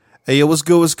Hey, yo, what's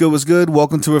good, what's good, what's good?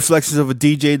 Welcome to Reflections of a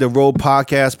DJ, the Road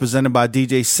podcast presented by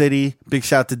DJ City. Big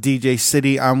shout to DJ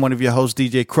City. I'm one of your hosts,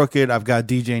 DJ Crooked. I've got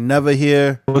DJ Never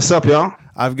here. What's up, y'all?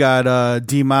 I've got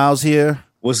D Miles here.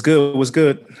 What's good, what's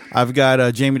good? I've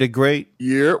got Jamie the Great.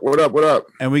 Yeah, what up, what up?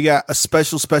 And we got a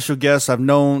special guest. I've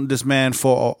known this man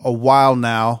for a while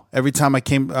now. Every time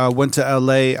I went to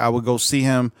LA, I would go see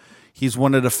him. He's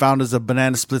one of the founders of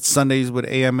Banana Split Sundays with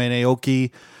AM and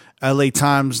Aoki. LA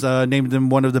Times named him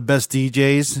one of the best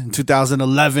DJs in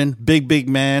 2011. Big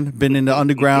man. Been in the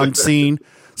underground scene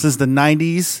since the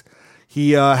 90s.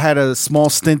 He had a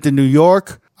small stint in New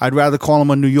York. I'd rather call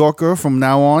him a New Yorker from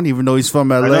now on, even though he's from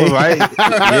LA. I know, right?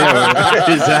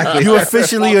 Yeah, exactly. You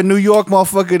officially a New York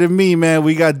motherfucker to me, man.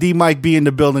 We got D Mike B in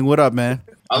the building. What up, man?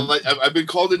 I've been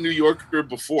called a New Yorker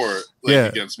before,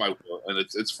 against my will, and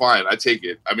it's fine. I take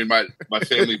it. I mean, my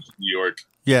family's from New York.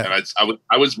 Yeah, and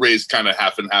I was raised kind of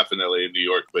half and half in LA and New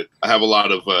York, but I have a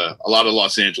lot of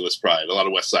Los Angeles pride, a lot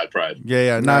of West Side pride.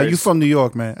 Yeah. Nah, you from New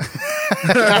York, man.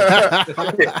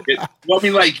 Well,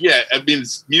 I mean,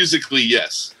 musically,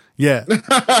 yes. Yeah,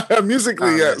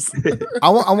 musically, yes. I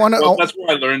want to. Well, that's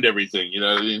where I learned everything. You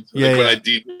know what I mean? Yeah, when I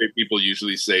DJ, people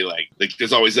usually say like,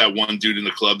 there's always that one dude in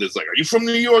the club that's like, "Are you from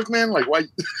New York, man? Like, why?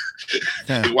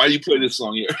 Why do you play this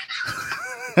song here?"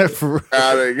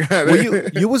 Well,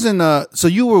 you was in so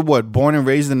you were what, born and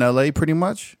raised in LA pretty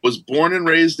much? Was born and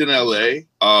raised in LA.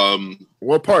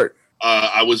 What part?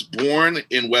 I was born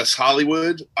in West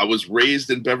Hollywood. I was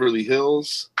raised in Beverly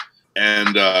Hills,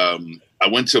 and I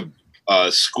went to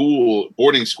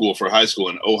boarding school for high school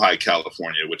in Ojai,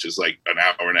 California, which is like an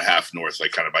hour and a half north,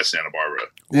 like kind of by Santa Barbara.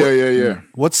 Yeah.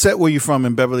 What set were you from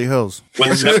in Beverly Hills? I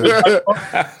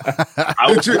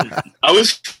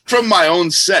was from my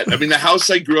own set. I mean, the house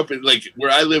I grew up in, like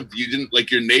where I lived, you didn't like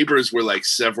your neighbors were like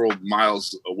several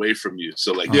miles away from you.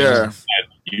 So like,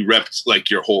 you repped like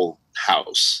your whole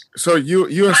house. So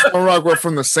you and Stone Rock were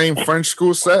from the same French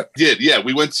school set? Yeah.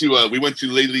 We went to Les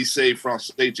Lycées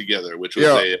Français together, which was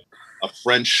a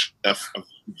French, a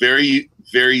very,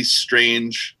 very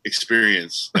strange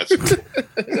experience. That's it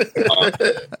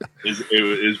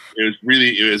was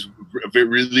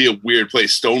really a weird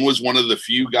place. Stone was one of the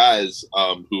few guys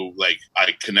who like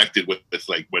I connected with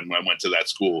like when I went to that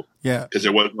school. Yeah, because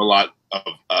there wasn't a lot of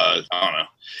I don't know.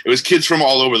 It was kids from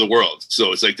all over the world,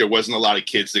 so it's like there wasn't a lot of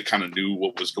kids that kind of knew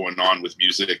what was going on with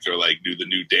music or like knew the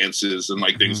new dances and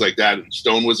like things like that. And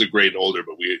Stone was a grade older,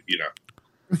 but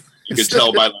you could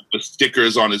tell by like, the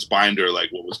stickers on his binder, like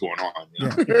what was going on. You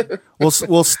know? Yeah.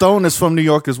 Well, Stone is from New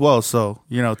York as well, so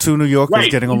two New Yorkers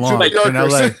getting along in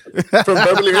LA. From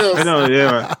Beverly Hills. I know,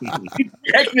 yeah. He's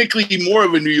technically more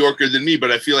of a New Yorker than me,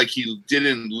 but I feel like he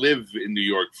didn't live in New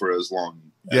York for as long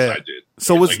as I did.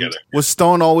 So was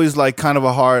Stone always like kind of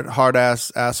a hard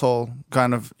asshole,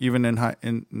 kind of even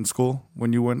in school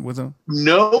when you went with him?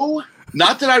 No,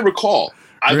 not that I recall.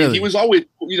 I mean, he was always,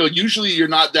 usually you're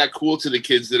not that cool to the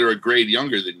kids that are a grade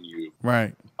younger than you.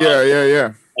 Right.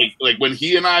 Yeah. Like when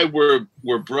he and I were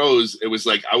bros, it was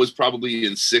like I was probably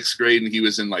in 6th grade and he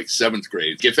was in like 7th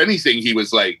grade. If anything, he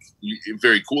was like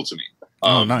very cool to me.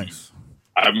 Oh, nice.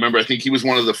 I remember, I think he was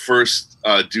one of the first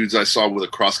dudes I saw with the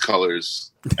cross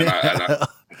colors.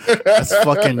 That's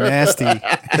fucking nasty.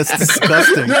 That's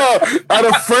disgusting. No, at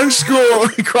a French school,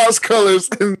 cross colors.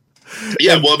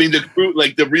 Yeah, well, I mean,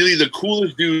 the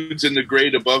coolest dudes in the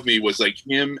grade above me was like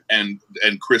him and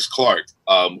Chris Clark,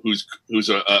 who's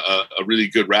a really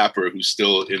good rapper who's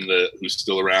still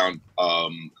around,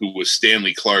 who was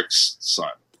Stanley Clark's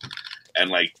son, and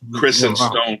like Chris and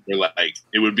Stone were like,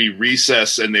 it would be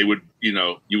recess and they would they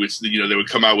would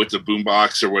come out with the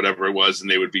boombox or whatever it was and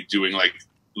they would be doing like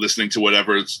listening to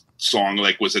whatever song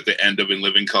like was at the end of In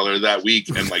Living Color that week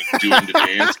and like doing the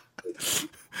dance.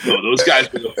 So those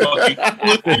guys were the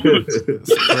fucking dudes.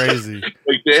 It's crazy.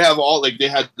 Like they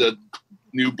had the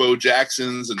new Bo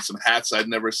Jacksons and some hats I'd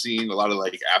never seen. A lot of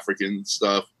like African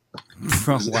stuff.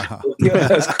 Wow,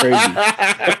 That's crazy.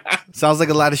 Sounds like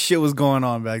a lot of shit was going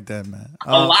on back then, man.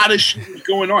 A lot of shit was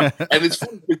going on, and it's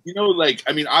funny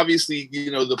because obviously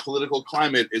the political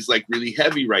climate is like really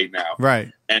heavy right now,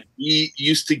 right? And he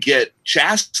used to get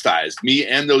chastised, me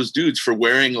and those dudes, for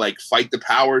wearing like Fight the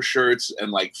Power shirts and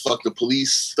like fuck the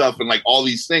police stuff and like all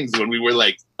these things when we were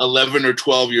like 11 or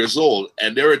 12 years old.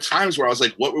 And there were times where I was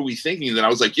like, what were we thinking? And then I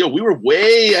was like, yo, we were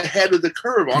way ahead of the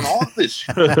curve on all this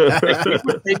shit. Like, we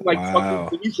were thinking like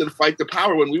fuck the police and Fight the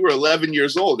Power when we were 11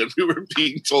 years old and we were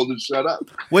being told to shut up.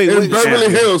 In Beverly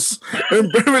Hills. In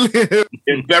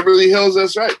Beverly Hills,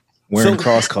 that's right. Wearing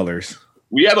cross colors.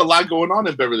 we had a lot going on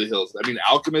in Beverly Hills. I mean,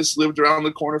 Alchemist lived around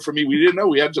the corner from me. We didn't know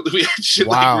we had shit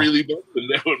Wow. like really bad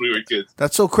when we were kids.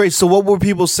 That's so crazy. So what were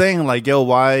people saying? Like, yo,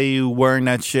 why are you wearing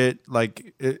that shit?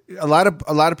 Like, a lot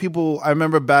of people. I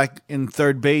remember back in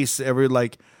third base,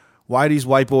 why these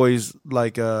white boys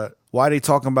like why they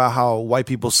talking about how white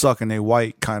people suck and they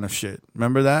white kind of shit.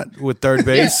 Remember that with third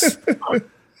base?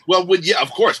 Well,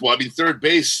 of course. Well, I mean, third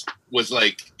base was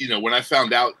like, when I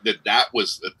found out that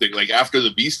was the thing, like after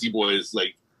the Beastie Boys,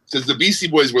 like, because the Beastie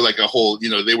Boys were like a whole,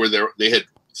 they were there, they had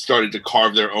started to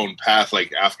carve their own path,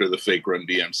 like after the fake Run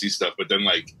DMC stuff. But then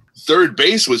like third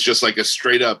base was just like a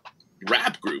straight up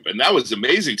rap group. And that was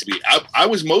amazing to me. I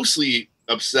was mostly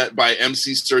upset by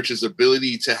MC Search's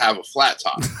ability to have a flat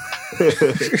top.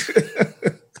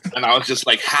 And I was just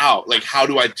like, how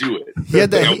do I do it? Yeah,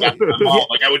 I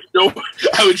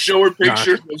would show her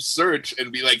pictures of Search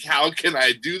and be like, how can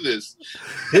I do this?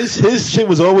 His shit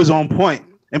was always on point.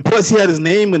 And plus he had his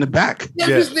name in the back. Yeah,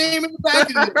 his name in the back.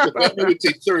 And he would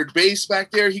take third base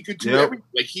back there. He could do everything.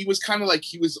 Like he was kind of like,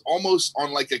 he was almost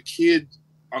on like a kid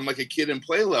in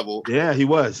play level. Yeah, he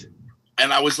was.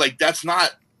 And I was like, it's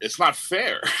not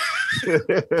fair.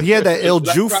 He had that Il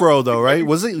Jufro though, right?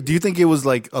 Was it? Do you think it was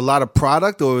like a lot of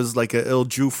product, or it was like a Il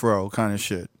Jufro kind of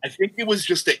shit? I think it was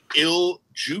just an Il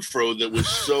Jufro that was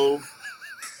so.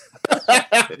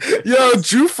 Yo,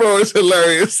 Jufro is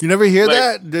hilarious. You never hear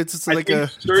that? It's just I like think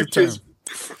Search's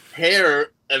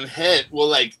hair and head. Well,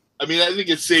 like, I mean, I think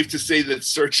it's safe to say that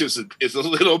Search is a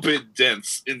little bit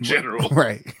dense in general,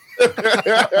 right?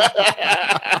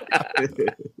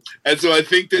 And so I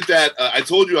think that I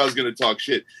told you I was going to talk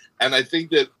shit, and I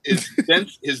think that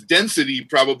his density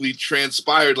probably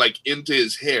transpired like into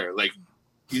his hair. Like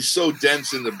he's so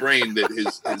dense in the brain that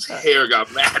his hair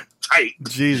got mad tight.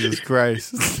 Jesus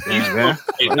Christ!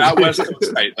 Not West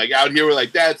Coast tight. Like out here, we're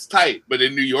like that's tight, but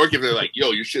in New York, if they're like,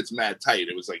 "Yo, your shit's mad tight,"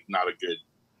 it was like not a good.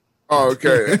 Oh,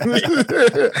 okay.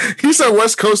 He said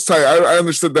West Coast tight. I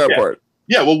understood that part.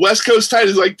 Yeah, well, West Coast tight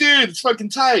is like, dude, it's fucking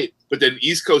tight. But then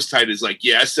East Coast tight is like,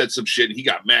 yeah, I said some shit and he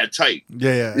got mad tight.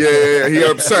 Yeah. He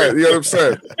got upset.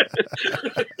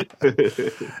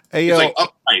 Hey, yo, it's like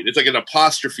uptight. It's like an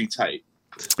apostrophe tight.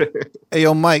 Hey,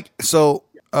 yo, Mike. So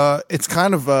it's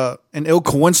kind of an ill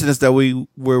coincidence that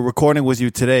we're recording with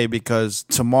you today because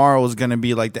tomorrow is going to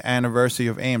be like the anniversary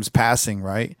of AM's passing,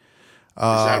 right? Is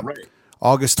that right?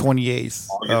 August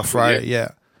 28th, Friday.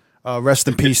 Yeah. Rest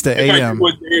in peace to AM. I knew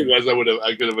what day it was,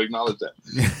 I could have acknowledged that.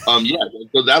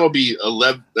 So that'll be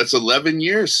 11. That's 11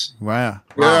 years. Wow.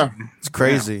 Yeah, it's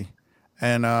crazy.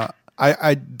 And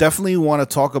I definitely want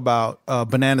to talk about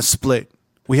Banana Split.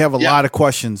 We have a lot of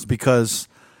questions because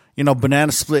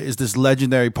Banana Split is this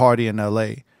legendary party in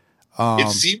LA.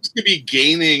 It seems to be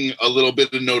gaining a little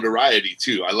bit of notoriety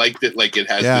too. I like that. Like it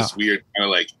has this weird kind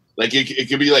of like it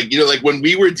could be like like when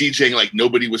we were DJing, like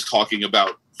nobody was talking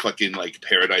about fucking like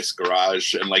Paradise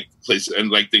Garage and like places and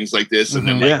like things like this, and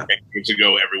then like 10 years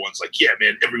ago, everyone's like, "Yeah,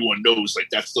 man, everyone knows like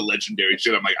that's the legendary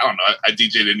shit." I'm like, I don't know. I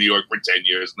DJ'd in New York for 10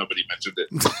 years, nobody mentioned it.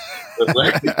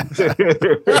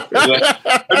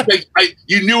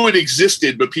 You knew it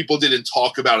existed, but people didn't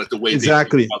talk about it the way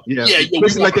exactly.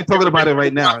 It's like they're talking about it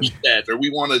right now. Or we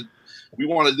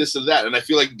wanted this or that, and I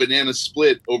feel like Banana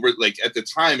Split over like at the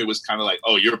time it was kind of like,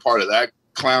 oh, you're part of that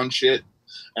clown shit.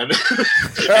 And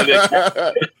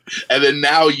then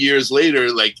now years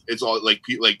later, like it's all like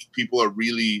people are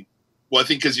really I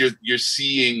think because you're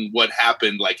seeing what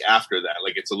happened like after that,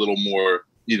 like it's a little more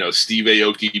Steve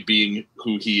Aoki being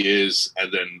who he is,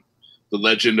 and then the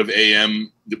legend of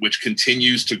AM, which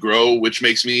continues to grow, which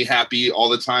makes me happy all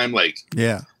the time. Like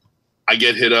I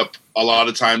get hit up a lot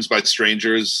of times by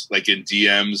strangers, like in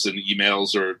DMs and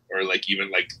emails, or like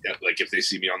even like if they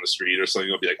see me on the street or something,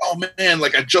 they'll be like, "Oh man,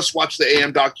 like I just watched the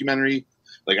AM documentary.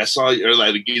 Like I saw," or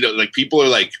like like people are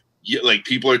like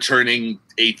people are turning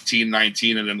 18,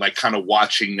 19, and then like kind of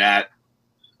watching that.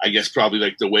 I guess probably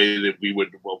like the way that we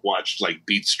would watch like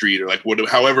Beat Street or like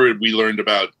however we learned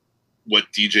about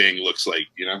what DJing looks like,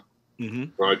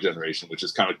 for our generation, which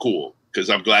is kind of cool because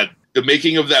I'm glad the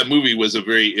making of that movie was a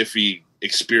very iffy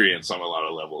experience on a lot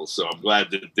of levels. So I'm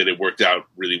glad that it worked out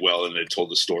really well and it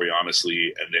told the story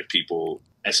honestly, and that people,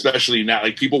 especially now,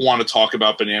 like people want to talk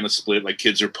about Banana Split. Like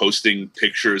kids are posting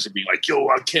pictures and being like, "Yo,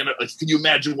 can you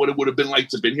imagine what it would have been like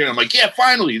to been here?" And I'm like, "Yeah,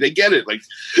 finally they get it." Like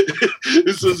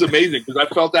this is amazing because I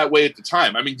felt that way at the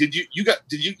time. I mean,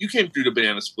 you came through the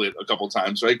Banana Split a couple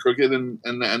times, right? Crooked and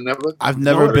never. I've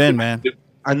never been, man.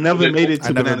 I never made it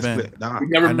to Banana Split. You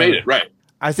never made it, right?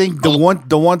 I think the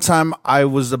one time I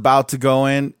was about to go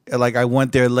in, like I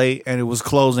went there late and it was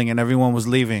closing and everyone was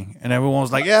leaving and everyone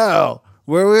was like, "Yo,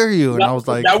 where were you? And I was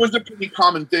like, that was a pretty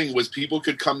common thing. Was people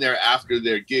could come there after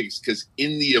their gigs because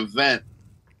in the event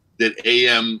that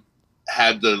AM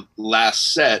had the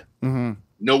last set,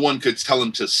 no one could tell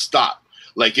him to stop.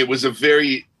 Like it was a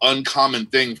very uncommon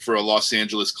thing for a Los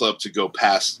Angeles club to go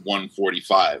past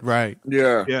 1:45. right.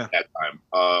 Yeah. Yeah. That time.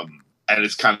 And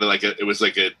it's kind of like it was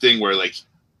like a thing where like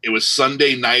it was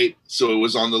Sunday night, so it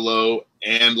was on the low,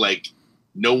 and like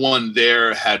no one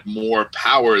there had more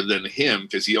power than him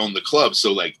because he owned the club.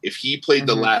 So like if he played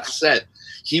the last set,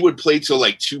 he would play till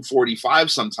like 2:45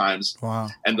 sometimes. Wow.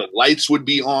 And the lights would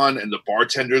be on and the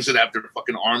bartenders would have their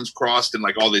fucking arms crossed and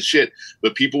like all this shit.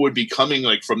 But people would be coming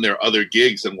like from their other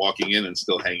gigs and walking in and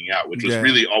still hanging out, which was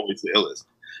really always the illest.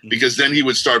 Because then he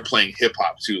would start playing hip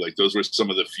hop too. Like those were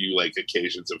some of the few like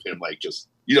occasions of him like just,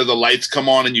 you know, the lights come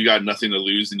on and you got nothing to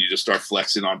lose and you just start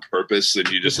flexing on purpose and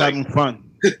you just like having fun.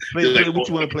 Play like, what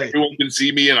you want to play. Everyone can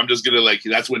see me and I'm just gonna like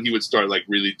that's when he would start like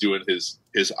really doing his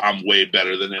I'm way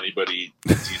better than anybody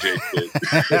DJ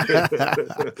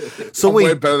did. So I'm way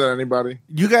wait, better than anybody.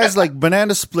 you guys like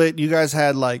Banana Split, you guys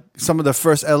had like some of the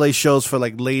first LA shows for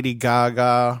like Lady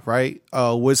Gaga, right?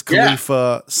 Wiz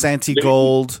Khalifa, Santi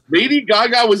Gold. Lady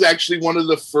Gaga was actually one of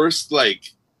the first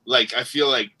like I feel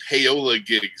like payola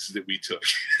gigs that we took.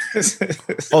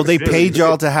 Oh, they paid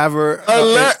y'all to have her.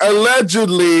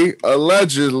 Allegedly.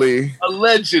 Allegedly.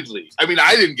 I mean,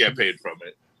 I didn't get paid from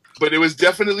it, but it was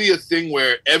definitely a thing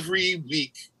where every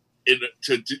week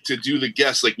to do the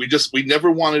guests, like we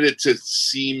never wanted it to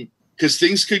seem, because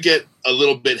things could get a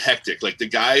little bit hectic. Like the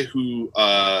guy who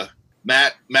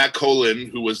Matt Colin,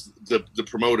 who was the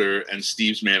promoter and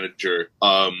Steve's manager,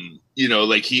 you know,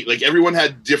 like everyone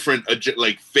had different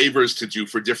like favors to do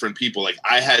for different people. Like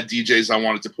I had DJs I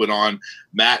wanted to put on.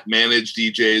 Matt managed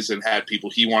DJs and had people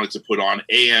he wanted to put on.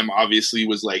 AM obviously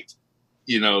was like,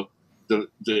 you know,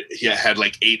 he had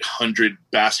like 800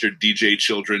 bastard DJ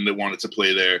children that wanted to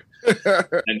play there,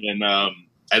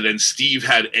 and then Steve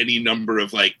had any number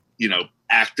of like, you know,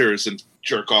 actors and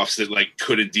jerk offs that like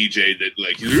couldn't DJ that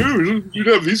like you'd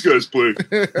have these guys play.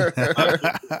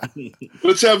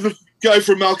 Let's have the guy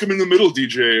from Malcolm in the Middle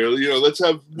DJ, or you know, let's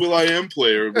have will.i.am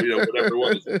play, or you know, whatever it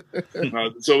was.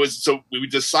 So we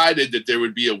decided that there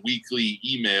would be a weekly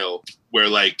email where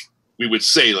like we would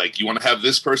say like, you want to have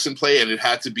this person play, and it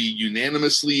had to be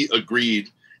unanimously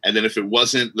agreed. And then if it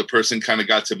wasn't, the person kind of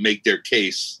got to make their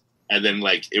case, and then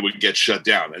like it would get shut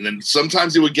down. And then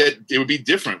sometimes it would be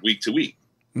different week to week.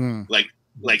 Like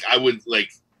I would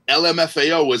like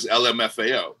LMFAO was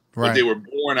LMFAO, right. But they were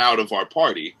born out of our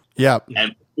party. Yeah.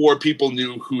 And before people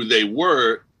knew who they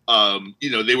were,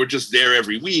 you know, they were just there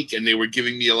every week, and they were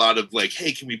giving me a lot of like,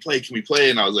 hey, can we play?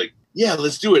 And I was like, yeah,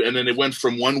 let's do it. And then it went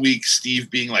from 1 week,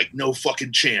 Steve being like, no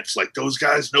fucking chance. Like those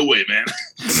guys, no way, man.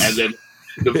 And then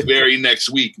the very next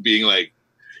week being like,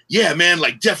 yeah, man,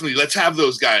 like definitely let's have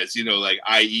those guys, you know, like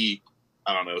i.e.,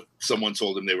 I don't know, someone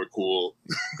told him they were cool.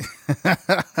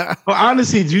 Well,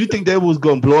 honestly, do you think they was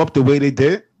going to blow up the way they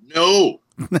did? No.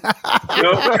 Look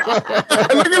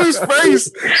at his face.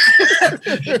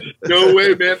 No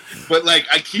way, man. But like,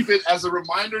 I keep it as a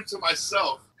reminder to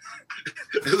myself.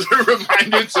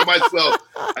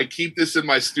 I keep this in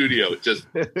my studio. Just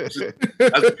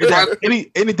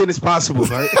anything is possible,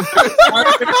 right?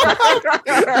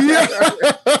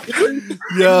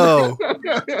 Yo,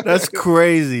 that's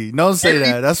crazy. Don't say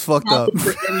that. That's fucked up.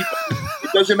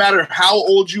 It doesn't matter how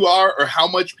old you are or how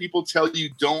much people tell you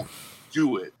don't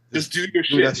do it. Just do your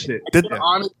shit. That shit. I can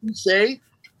honestly say,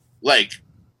 like,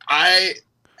 I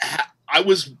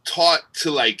was taught to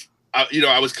like, you know,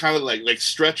 I was kind of like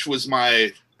Stretch was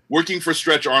working for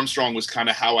Stretch Armstrong was kind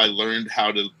of how I learned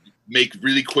how to make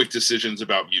really quick decisions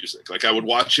about music. Like I would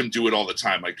watch him do it all the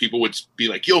time. Like people would be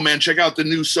like, yo man, check out the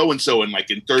new so-and-so. And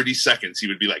like in 30 seconds, he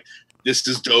would be like, this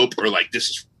is dope. Or like, this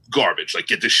is garbage. Like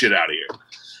get this shit out of here.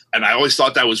 And I always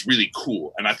thought that was really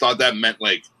cool. And I thought that meant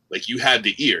like you had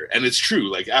the ear. And it's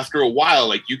true. Like after a while,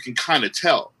 like you can kind of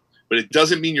tell. But it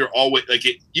doesn't mean you're always like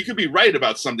it. You could be right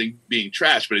about something being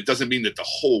trash, but it doesn't mean that the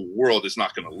whole world is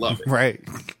not going to love it. Right.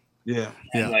 Yeah.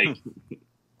 And like,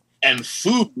 and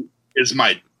Foo is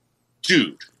my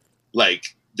dude.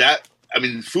 Like that. I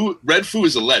mean, Red Foo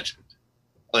is a legend.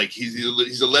 Like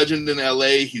he's a legend in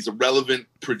LA. He's a relevant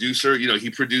producer. You know, he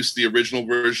produced the original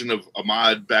version of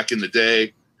Ahmad back in the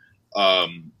day.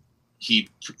 He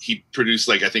produced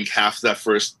like I think half that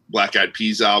first Black Eyed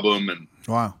Peas album. And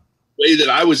wow. way that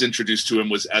I was introduced to him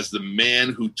was as the man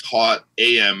who taught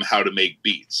AM how to make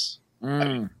beats. I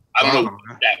mean, I don't know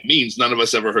what that means. None of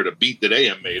us ever heard a beat that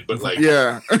AM made, but like,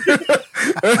 yeah.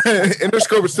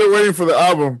 Interscope is still waiting for the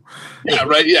album. Yeah,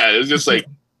 right. Yeah, it was just like,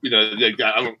 you know,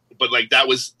 but like that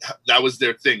was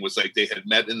their thing, was like they had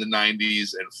met in the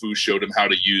 90s and Fu showed him how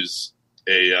to use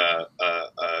a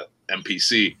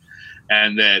MPC,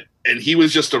 and he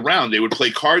was just around. They would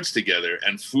play cards together,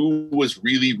 and Fu was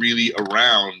really, really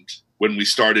around when we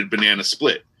started Banana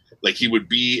Split. Like he would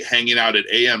be hanging out at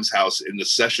AM's house in the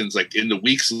sessions, like in the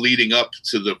weeks leading up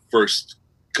to the first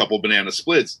couple Banana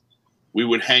Splits. We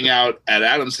would hang out at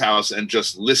Adam's house and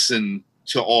just listen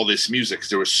to all this music.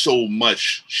 There was so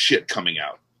much shit coming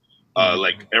out,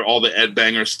 like all the Ed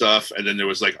Banger stuff, and then there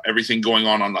was like everything going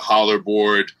on the Holler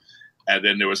board, and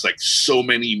then there was like so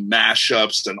many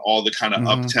mashups and all the kind of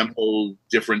up tempo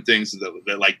different things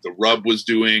that like the Rub was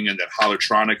doing and that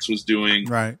Hollertronics was doing.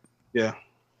 Right. Yeah.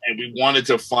 And we wanted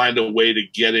to find a way to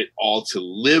get it all to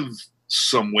live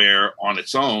somewhere on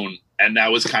its own. And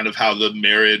that was kind of how the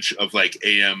marriage of like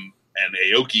AM and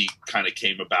Aoki kind of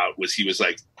came about. Was he was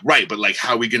like, right, but like,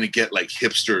 how are we going to get like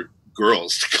hipster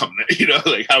girls to come, you know,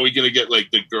 like how are we going to get like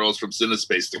the girls from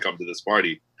Cinespace to come to this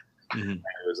party? And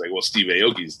it was like, well, Steve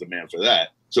Aoki is the man for that.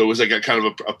 So it was like a kind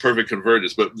of a perfect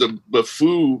convergence. But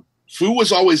Fu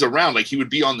was always around. Like he would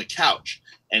be on the couch,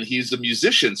 and he's a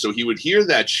musician, so he would hear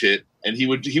that shit. And he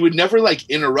would never like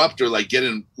interrupt or like get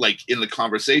in the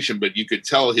conversation, but you could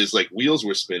tell his like wheels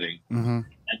were spinning. And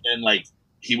then like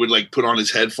he would like put on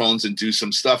his headphones and do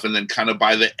some stuff, and then kind of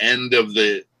by the end of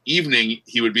the evening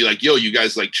he would be like, yo, you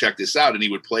guys like check this out, and he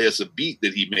would play us a beat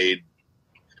that he made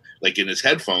like in his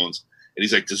headphones, and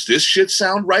he's like, does this shit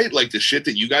sound right, like the shit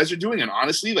that you guys are doing? And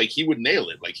honestly, like he would nail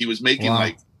it. Like he was making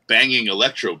like banging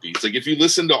electro beats. Like if you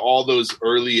listen to all those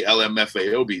early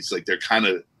LMFAO beats, like they're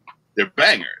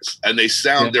bangers, and they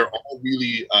sound, they're all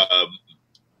really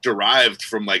derived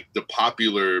from like the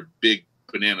popular big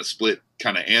Banana Split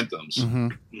kind of anthems.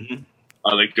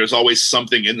 Like there's always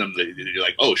something in them that you're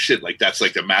like, oh shit, like that's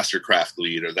like a Mastercraft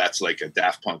lead, or that's like a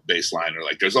Daft Punk bass line, or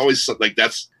like there's always like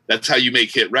that's how you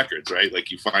make hit records, right?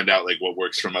 Like you find out like what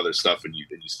works from other stuff, and you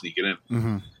sneak it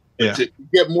in. To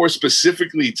get more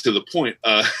specifically to the point,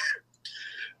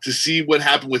 to see what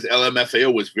happened with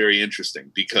LMFAO was very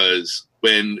interesting, because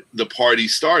when the party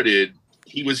started,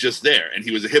 he was just there, and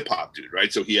he was a hip hop dude,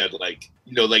 right? So he had like,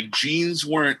 you know, like jeans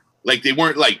weren't like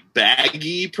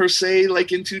baggy per se,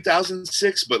 like in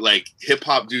 2006, but like hip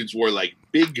hop dudes wore like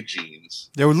big jeans.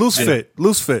 They were loose fit. The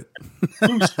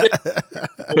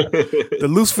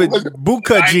loose fit boot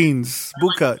cut jeans.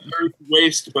 Boot cut.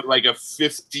 Waist, but like a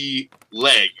 50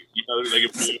 leg, you know, like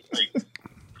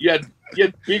you had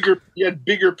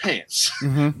bigger pants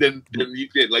than you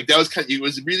did. Like that was it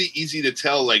was really easy to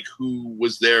tell like who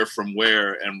was there from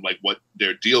where and like what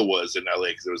their deal was in LA,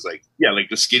 because it was like, yeah, like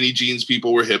the skinny jeans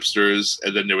people were hipsters,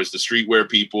 and then there was the streetwear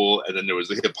people, and then there was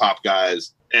the hip hop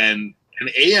guys, and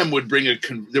AM would bring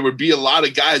there would be a lot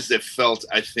of guys that felt,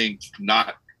 I think,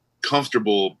 not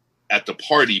comfortable at the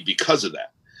party because of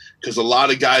that. Because a lot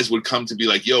of guys would come to be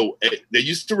like, yo, they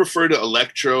used to refer to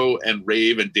electro and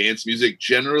rave and dance music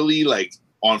generally like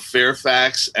on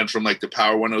Fairfax and from like the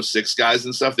Power 106 guys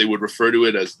and stuff. They would refer to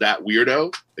it as that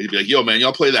weirdo. They'd be like, yo, man,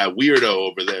 y'all play that weirdo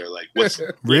over there. Like, what's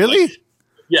really? Like,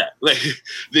 yeah. Like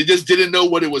they just didn't know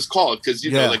what it was called. Because, you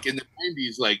know, like in the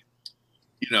 90s, like,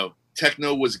 you know,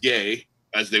 techno was gay,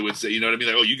 as they would say, you know what I mean?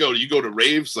 Like, oh, you go to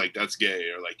raves, like that's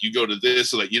gay. Or like you go to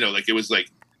this, or like, you know, like it was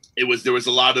like, there was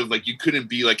a lot of like, you couldn't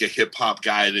be like a hip hop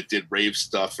guy that did rave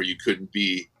stuff, or you couldn't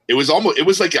be, it was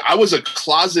like I was a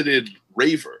closeted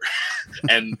raver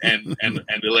and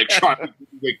electronic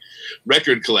like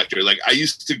record collector. Like I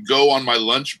used to go on my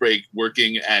lunch break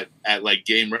working at like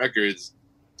Game Records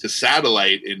to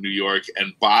Satellite in New York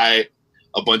and buy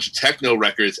a bunch of techno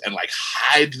records and like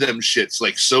hide them shits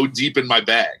like so deep in my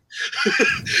bag.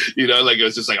 You know, like it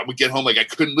was just like I would get home, like I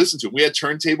couldn't listen to it. We had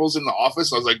turntables in the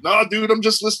office. I was like, no, dude, I'm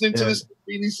just listening to this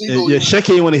Beanie Siegel. Yeah, Shecky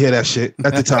didn't want to hear that shit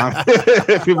at the time.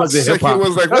 He wasn't hip hop.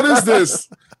 Was like, what is this?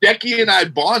 Shecky and I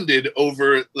bonded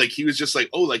over like, he was just like,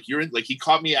 oh, like you're in, like he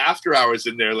caught me after hours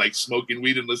in there like smoking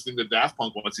weed and listening to Daft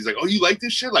Punk once. He's like, oh, you like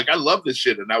this shit? Like I love this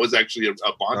shit. And that was actually a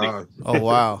bonding. Oh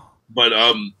wow.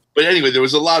 But anyway, there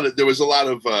was a lot of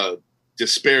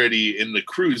disparity in the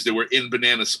crews that were in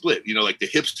Banana Split. You know, like the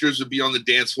hipsters would be on the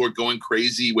dance floor going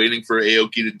crazy, waiting for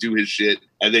Aoki to do his shit.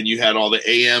 And then you had all the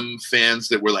AM fans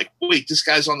that were like, wait, this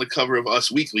guy's on the cover of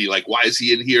Us Weekly. Like, why is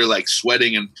he in here like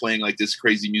sweating and playing like this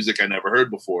crazy music I never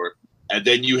heard before? And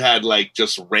then you had like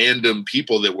just random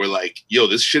people that were like, yo,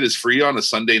 this shit is free on a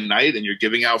Sunday night and you're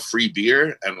giving out free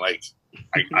beer. And like,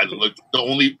 I looked,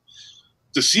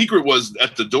 the secret was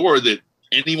at the door that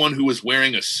anyone who was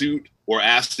wearing a suit or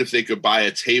asked if they could buy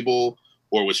a table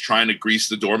or was trying to grease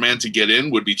the doorman to get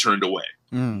in would be turned away.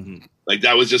 Like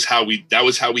that was how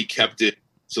we kept it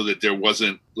so that there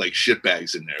wasn't like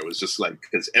shitbags in there. It was just like,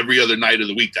 because every other night of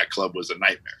the week that club was a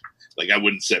nightmare. Like I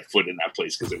wouldn't set foot in that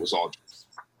place because it was all just,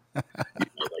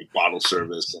 like bottle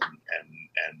service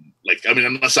and like, I mean,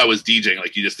 unless I was DJing,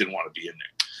 like you just didn't want to be in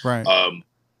there. Right.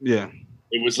 Yeah.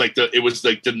 It was like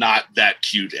the not that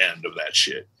cute end of that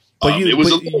shit. But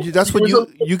that's what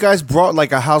you guys brought,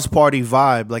 like a house party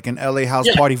vibe, like an LA house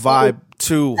party vibe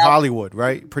to Hollywood,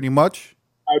 right? Pretty much.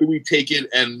 How do we take it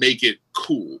and make it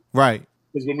cool? Right.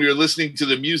 Because when we were listening to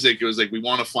the music, it was like we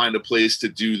want to find a place to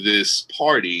do this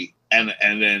party, and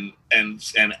Adam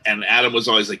was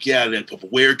always like, yeah, then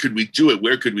where could we do it?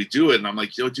 Where could we do it? And I'm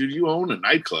like, yo, dude, you own a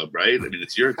nightclub, right? I mean,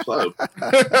 it's your club.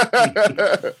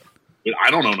 But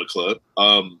I don't own a club.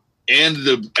 And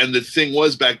the thing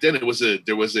was back then, there was a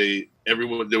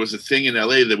thing in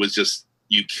LA that was just,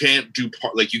 you can't do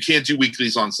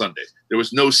weeklies on Sundays. There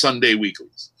was no Sunday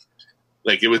weeklies.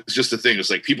 Like it was just a thing.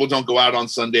 It's like people don't go out on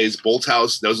Sundays. Bolt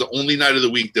House, that was the only night of the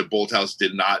week that Bolt House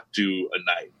did not do a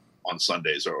night on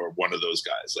Sundays or one of those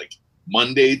guys. Like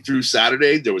Monday through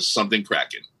Saturday, there was something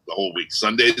cracking the whole week.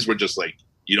 Sundays were just like,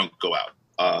 you don't go out.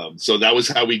 So that was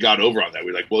how we got over on that.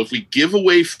 We're like, well, if we give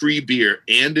away free beer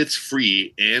and it's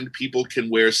free and people can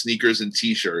wear sneakers and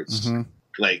t-shirts,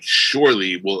 like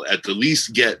surely we'll at the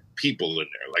least get people in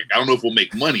there. Like, I don't know if we'll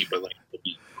make money, but like it'll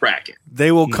be cracking.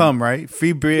 They will come, right?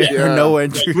 Free beer, no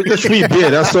entry. With the free beer,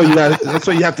 that's all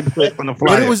you have to put on the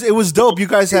flyer. But it was dope. You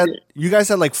guys had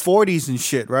like 40s and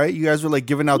shit, right? You guys were like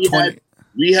giving out 20.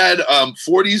 We had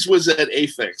 40s was at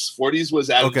Aphex. 40s was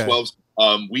out of 12s.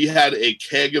 We had a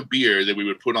keg of beer that we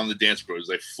would put on the dance floor. It was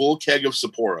a full keg of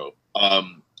Sapporo.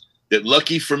 That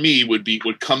lucky for me would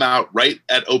come out right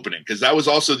at opening, because that was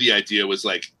also the idea. Was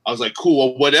like, I was like, cool.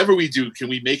 Well, whatever we do, can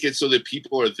we make it so that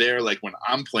people are there like when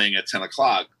I'm playing at 10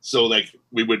 o'clock? So like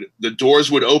the doors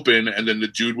would open and then the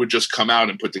dude would just come out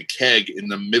and put the keg in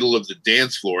the middle of the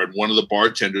dance floor, and one of the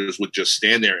bartenders would just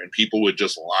stand there and people would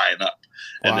just line up,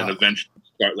 and then eventually.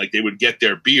 Like they would get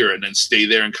their beer and then stay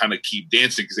there and kind of keep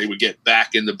dancing because they would get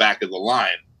back in the back of the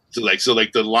line. So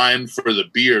the line for the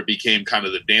beer became kind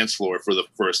of the dance floor for the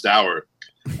first hour.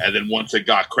 And then once it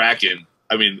got cracking,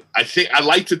 I mean, I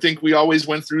like to think we always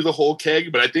went through the whole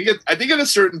keg, but I think at a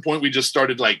certain point we just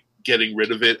started like getting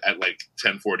rid of it at like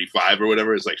 10:45 or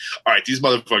whatever. It's like, all right, these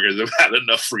motherfuckers have had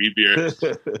enough free beer.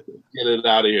 Get it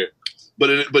out of here.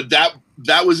 But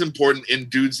that was important in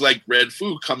dudes like Red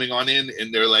Foo coming on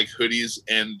in their like hoodies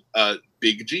and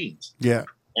big jeans. Yeah.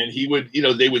 And he would,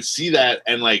 they would see that,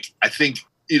 and like I think,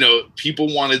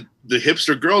 people wanted, the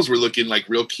hipster girls were looking like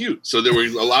real cute. So there were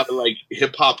a lot of like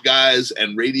hip hop guys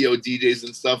and radio DJs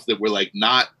and stuff that were like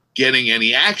not getting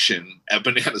any action at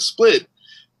Banana Split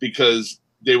because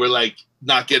they were like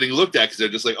not getting looked at because they're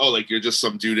just like, oh, like you're just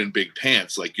some dude in big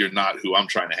pants. Like you're not who I'm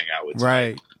trying to hang out with.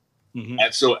 Right. Mm-hmm.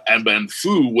 And so, and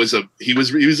Foo was a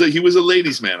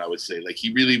ladies' man, I would say. Like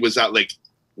he really was out. Like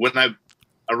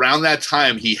around that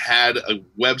time, he had a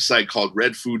website called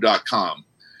redfoo.com,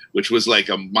 which was like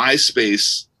a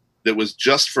MySpace that was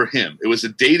just for him. It was a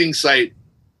dating site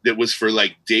that was for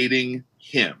like dating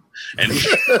him. And he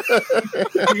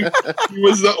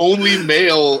was the only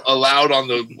male allowed on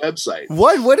the website.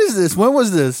 What is this? When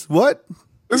was this? What?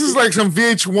 This is like some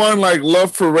VH1 like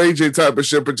Love for Ray J type of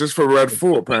shit, but just for Red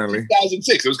Foo, apparently.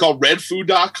 2006. It was called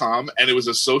redfoo.com, and it was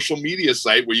a social media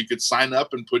site where you could sign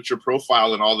up and put your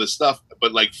profile and all this stuff.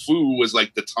 But like Foo was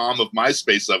like the Tom of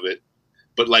MySpace of it.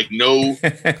 But like no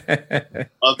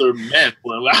other men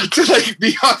were allowed to like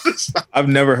be on the site. I've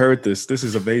never heard this. This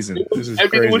is amazing. This is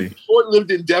crazy. It was a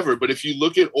short-lived endeavor, but if you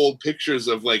look at old pictures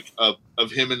of like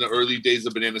of him in the early days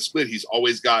of Banana Split, he's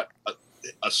always got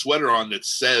a sweater on that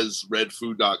says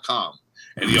redfoo.com,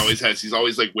 and he's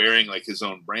always like wearing like his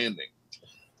own branding.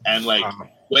 And like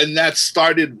when that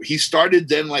started, he started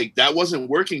then like that wasn't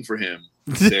working for him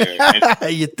there.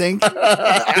 You think?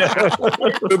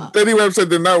 The Benny website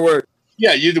did not work.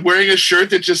 Yeah, you're wearing a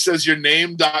shirt that just says your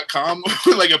name.com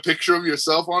with like a picture of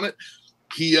yourself on it.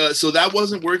 He so that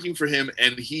wasn't working for him,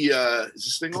 and he is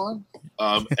this thing on?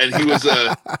 And he was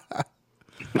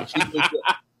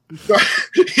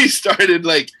he started.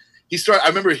 I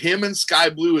remember him and Sky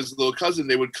Blue, his little cousin.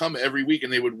 They would come every week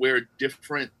and they would wear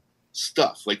different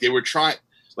stuff. Like they were trying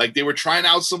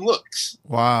out some looks.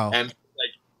 Wow. And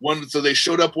so they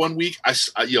showed up one week. I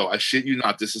shit you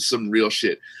not. This is some real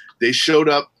shit. They showed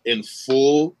up in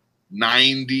full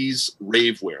 90s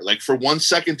rave wear. Like for 1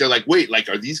 second, they're like, wait, like,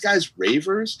 are these guys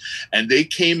ravers? And they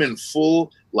came in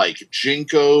full like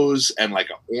Jinkos and like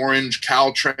orange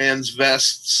Caltrans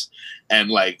vests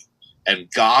and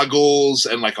goggles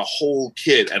and like a whole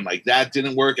kit. And like that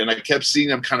didn't work. And I kept seeing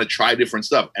them kind of try different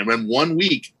stuff. And then one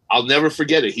week I'll never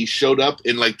forget it. He showed up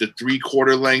in like the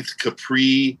 3/4 length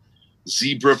capri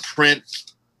zebra print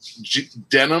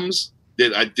denims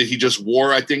that he just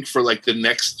wore, I think, for like the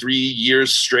next 3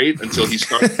 years straight until he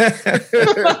started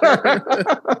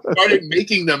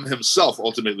making them himself.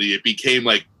 Ultimately, it became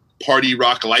like party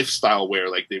rock lifestyle wear.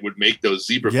 Like they would make those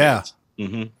zebra pants.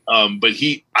 Mm-hmm. But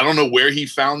I don't know where he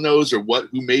found those or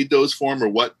who made those for him or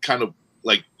what kind of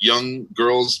like young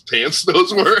girls' pants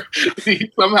those were.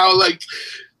 He somehow like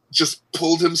just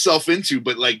pulled himself into.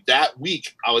 But like that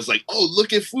week, I was like, oh,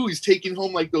 look at Fu. He's taking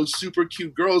home like those super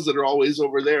cute girls that are always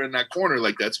over there in that corner.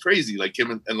 Like that's crazy. Like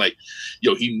him and like,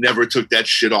 he never took that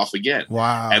shit off again.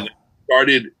 Wow. And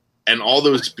and all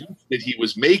those beats that he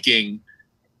was making,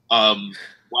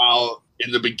 while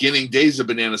in the beginning days of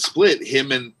Banana Split,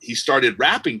 he started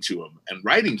rapping to him and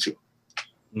writing to him.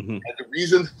 Mm-hmm.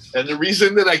 And the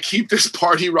reason that I keep this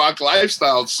party rock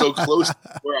lifestyle so close to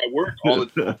where I work all the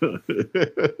time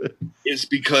is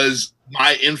because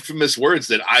my infamous words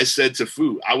that I said to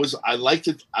Fu, I'm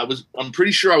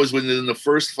pretty sure I was within the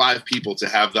first 5 people to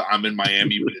have the I'm in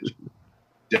Miami Bitch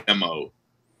demo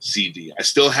CD. I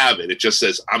still have it. It just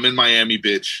says I'm in Miami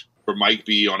Bitch for Mike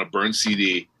B on a burned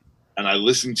CD. And I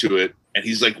listened to it and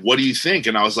he's like, what do you think?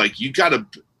 And I was like, you got to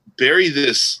bury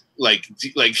this. Like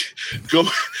go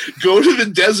to the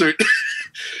desert.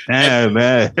 Damn,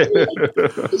 man.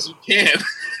 As you can.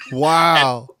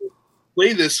 Wow.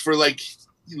 Play this for like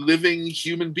living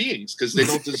human beings because they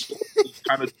don't deserve this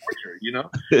kind of torture,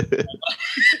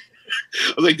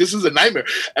 I was like, this is a nightmare.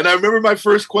 And I remember my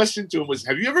first question to him was,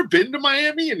 have you ever been to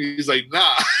Miami? And he's like,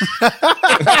 nah.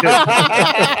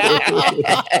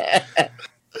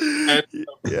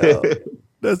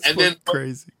 That's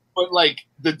crazy. But like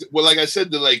like I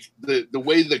said, the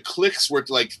way the clicks were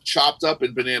like chopped up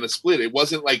in Banana Split, it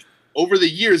wasn't like over the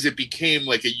years it became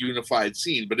like a unified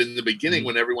scene. But in the beginning,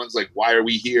 when everyone's like, "Why are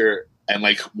we here?" and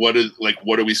like, "What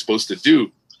are we supposed to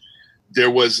do?" There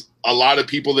was a lot of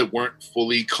people that weren't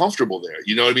fully comfortable there.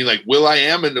 You know what I mean? Like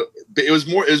will.i.am, and it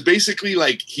was basically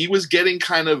like he was getting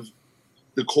kind of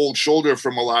the cold shoulder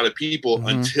from a lot of people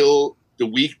until the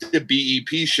week that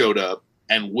BEP showed up.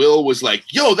 And Will was like,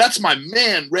 yo, that's my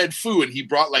man, Red Fu. And he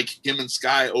brought like him and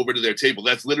Sky over to their table.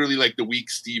 That's literally like the week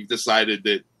Steve decided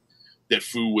that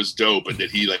Fu was dope and that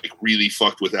he like really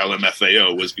fucked with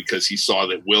LMFAO was because he saw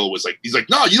that Will was like, he's like,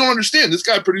 no, you don't understand. This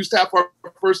guy produced half our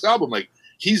first album. Like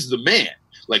he's the man.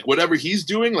 Like whatever he's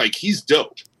doing, like he's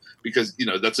dope. Because,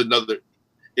 that's another,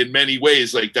 in many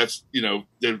ways, like that's,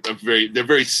 they're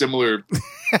very similar.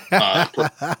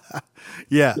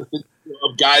 Yeah.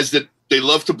 Of guys that, they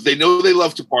know they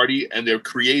love to party and they're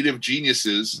creative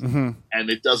geniuses and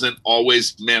it doesn't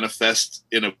always manifest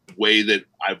in a way that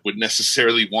I would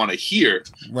necessarily want to hear.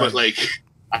 Right. But like,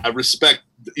 I respect,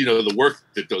 the work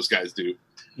that those guys do.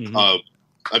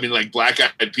 I mean, like Black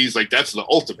Eyed Peas, like that's the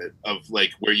ultimate of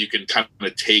like where you can kind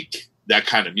of take that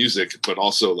kind of music, but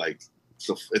also like,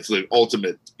 it's the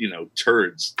ultimate,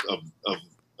 turds of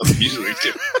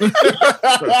music.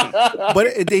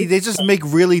 But they just make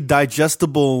really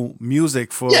digestible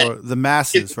music for the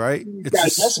masses, right? It's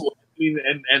digestible. I mean,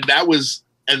 and that was,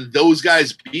 and those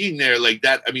guys being there like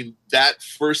that. I mean, that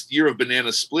first year of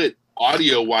Banana Split,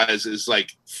 audio wise, is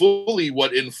like fully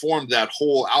what informed that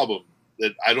whole album.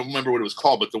 That I don't remember what it was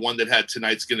called, but the one that had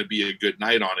Tonight's Gonna Be a Good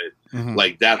Night on it.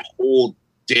 Like that whole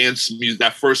dance music,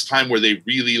 that first time where they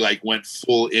really like went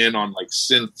full in on like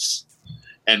synths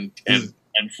and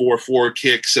 4/4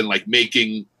 kicks and like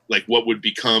making like what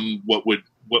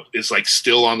is like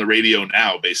still on the radio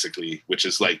now, basically, which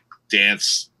is like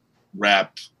dance,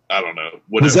 rap. I don't know.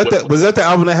 Was that the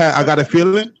album that had I Got a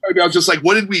Feeling? I was just like,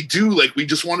 what did we do? Like, we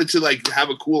just wanted to like have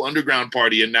a cool underground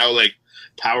party, and now like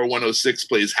Power 106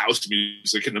 plays house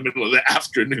music in the middle of the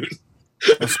afternoon.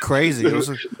 That's crazy. It was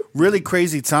a really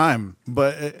crazy time,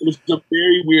 but it was a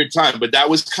very weird time. But that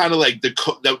was kind of like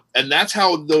and that's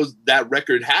how that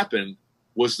record happened.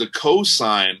 Was the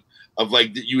cosign of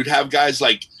like you would have guys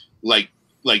like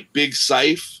Big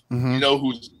Syph,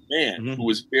 who's who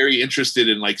was very interested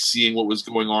in like seeing what was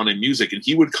going on in music, and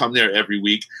he would come there every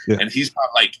week, and he's not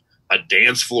like a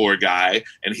dance floor guy,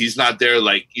 and he's not there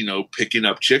like picking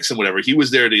up chicks and whatever. He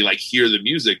was there to like hear the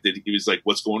music. That he was like,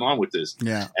 what's going on with this?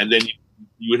 Yeah, and then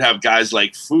you would have guys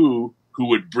like Fu who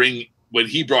would bring. When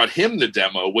he brought him the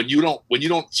demo, when you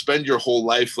don't spend your whole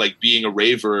life like being a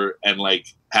raver and like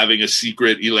having a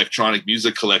secret electronic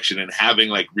music collection and having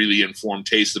like really informed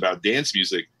taste about dance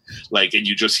music, like, and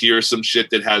you just hear some shit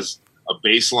that has a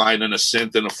bass line and a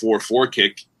synth and a 4/4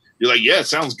 kick, you're like, yeah, it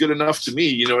sounds good enough to me.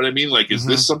 You know what I mean? Like, is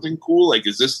this something cool? Like,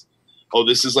 is this,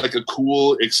 this is like a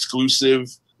cool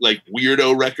exclusive like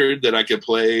weirdo record that I could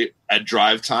play at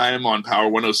drive time on Power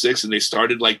 106, and they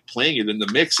started like playing it in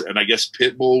the mix. And I guess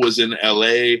Pitbull was in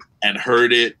LA and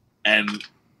heard it and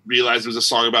realized it was a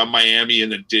song about Miami,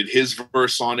 and then did his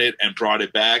verse on it and brought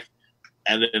it back.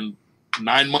 And then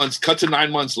 9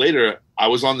 months later, I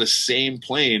was on the same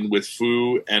plane with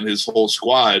Fu and his whole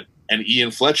squad, and Ian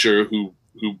Fletcher, who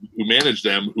managed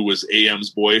them, who was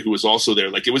AM's boy, who was also there.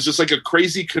 Like, it was just like a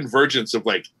crazy convergence of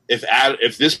like,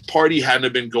 if this party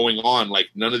hadn't been going on, like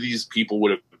none of these people would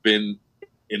have been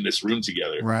in this room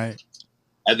together. Right.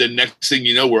 And then next thing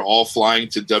you know, we're all flying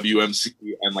to WMC,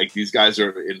 and like these guys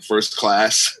are in first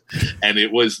class, and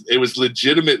it was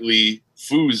legitimately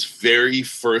Fu's very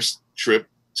first trip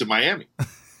to Miami.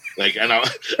 Like, and I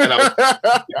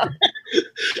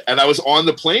was on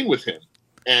the plane with him.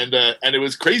 And it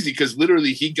was crazy because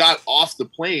literally he got off the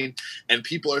plane and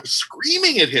people are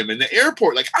screaming at him in the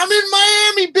airport, like, I'm in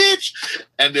Miami, bitch.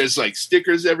 And there's like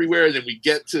stickers everywhere. And then we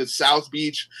get to South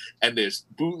Beach and there's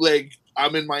bootleg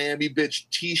I'm in Miami, bitch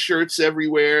t-shirts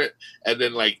everywhere. And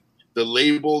then like the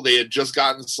label, they had just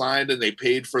gotten signed and they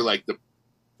paid for like the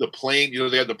plane,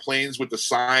 they had the planes with the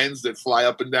signs that fly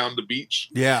up and down the beach.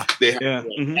 Yeah. They have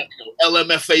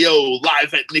LMFAO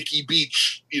live at Nikki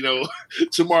Beach,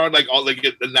 tomorrow, like all like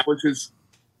it. And that was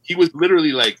he was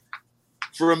literally like,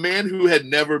 for a man who had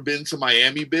never been to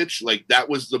Miami, bitch, like that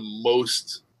was the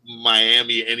most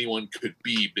Miami anyone could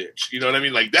be, bitch. You know what I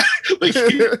mean? Like that, like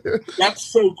that's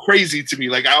so crazy to me.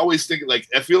 Like I always think, like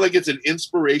I feel like it's an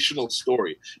inspirational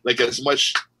story. Like as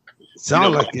much.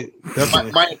 Sound like it.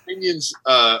 My opinions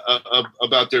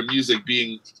about their music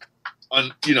being,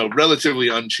 relatively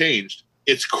unchanged.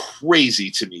 It's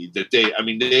crazy to me that they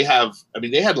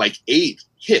had like 8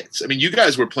 hits. I mean, you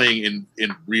guys were playing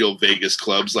in real Vegas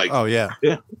clubs, like yeah.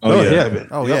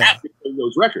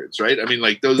 Those records, right? I mean,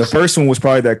 like those. The first one was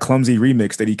probably that Clumsy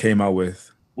remix that he came out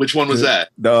with. Which one was that?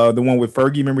 The one with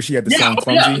Fergie. Remember, she had the song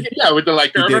Clumsy. Yeah, with the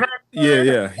like. He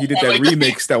did that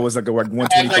remix that was like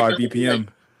 125 BPM.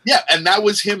 Yeah, and that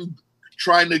was him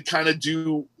trying to kind of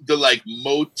do the like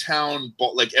Motown,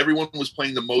 like everyone was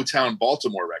playing the Motown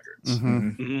Baltimore records.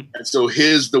 And so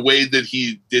the way that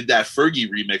he did that Fergie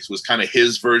remix was kind of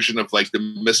his version of like the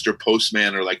Mr.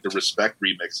 Postman or like the Respect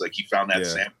remix. Like he found that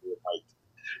sample. Like,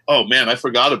 oh man, I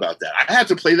forgot about that. I had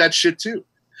to play that shit too.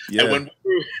 Yeah. And when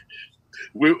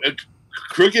we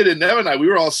Crooked and Nev and I, we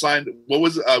were all signed. What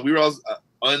was we were all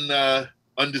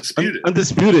Undisputed.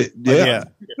 Undisputed. Yeah.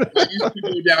 I used to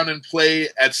go down and play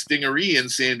at Stingery in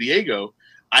San Diego.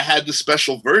 I had the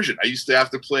special version. I used to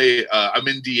have to play I'm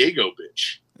in Diego,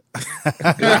 bitch.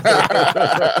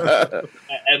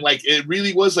 And like it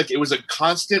really was like it was a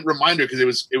constant reminder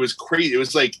because it was crazy. It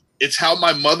was like it's how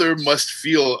my mother must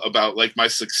feel about like my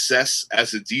success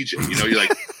as a DJ. You're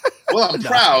like, well, I'm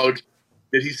proud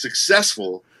that he's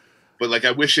successful. But like,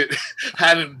 I wish it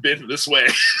hadn't been this way.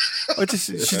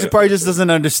 She probably just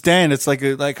doesn't understand. It's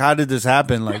like how did this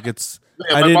happen? Like it's.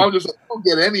 Yeah, my mom just like, I don't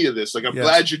get any of this. Like, I'm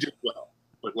glad you did well,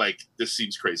 but like, this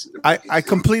seems crazy. I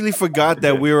completely forgot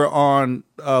that we were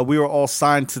all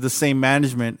signed to the same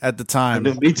management at the time.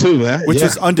 Me too, man. Which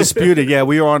is Undisputed. Yeah,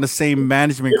 we were on the same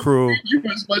management crew. You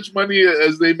as much money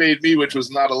as they made me, which was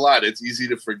not a lot. It's easy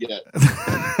to forget.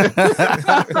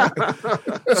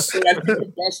 So I think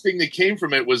the best thing that came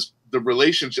from it was the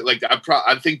relationship. Like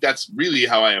I think that's really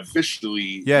how I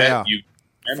officially met you.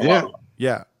 And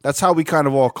yeah, that's how we kind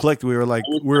of all clicked. We were like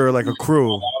a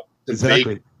crew.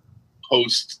 Exactly.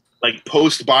 Post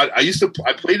body.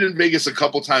 I played in Vegas a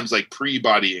couple times, like pre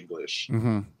Body English.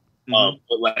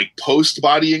 But like post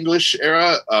Body English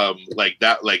era, like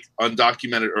that, like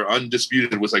undocumented or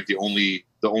Undisputed was like the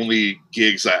only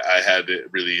gigs I had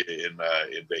really in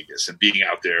Vegas, and being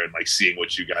out there and like seeing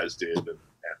what you guys did and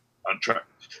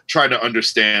trying to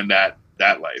understand that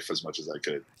life as much as I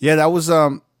could. Yeah, that was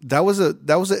an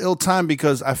ill time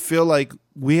because I feel like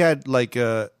we had like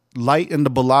Light in the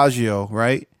Bellagio,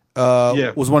 right?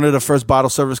 Was one of the first bottle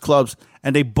service clubs,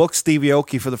 and they booked Stevie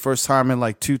Aoki for the first time in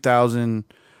like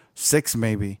 2006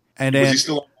 maybe. And then was he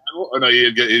still on vinyl? Or no, he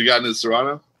had gotten into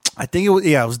Serato? I think it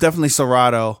was definitely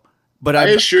Serato. But I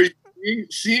assure you,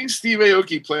 seeing Steve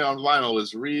Aoki play on vinyl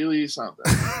was really something.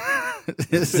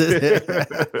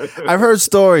 I've heard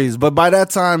stories, but by that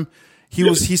time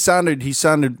he sounded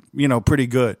pretty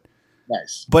good.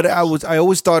 Nice. But I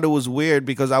always thought it was weird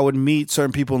because I would meet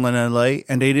certain people in LA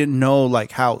and they didn't know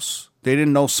like house. They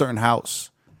didn't know certain house.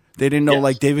 They didn't know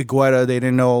like David Guetta. They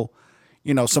didn't know,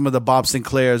 some of the Bob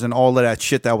Sinclairs and all of that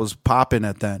shit that was popping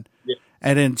at then. Yeah.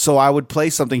 And then so I would play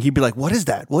something. He'd be like, "What is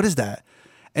that? What is that?"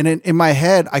 And then in my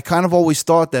head, I kind of always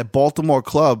thought that Baltimore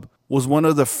Club was one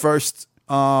of the first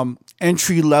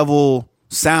entry level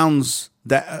sounds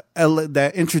that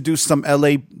that introduced some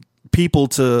LA people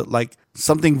to like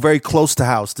something very close to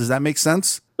house. Does that make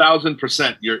sense?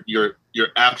 1,000%. You're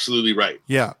absolutely right.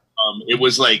 Yeah. It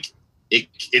was like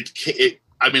it.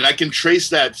 I mean, I can trace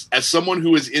that as someone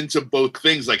who is into both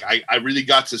things. Like I really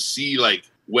got to see like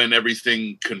when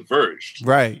everything converged.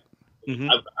 Right. Mhm.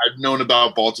 I've known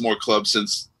about Baltimore Club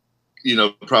since,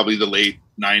 probably the late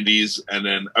 90s. And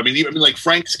then, even like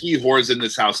Frank Ski Whores in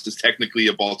This House is technically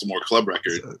a Baltimore Club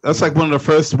record. That's like one of the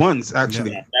first ones,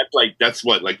 actually. Yeah, that's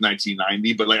what, like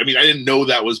 1990. But I didn't know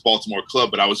that was Baltimore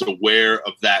Club, but I was aware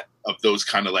of those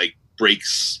kind of like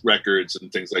breaks records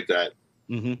and things like that.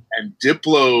 Mm-hmm. And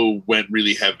Diplo went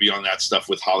really heavy on that stuff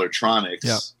with Hollertronics,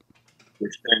 Yep.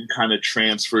 which then kind of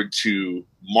transferred to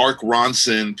Mark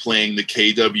Ronson playing the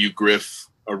KW Griff,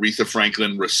 Aretha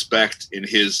Franklin Respect in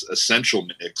his Essential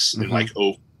mix in like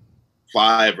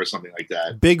 05 or something like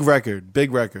that. Big record.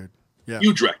 Yeah.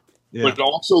 Huge record. Yeah. But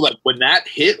also, like, when that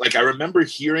hit, like, I remember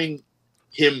hearing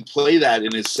him play that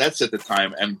in his sets at the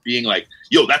time and being like,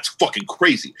 yo, that's fucking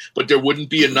crazy. But there wouldn't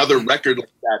be another record like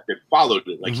that followed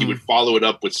it. Like, he would follow it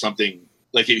up with something.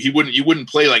 Like, you wouldn't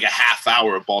play like a half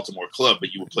hour of Baltimore Club,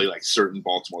 but you would play like certain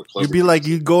Baltimore Club. You'd be like,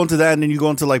 you'd go into that and then you go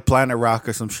into like Planet Rock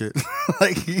or some shit.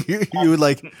 Like you would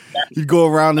like, you'd go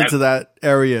around into that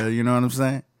area. You know what I'm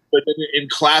saying? But then in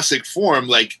classic form,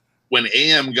 like when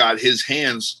AM got his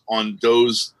hands on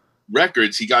those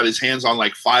records, he got his hands on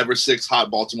like 5 or 6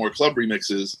 hot Baltimore Club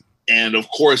remixes. And of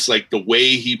course, like the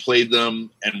way he played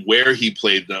them and where he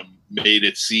played them made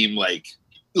it seem like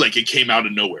it came out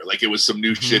of nowhere. Like it was some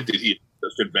new shit that he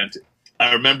just invented.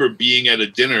 I remember being at a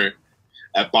dinner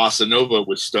at Bossa Nova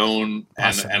with Stone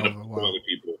and a bunch of other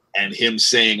people, and him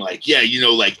saying like, yeah,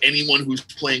 like anyone who's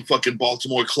playing fucking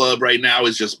Baltimore Club right now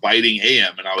is just biting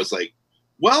AM. And I was like,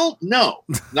 well, no,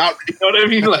 not, you know what I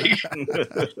mean? Like,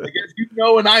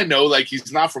 and I know, like,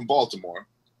 he's not from Baltimore,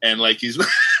 and like,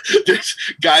 there's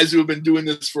guys who have been doing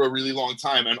this for a really long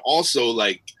time. And also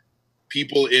like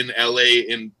people in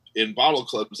LA in bottle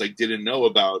clubs, like didn't know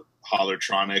about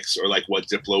Hollertronics or like what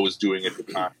Diplo was doing at the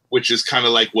time, which is kind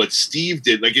of like what Steve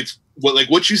did. Like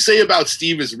what you say about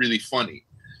Steve is really funny,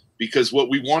 because what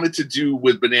we wanted to do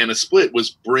with Banana Split was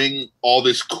bring all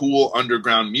this cool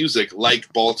underground music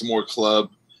like Baltimore Club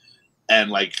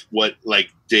and like what like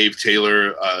Dave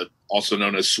Taylor, also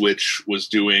known as Switch, was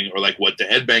doing, or like what the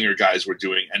Headbanger guys were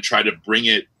doing, and try to bring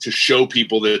it to show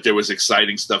people that there was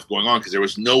exciting stuff going on, because there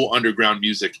was no underground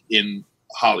music in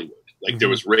Hollywood. Like there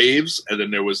was raves, and then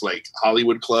there was like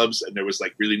Hollywood clubs, and there was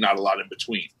like really not a lot in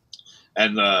between.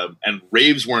 And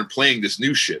raves weren't playing this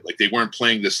new shit. Like they weren't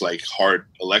playing this like hard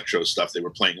electro stuff. They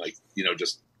were playing like,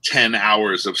 just 10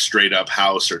 hours of straight up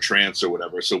house or trance or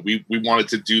whatever. So we wanted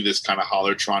to do this kind of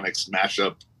Hollertronics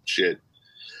mashup shit.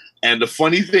 And the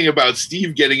funny thing about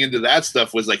Steve getting into that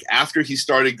stuff was like after he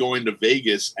started going to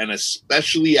Vegas, and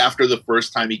especially after the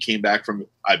first time he came back from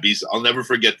Ibiza, I'll never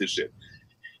forget this shit.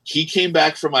 He came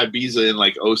back from Ibiza in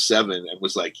like 07 and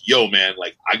was like, yo, man,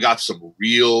 like I got some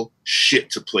real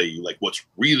shit to play you. Like what's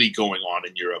really going on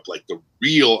in Europe, like the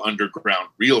real underground,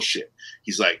 real shit.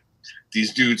 He's like,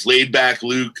 these dudes, Laid Back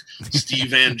Luke,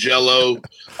 Steve Angelo,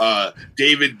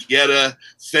 David Guetta,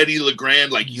 Fetty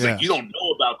Legrand. Like, he's like, you don't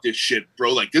know about this shit,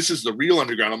 bro. Like, this is the real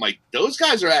underground. I'm like, those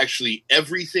guys are actually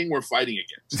everything we're fighting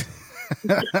against.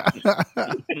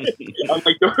 I'm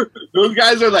like, those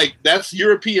guys are like, that's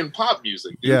European pop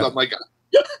music, dude. Yeah. I'm like,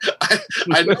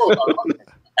 I know about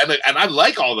it. And I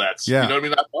like all that. Yeah. You know what I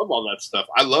mean? I love all that stuff.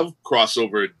 I love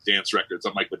crossover dance records.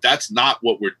 I'm like, but that's not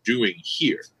what we're doing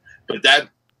here. But that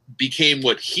became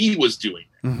what he was doing.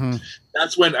 Mm-hmm.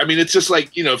 That's when, it's just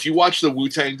like, if you watch the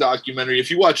Wu-Tang documentary,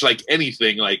 if you watch like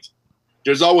anything, like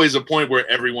there's always a point where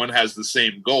everyone has the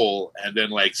same goal, and then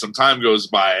like some time goes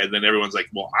by, and then everyone's like,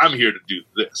 well, I'm here to do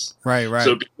this. Right.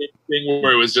 So it became a thing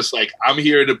where it was just like, I'm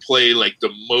here to play like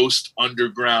the most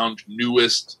underground,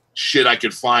 newest shit I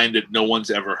could find that no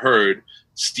one's ever heard.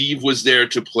 Steve was there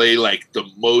to play like the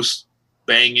most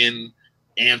banging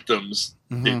anthems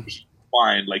that he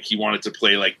find. Like he wanted to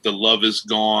play like The Love Is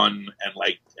Gone and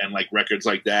like records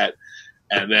like that.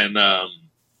 And then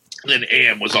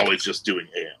AM was always just doing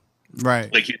AM.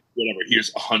 Right. Like whatever,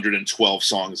 here's 112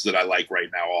 songs that I like right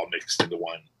now all mixed into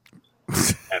one.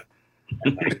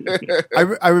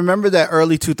 I remember that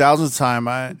early 2000s time.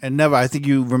 I think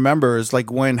you remember, is like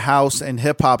when house and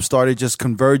hip hop started just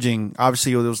converging.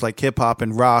 Obviously, it was like hip hop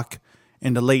and rock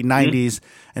in the late 90s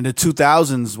and the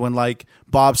 2000s, when like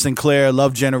Bob Sinclair,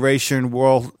 Love Generation,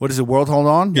 World Hold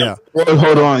On? Yeah. World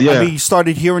Hold On, yeah. You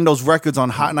started hearing those records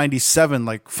on Hot 97,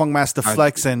 like Funkmaster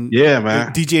Flex and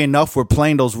man. DJ Enough were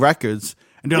playing those records.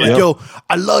 And they're like, yo,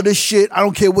 I love this shit. I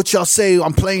don't care what y'all say.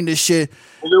 I'm playing this shit.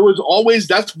 Well, there was always,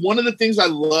 that's one of the things I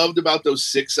loved about those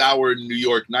 6-hour New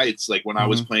York nights. Like when I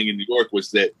was playing in New York,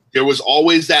 was that there was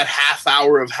always that half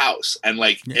hour of house. And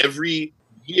like every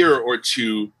year or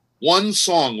two, one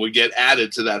song would get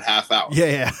added to that half hour.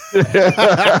 Yeah. Yeah,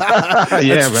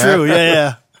 That's true.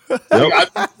 Yeah.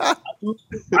 Like,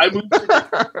 I moved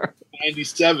to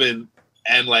 97,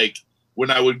 and like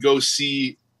when I would go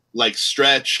see like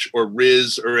Stretch or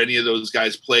Riz or any of those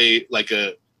guys play like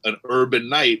an urban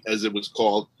night, as it was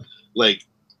called, like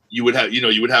you would have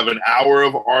an hour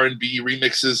of R&B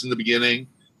remixes in the beginning,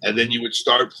 and then you would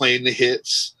start playing the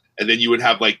hits, and then you would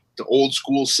have like the old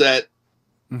school set,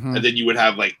 and then you would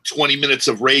have like 20 minutes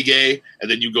of reggae,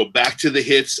 and then you go back to the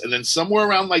hits, and then somewhere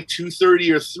around like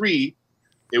 2:30 or 3,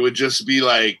 it would just be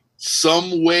like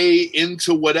some way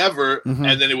into whatever,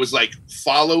 and then it was like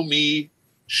Follow Me,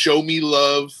 Show Me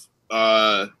Love,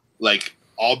 like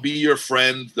I'll Be Your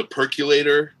Friend, The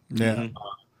Percolator,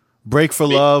 Break for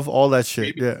Love, all that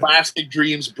shit. Yeah. Plastic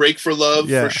Dreams, Break for Love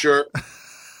for sure.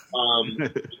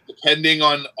 Depending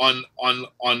on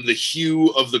the hue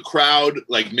of the crowd,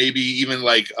 like maybe even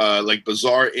like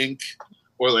Bizarre Inc.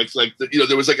 or like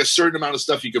there was like a certain amount of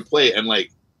stuff you could play, and like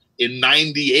in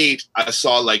 '98 I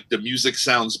saw like The Music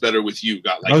Sounds Better With You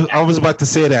got like I was about to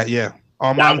say that, yeah.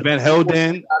 Armand Van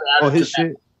Helden, all his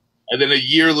shit. And then a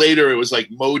year later, it was like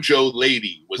Mojo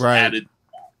Lady was added.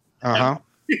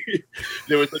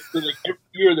 There was like every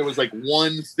year there was like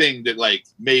one thing that like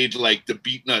made like the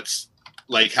Beatnuts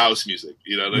like house music,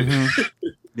 you know?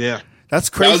 Yeah, that's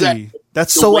crazy.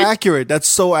 That's so accurate. That's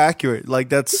so accurate. Like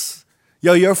that's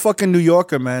you're a fucking New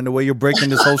Yorker, man. The way you're breaking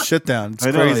this whole shit down, it's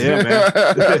crazy. Yeah,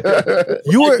 man.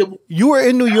 You were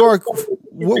in New York.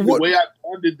 The way I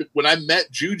bonded when I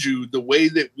met Juju, the way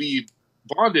that we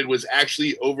bonded was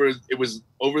actually over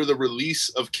the release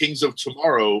of Kings of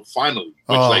Tomorrow finally,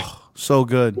 which so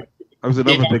good. That was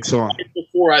another big song. Right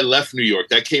before I left New York,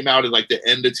 that came out at like the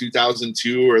end of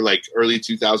 2002 or like early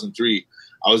 2003.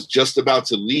 I was just about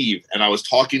to leave, and I was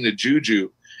talking to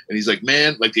Juju, and he's like,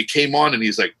 man, like it came on, and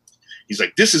he's like,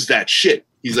 this is that shit.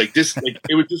 He's like, this, like,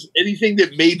 it was just anything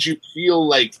that made you feel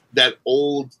like that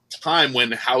old time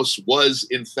when house was,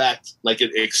 in fact, like an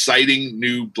exciting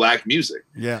new black music.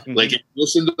 Yeah. Like, if you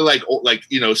listen to like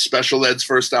Special Ed's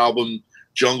first album,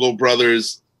 Jungle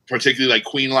Brothers, particularly like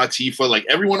Queen Latifah, like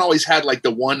everyone always had like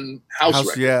the one house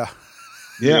record. Yeah.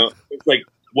 You know, it's like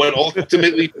what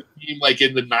ultimately became like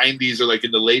in the 90s or like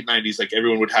in the late 90s, like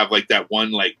everyone would have like that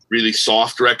one like really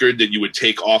soft record that you would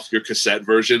take off your cassette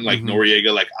version, like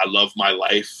Noriega, like I Love My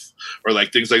Life, or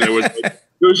like things like that.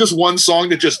 There was just one song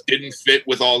that just didn't fit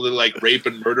with all the like rape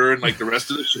and murder and like the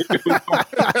rest of the shit.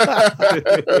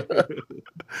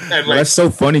 And, that's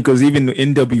so funny because even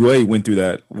NWA went through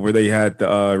that, where they had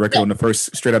the record on the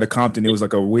first Straight Outta Compton. It was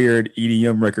like a weird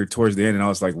EDM record towards the end, and I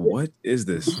was like, "What is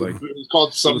this?" Like, it was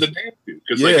called Something to Dance To.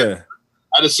 Because like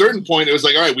at a certain point, it was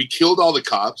like, all right, we killed all the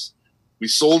cops, we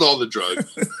sold all the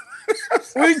drugs.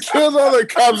 We killed all the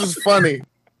cops is funny.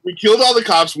 We killed all the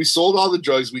cops, we sold all the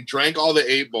drugs, we drank all the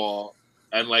 8-Ball,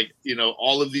 and like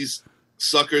all of these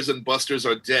suckers and busters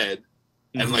are dead.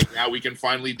 And like now we can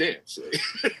finally dance.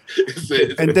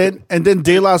 And then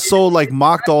De La Soul like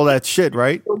mocked all that shit,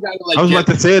 right? I was about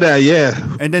to say that,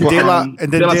 yeah. And then De La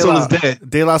Soul is dead.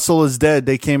 De La Soul is dead.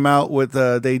 They came out with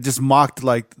they just mocked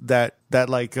like that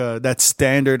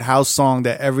standard house song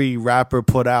that every rapper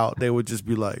put out. They would just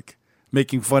be like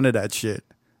making fun of that shit.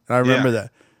 And I remember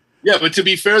that. Yeah, but to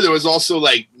be fair, there was also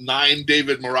like 9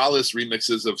 David Morales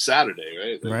remixes of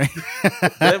Saturday, right?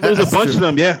 There was a bunch of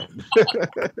them, yeah.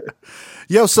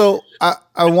 Yo, so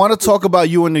I want to talk about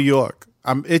you in New York.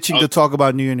 I'm itching to talk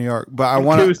about you in New York, but I'm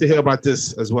curious to hear about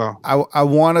this as well. I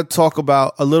want to talk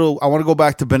about I want to go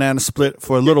back to Banana Split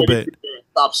for a little bit.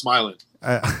 Stop smiling.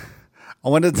 I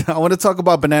want to talk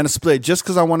about Banana Split just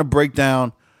because I want to break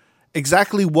down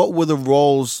exactly what were the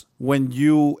roles when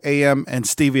you, AM, and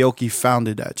Stevie Aoki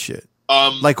founded that shit.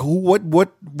 Like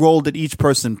what role did each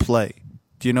person play?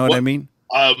 Do you know what I mean?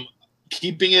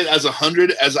 Keeping it as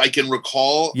 100 as I can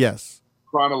recall. Yes.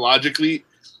 Chronologically,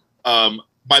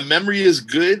 my memory is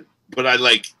good, but I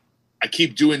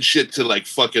keep doing shit to like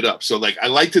fuck it up. So like I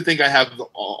like to think I have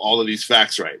all of these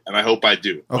facts right, and I hope I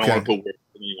do. I don't want to put words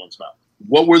in anyone's mouth.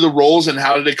 What were the roles and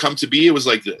how did it come to be? It was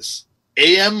like this.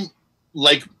 AM,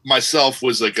 like myself,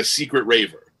 was like a secret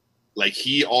raver. Like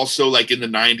he also, like in the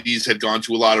 90s, had gone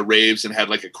to a lot of raves and had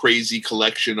like a crazy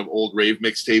collection of old rave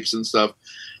mixtapes and stuff.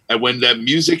 And when that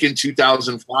music in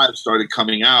 2005 started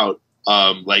coming out,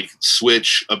 like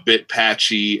Switch, A Bit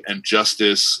Patchy, and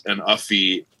Justice, and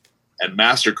Uffy, and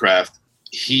Mastercraft,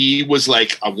 he was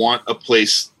like, I want a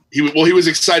place he was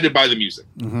excited by the music.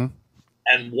 Mm-hmm.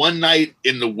 And one night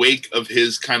in the wake of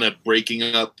his kind of breaking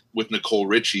up with Nicole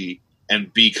Richie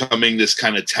and becoming this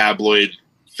kind of tabloid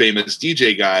famous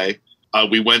DJ guy,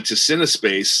 we went to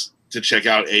Cinespace to check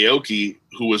out Aoki,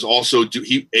 who was also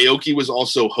Aoki was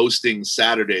also hosting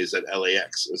Saturdays at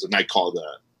LAX. It was a night called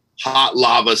Hot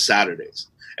Lava Saturdays,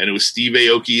 and it was Steve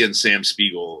Aoki and Sam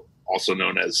Spiegel, also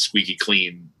known as Squeaky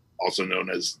Clean, also known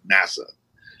as NASA.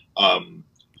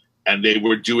 And they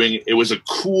were doing, it was a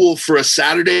cool, for a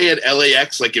Saturday at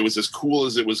LAX, like it was as cool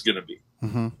as it was going to be.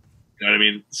 Mm-hmm. You know what I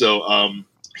mean? So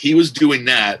he was doing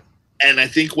that. And I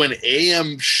think when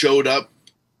AM showed up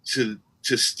to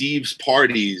Steve's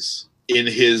parties in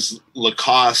his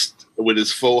Lacoste with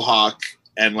his faux hawk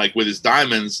and like with his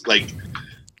diamonds, like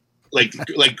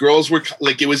girls were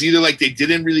like, it was either like they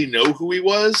didn't really know who he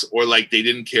was or like they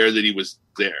didn't care that he was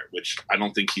there, which I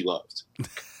don't think he loved.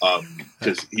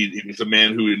 Because he was a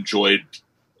man who enjoyed,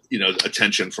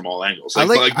 attention from all angles. I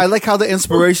like how the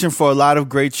inspiration for a lot of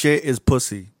great shit is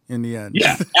pussy in the end.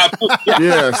 Yeah, absolutely. Yeah.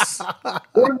 Yes.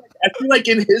 Or I feel like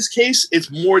in his case,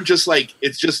 it's more just like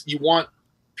you want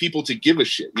people to give a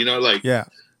shit, Yeah.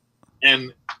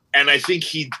 And I think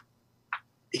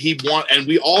and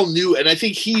we all knew, and I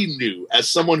think he knew, as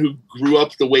someone who grew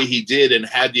up the way he did and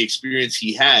had the experience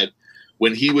he had,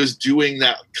 when he was doing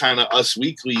that kind of Us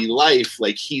Weekly life,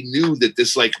 like he knew that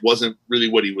this like wasn't really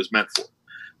what he was meant for.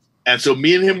 And so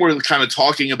me and him were kind of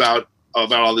talking about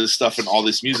all this stuff and all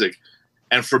this music.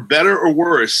 And for better or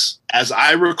worse, as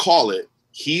I recall it,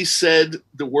 he said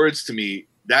the words to me,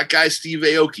 "That guy Steve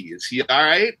Aoki, is he all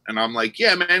right?" And I'm like,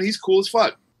 "Yeah, man, he's cool as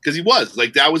fuck." Because he was.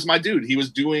 Like, that was my dude. He was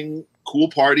doing cool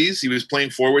parties. He was playing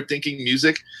forward-thinking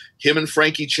music. Him and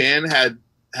Frankie Chan had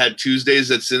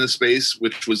Tuesdays at Cinespace,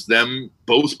 which was them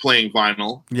both playing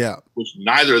vinyl. Yeah. Which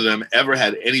neither of them ever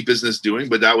had any business doing,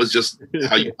 but that was just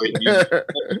how you played music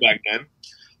back then.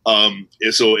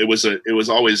 So it was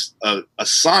always a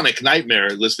sonic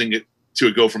nightmare listening to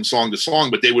it go from song to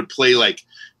song, but they would play like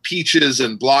Peaches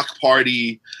and Block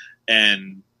Party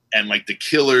and like The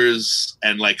Killers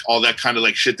and like all that kind of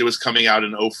like shit that was coming out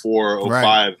in 04,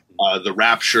 05, The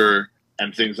Rapture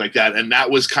and things like that. And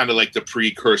that was kind of like the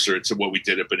precursor to what we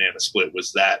did at Banana Split,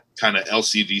 was that kind of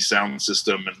LCD sound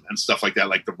system and stuff like that,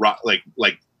 like the rock,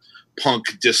 like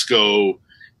punk disco,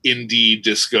 indie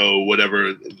disco,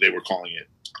 whatever they were calling it.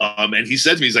 And he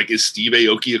said to me, he's like, "Is Steve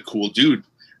Aoki a cool dude?"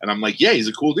 And I'm like, "Yeah, he's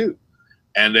a cool dude."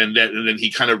 And then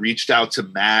he kind of reached out to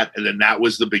Matt, and then that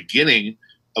was the beginning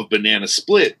of Banana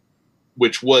Split,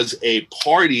 which was a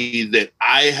party that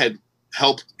I had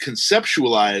helped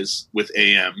conceptualize with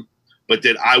AM, but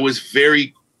that I was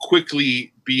very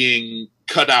quickly being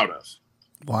cut out of.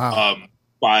 Wow.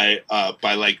 By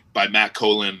Matt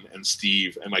Colin and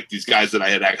Steve and like these guys that I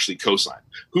had actually co-signed,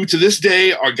 who to this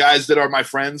day are guys that are my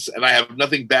friends, and I have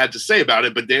nothing bad to say about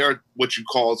it, but they are what you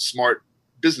call smart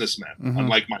businessmen,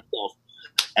 unlike myself.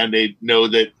 And they know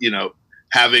that,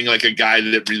 having like a guy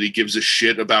that really gives a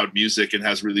shit about music and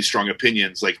has really strong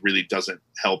opinions, like really doesn't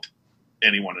help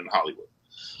anyone in Hollywood.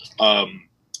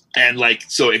 And like,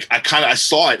 so I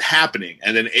saw it happening,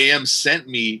 and then AM sent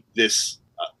me this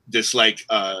like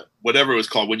whatever it was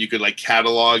called, when you could like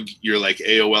catalog your like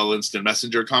AOL Instant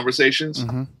Messenger conversations.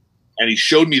 And he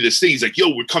showed me this thing. He's like,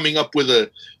 "Yo, we're coming up with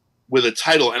a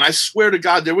title." And I swear to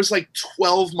God, there was like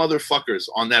 12 motherfuckers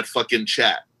on that fucking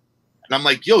chat. And I'm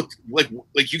like, "Yo,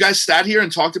 like you guys sat here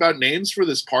and talked about names for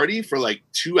this party for like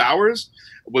 2 hours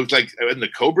with like, and the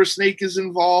Cobra Snake is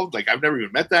involved. Like, I've never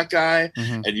even met that guy.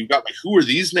 And you've got like, who are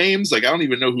these names? Like, I don't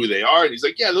even know who they are." And he's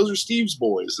like, "Yeah, those are Steve's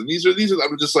boys. And these are, I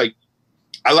was just like,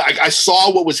 I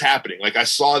saw what was happening. Like, I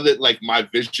saw that like my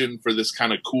vision for this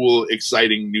kind of cool,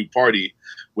 exciting new party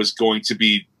was going to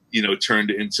be,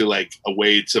 turned into like a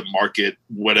way to market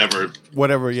whatever,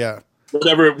 yeah.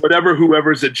 Whatever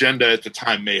whoever's agenda at the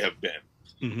time may have been.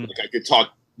 Like, I could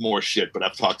talk more shit, but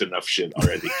I've talked enough shit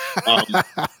already.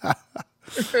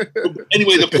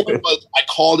 Anyway, the point was, I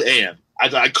called AM.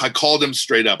 I called him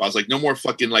straight up. I was like, "No more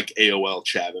fucking like AOL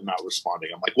chat. I'm not responding."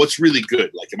 I'm like, "What's really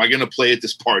good? Like, am I going to play at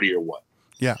this party or what?"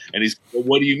 Yeah. And he's, "Well,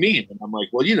 what do you mean?" And I'm like,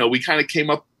 "Well, we kind of came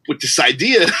up with this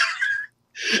idea."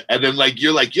 And then like,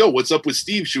 you're like, "Yo, what's up with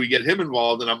Steve? Should we get him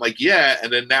involved?" And I'm like, "Yeah."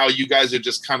 And then now you guys are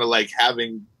just kind of like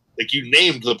having, like, you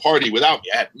named the party without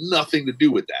me. I had nothing to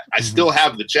do with that. I still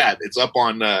have the chat. It's up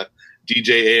on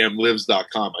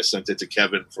DJAMlives.com. I sent it to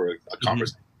Kevin for a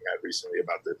conversation we had recently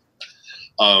about this.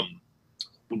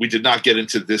 We did not get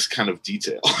into this kind of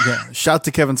detail. Yeah. Shout out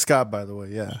to Kevin Scott, by the way.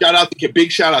 Yeah.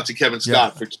 Big shout out to Kevin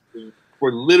Scott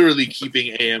for literally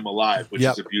keeping AM alive, which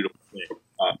is a beautiful thing.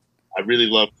 I really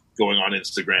love going on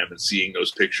Instagram and seeing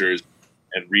those pictures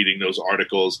and reading those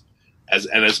articles.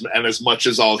 as much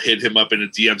as I'll hit him up in the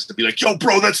DMs to be like, yo,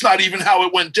 bro, that's not even how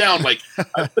it went down. Like,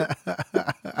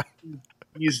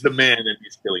 he's the man and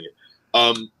he's killing it.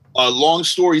 A long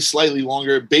story, slightly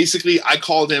longer. Basically, I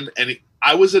called him and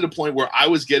I was at a point where I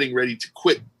was getting ready to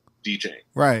quit DJing.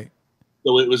 Right.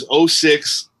 So it was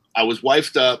 06. I was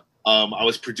wifed up. I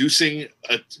was producing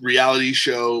a reality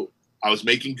show. I was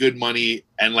making good money,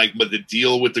 and like, but the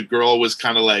deal with the girl was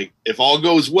kind of like, if all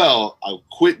goes well, I'll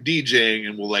quit DJing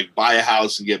and we'll like buy a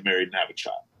house and get married and have a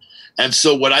child. And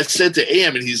so what I said to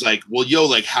AM, and he's like, well, yo,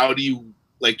 like, how do you,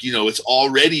 like, you know, it's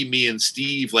already me and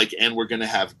Steve, like, and we're going to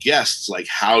have guests. Like,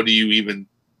 how do you even,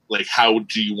 like, how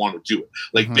do you want to do it?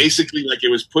 Like, basically, like, it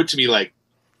was put to me, like,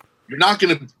 you're not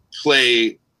going to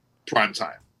play prime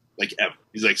time, like, ever.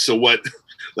 He's like, so what,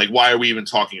 like, why are we even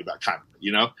talking about kind of,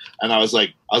 you know? And I was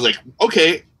like,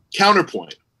 okay,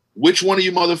 counterpoint. Which one of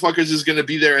you motherfuckers is going to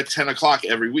be there at 10 o'clock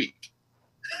every week?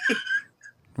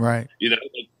 Right. You know,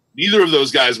 like, neither of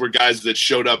those guys were guys that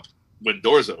showed up when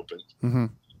doors opened. Mm-hmm.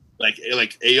 Like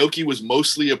Aoki was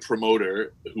mostly a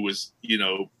promoter who was, you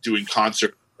know, doing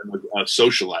concerts and was a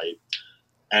socialite.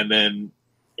 And then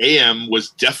AM was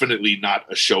definitely not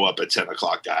a show up at 10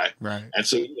 o'clock guy. Right. And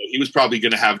so, you know, he was probably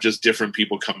going to have just different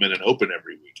people come in and open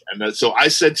every week. And so I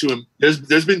said to him, there's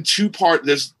been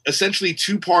there's essentially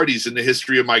two parties in the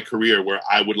history of my career where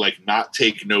I would like not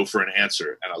take no for an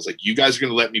answer. And I was like, you guys are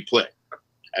going to let me play.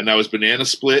 And that was Banana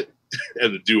Split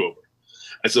and the Do-Over.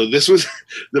 And so this was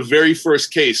the very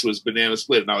first case was Banana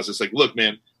Split. And I was just like, look,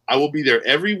 man, I will be there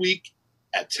every week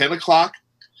at 10 o'clock.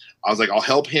 I was like, I'll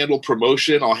help handle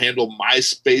promotion. I'll handle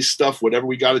MySpace stuff, whatever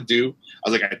we got to do. I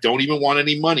was like, I don't even want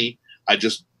any money. I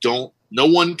just don't. No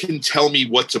one can tell me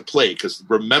what to play. Because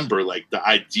remember, like, the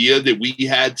idea that we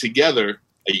had together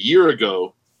a year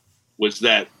ago was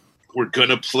that we're going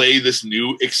to play this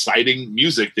new exciting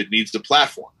music that needs the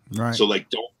platform. Right. So, like,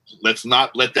 let's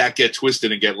not let that get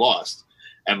twisted and get lost.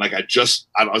 And like, I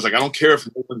was like, I don't care if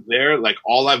no one's there. Like,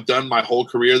 all I've done my whole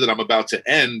career that I'm about to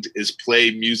end is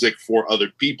play music for other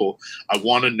people. I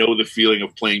want to know the feeling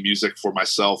of playing music for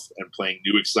myself and playing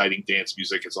new, exciting dance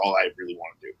music. It's all I really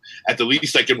want to do. At the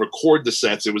least, I can record the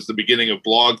sets. It was the beginning of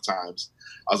blog times.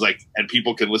 I was like, and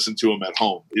people can listen to them at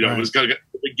home. You know, right. It was the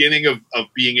beginning of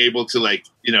being able to, like,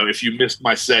 you know, if you missed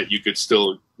my set, you could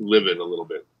still live it a little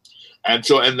bit. And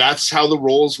that's how the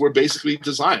roles were basically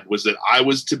designed, was that I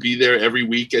was to be there every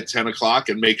week at 10 o'clock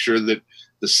and make sure that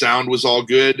the sound was all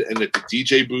good and that the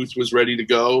DJ booth was ready to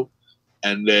go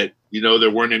and that, you know, there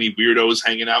weren't any weirdos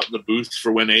hanging out in the booth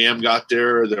for when AM got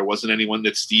there. Or there wasn't anyone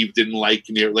that Steve didn't like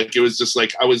near. Like, it was just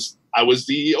like, I was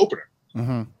the opener,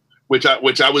 which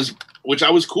I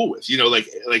was cool with, you know,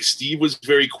 like Steve was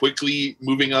very quickly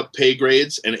moving up pay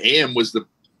grades and AM was the,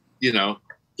 you know,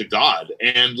 the god.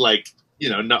 And like, you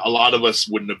know, a lot of us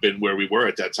wouldn't have been where we were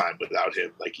at that time without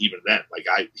him. Like, even then, like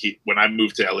when I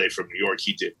moved to LA from New York,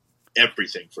 he did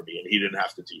everything for me and he didn't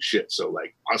have to do shit. So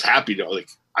like, I was happy to, like,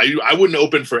 I wouldn't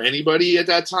open for anybody at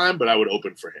that time, but I would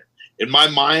open for him. In my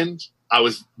mind, I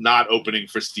was not opening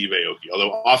for Steve Aoki,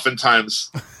 although oftentimes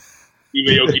Steve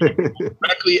Aoki would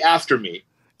directly after me.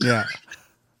 Yeah.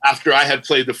 After I had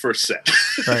played the first set.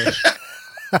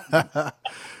 Right.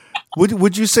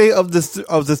 Would you say of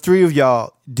the three of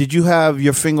y'all, did you have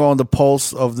your finger on the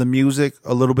pulse of the music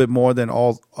a little bit more than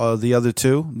all the other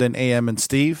two, than AM and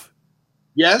Steve?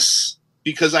 Yes,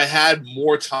 because I had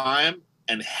more time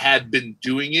and had been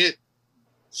doing it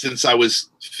since I was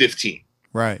 15.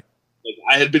 Right. Like,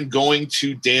 I had been going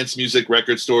to dance music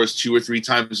record stores 2 or 3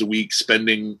 times a week,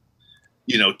 spending,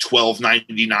 you know,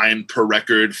 $12.99 per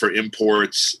record for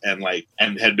imports and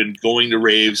had been going to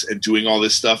raves and doing all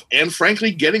this stuff and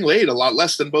frankly getting laid a lot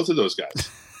less than both of those guys.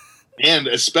 And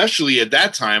especially at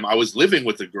that time, I was living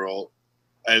with a girl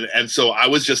and so I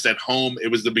was just at home.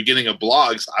 It was the beginning of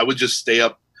blogs. I would just stay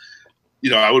up, you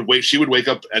know, I would wait. She would wake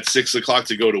up at 6 o'clock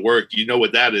to go to work. You know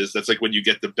what that is? That's like when you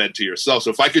get the bed to yourself.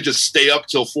 So if I could just stay up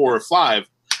till 4 or 5,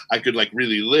 I could like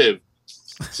really live.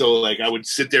 So like I would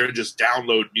sit there and just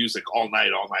download music all night.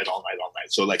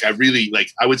 So like I really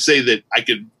like I would say that I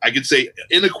could say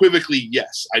unequivocally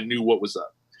yes, I knew what was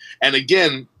up. And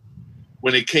again,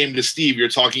 when it came to Steve, you're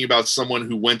talking about someone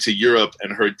who went to Europe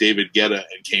and heard David Guetta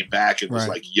and came back and was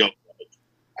like, yo,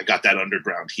 I got that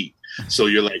underground heat. So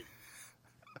you're like,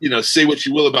 you know, say what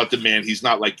you will about the man, he's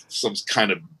not like some kind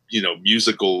of, you know,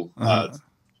 musical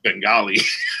Bengali.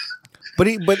 But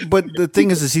the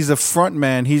thing is he's a front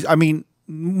man. He's, I mean,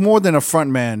 more than a front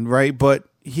man, right? But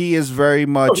he is very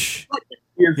much.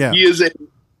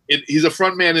 He's a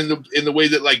front man in the way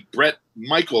that like Bret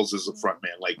Michaels is a front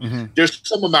man. Like there's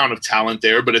some amount of talent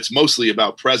there, but it's mostly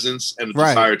about presence and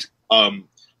desire.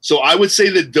 So I would say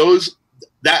that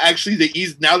that actually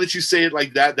now that you say it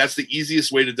like that, that's the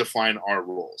easiest way to define our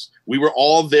roles. We were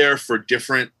all there for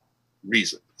different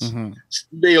reasons. Mm-hmm.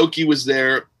 Steve Aoki was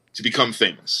there to become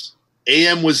famous.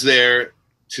 AM was there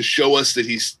to show us that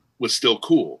he was still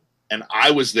cool. And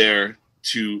I was there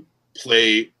to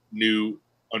play new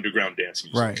underground dance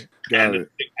music. Right. And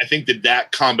I think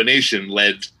that combination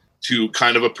led to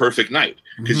kind of a perfect night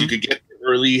because you could get there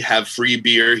early, have free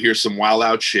beer, hear some wild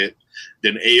out shit.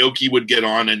 Then Aoki would get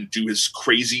on and do his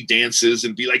crazy dances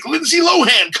and be like, Lindsay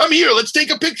Lohan, come here, let's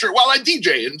take a picture while I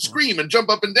DJ and scream and jump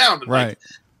up and down. And Right. like,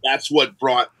 that's what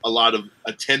brought a lot of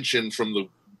attention from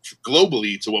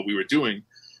globally to what we were doing,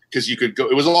 because you could go.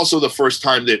 It was also the first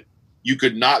time that you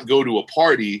could not go to a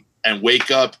party and wake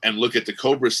up and look at the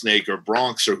Cobra Snake or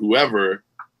Bronx or whoever,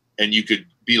 and you could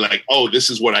be like, oh,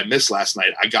 this is what I missed last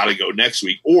night, I gotta go next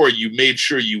week. Or you made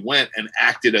sure you went and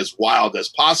acted as wild as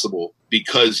possible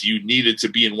because you needed to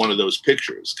be in one of those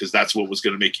pictures, because that's what was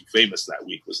going to make you famous that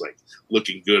week, was like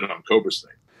looking good on Cobra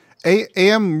Snake.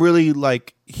 AM really,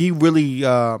 like, he really,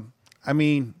 I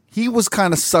mean, he was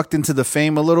kind of sucked into the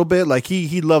fame a little bit. Like,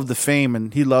 he loved the fame,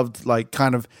 and he loved, like,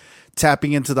 kind of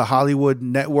tapping into the Hollywood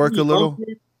network a little.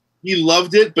 He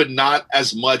loved it, but not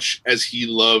as much as he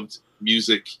loved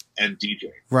music and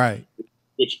DJ. Right.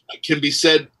 Which can be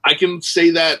said, I can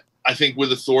say that, I think,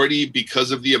 with authority,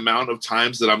 because of the amount of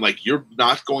times that I'm like, you're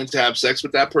not going to have sex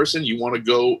with that person. You want to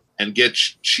go and get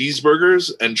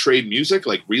cheeseburgers and trade music?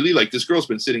 Like, really? Like, this girl's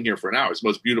been sitting here for an hour. It's the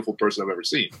most beautiful person I've ever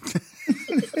seen.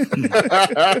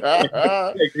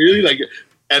 Like, really? Like,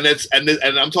 and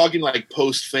I'm talking like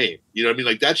post fame. You know what I mean?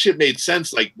 Like, that shit made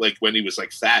sense. Like when he was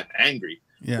like fat and angry.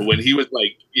 Yeah. But when he was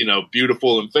like, you know,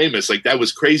 beautiful and famous, like, that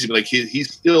was crazy. But like,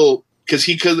 he's still, because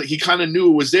he kind of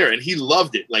knew it was there and he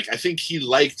loved it. Like, I think he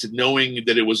liked knowing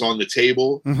that it was on the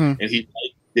table, and he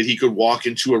liked that he could walk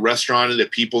into a restaurant and that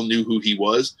people knew who he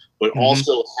was, but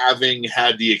also having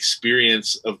had the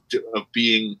experience of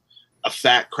being a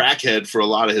fat crackhead for a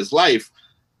lot of his life,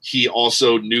 he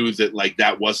also knew that, like,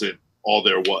 that wasn't all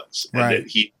there was. Right. And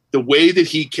that the way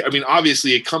that I mean,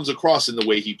 obviously it comes across in the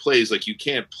way he plays. Like, you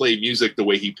can't play music the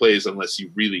way he plays unless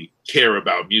you really care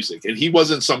about music. And he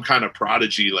wasn't some kind of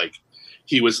prodigy. Like,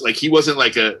 he wasn't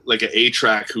like a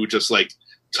A-Track who just like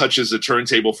touches a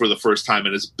turntable for the first time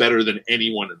and is better than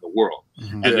anyone in the world.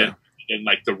 And then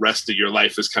like the rest of your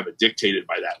life is kind of dictated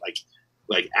by that.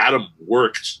 Like Adam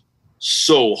worked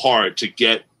so hard to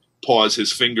get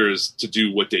his fingers to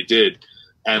do what they did.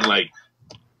 And like,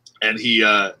 and he,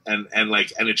 and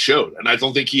it showed. And I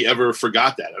don't think he ever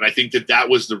forgot that. And I think that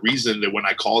was the reason that when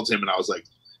I called him and I was like,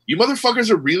 you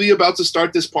motherfuckers are really about to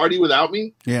start this party without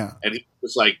me? Yeah. And he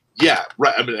was like, yeah,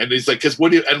 right. I mean, and he's like, because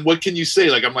what can you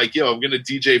say? Like, I'm like, yo, I'm going to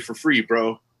DJ for free,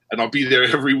 bro. And I'll be there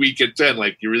every week at 10.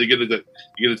 Like, you're really going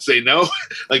to say no?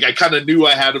 Like, I kind of knew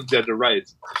I had him dead to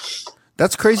rights.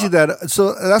 That's crazy.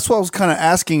 So that's what I was kind of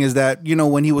asking, is that, you know,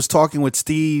 when he was talking with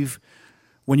Steve,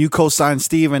 when you co-signed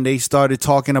Steve and they started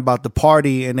talking about the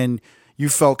party, and then you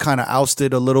felt kind of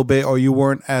ousted a little bit, or you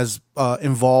weren't as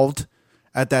involved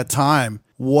at that time.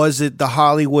 Was it the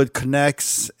Hollywood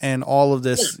Connects and all of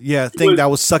this thing that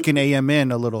was sucking AM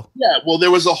in a little? Yeah, well,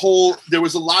 there was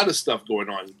a lot of stuff going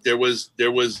on. There was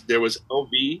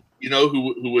LV, you know,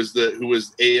 who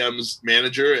was AM's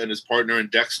manager and his partner in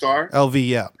Deckstar. LV,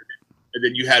 yeah. And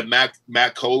then you had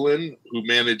Matt Colin, who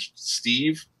managed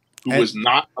Steve, who was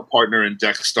not a partner in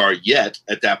Deckstar yet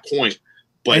at that point.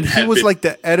 But and he was like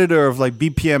the editor of like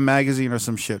BPM magazine or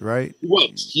some shit, right?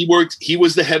 He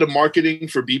was the head of marketing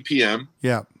for BPM.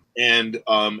 Yeah. And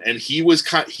he was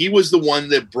the one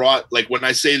that brought, like, when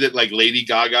I say that, like, Lady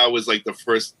Gaga was like the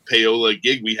first payola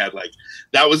gig we had, like,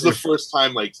 that was the first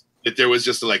time, like, that there was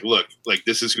just like, look, like,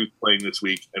 this is who's playing this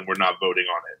week and we're not voting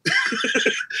on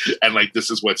it. And like,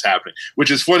 this is what's happening, which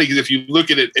is funny because if you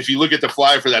look at the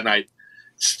flyer for that night,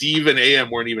 Steve and AM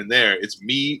weren't even there. It's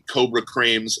me, Cobra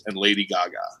Crames, and Lady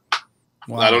Gaga.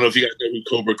 Wow. I don't know if you guys know who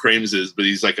Cobra Crames is, but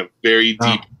he's like a very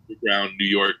deep underground New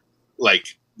York,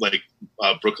 like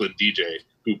Brooklyn DJ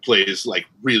who plays like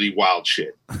really wild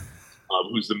shit.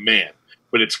 Who's the man?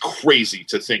 But it's crazy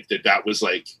to think that was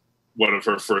like one of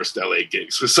her first LA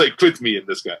gigs. It was like with me and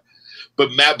this guy.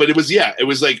 But it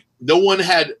was like no one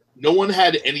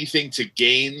had anything to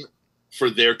gain for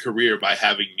their career by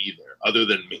having me there other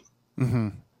than me. Mm-hmm.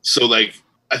 So, like,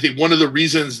 I think one of the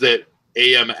reasons that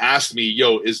AM asked me,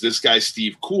 yo, is this guy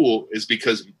Steve cool, is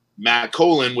because Matt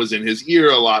Colin was in his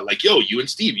ear a lot, like, yo, you and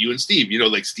Steve, you know,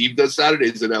 like, Steve does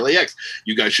Saturdays at LAX.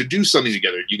 You guys should do something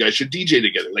together. You guys should DJ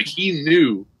together. Like, he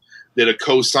knew that a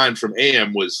co-sign from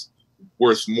AM was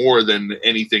worth more than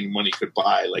anything money could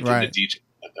buy, like, in the DJ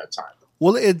at that time.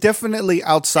 Well, it definitely,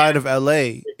 outside of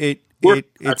LA,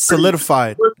 it's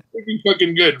solidified. We're pretty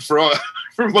fucking good for all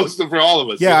for all of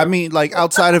us. Yeah, I mean, like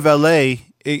outside of LA,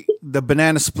 the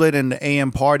Banana Split and the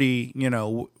AM Party,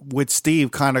 with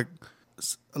Steve kind of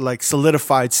like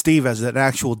solidified Steve as an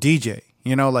actual DJ.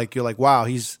 Like you're like, wow,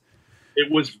 he's.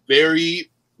 It was very,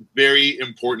 very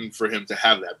important for him to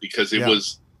have that because it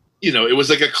was, it was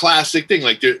like a classic thing.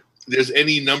 Like there's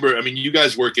any number. I mean, you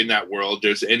guys work in that world.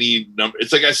 There's any number.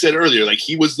 It's like I said earlier. Like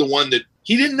he was the one that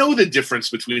he didn't know the difference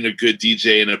between a good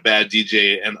DJ and a bad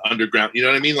DJ and underground. You know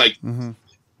what I mean? Like. Mm-hmm.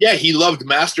 Yeah, he loved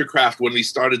Mastercraft when we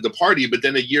started the party, but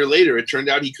then a year later, it turned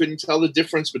out he couldn't tell the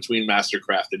difference between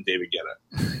Mastercraft and David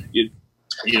Guetta.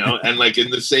 And like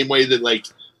in the same way that like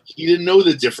he didn't know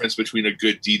the difference between a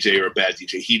good DJ or a bad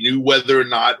DJ. He knew whether or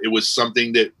not it was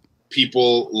something that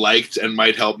people liked and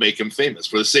might help make him famous.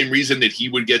 For the same reason that he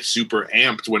would get super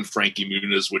amped when Frankie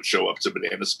Muniz would show up to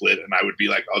Banana Split, and I would be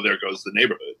like, "Oh, there goes the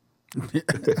neighborhood."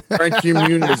 Frankie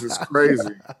Muniz is crazy.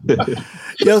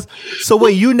 Yes. So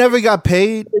wait, you never got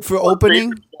paid for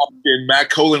opening? And Matt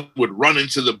Colin would run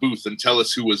into the booth and tell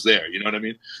us who was there. You know what I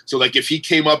mean? So like if he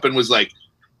came up and was like,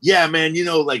 "Yeah, man,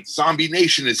 like Zombie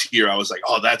Nation is here," I was like,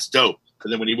 "Oh, that's dope."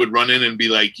 And then when he would run in and be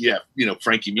like, "Yeah,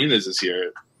 Frankie Muniz is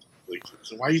here," like,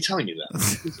 so why are you telling me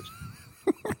that?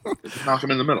 Knock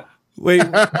him in the middle. Wait.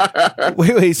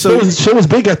 So show was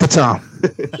big at the time.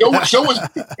 Show was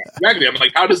exactly. I'm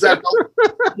like, how does that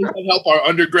help our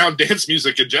underground dance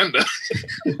music agenda?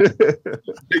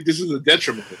 This is a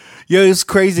detriment. Yeah, it's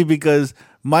crazy because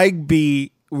Mike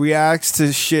B reacts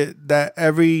to shit that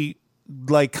every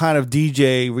like kind of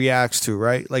DJ reacts to,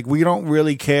 right? Like we don't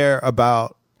really care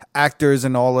about actors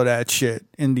and all of that shit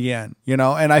in the end, And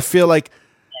I feel like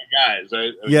guys,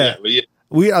 right? Yeah.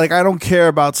 I don't care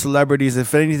about celebrities.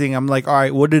 If anything, I'm like, all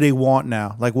right, what do they want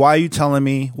now? Like, why are you telling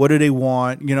me? What do they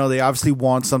want? They obviously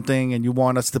want something, and you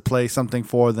want us to play something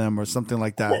for them or something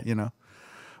like that.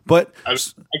 But I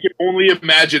can only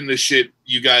imagine the shit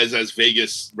you guys as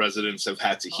Vegas residents have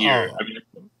had to hear. I mean,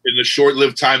 in the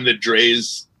short-lived time that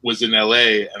Dre's was in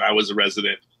LA and I was a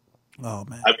resident. Oh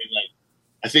man! I mean, like,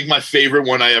 I think my favorite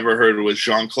one I ever heard was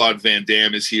Jean-Claude Van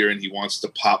Damme is here and he wants to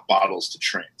pop bottles to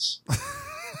trains.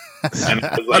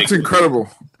 That's incredible.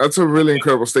 That's a really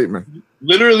incredible statement.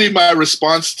 Literally, my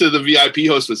response to the VIP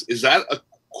host was, "Is that a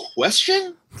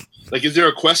question? Like, is there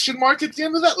a question mark at the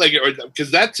end of that? Like, because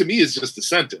that to me is just a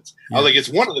sentence. Yeah. I was like, it's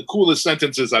one of the coolest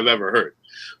sentences I've ever heard.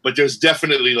 But there's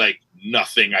definitely like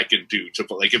nothing I can do to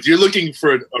like if you're looking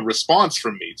for a response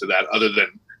from me to that, other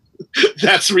than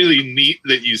that's really neat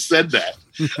that you said that.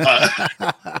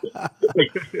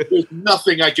 There's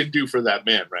nothing I can do for that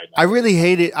man right now. I really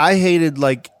hated. I hated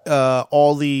like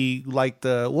all the like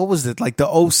the what was it like the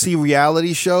OC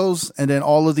reality shows, and then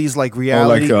all of these like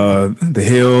reality, The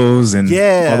Hills and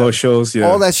all those shows,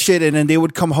 all that shit, and then they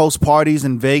would come host parties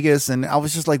in Vegas, and I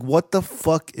was just like, what the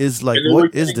fuck is like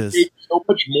what is this? So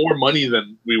much more money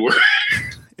than we were.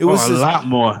 It was a lot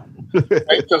more.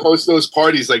 Right, to host those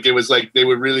parties, like it was like they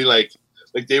would really like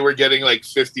they were getting like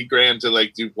 $50,000 to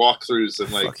like do walkthroughs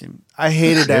and like. I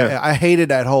hated that. I hated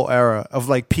that whole era of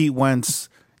like Pete Wentz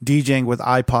DJing with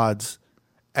iPods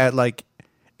at like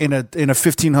in a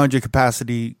 1,500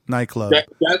 capacity nightclub.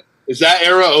 Is that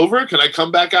era over? Can I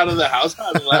come back out of the house?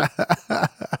 I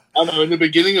don't know. In the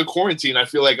beginning of quarantine, I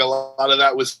feel like a lot of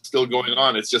that was still going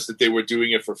on. It's just that they were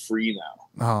doing it for free now.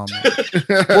 Oh,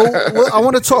 man. well, I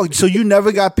want to talk. So you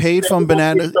never got paid from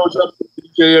Banana? Shows up to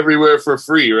DJ everywhere for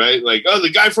free, right? Like, oh, the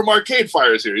guy from Arcade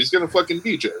Fire is here. He's going to fucking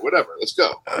DJ. Whatever. Let's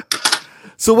go.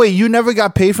 So wait, you never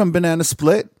got paid from Banana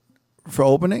Split for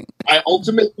opening? I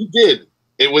ultimately did.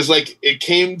 It was like it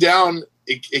came down.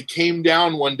 It came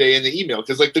down one day in the email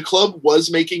because like the club was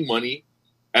making money.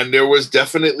 And there was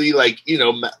definitely like,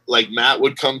 like Matt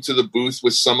would come to the booth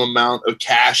with some amount of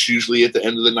cash, usually at the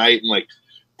end of the night, and like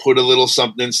put a little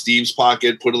something in Steve's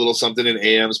pocket, put a little something in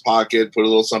AM's pocket, put a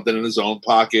little something in his own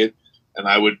pocket. And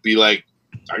I would be like,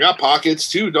 I got pockets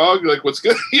too, dog. Like, what's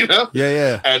good?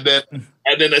 Yeah. And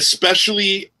then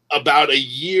especially about a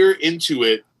year into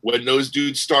it, when those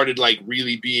dudes started like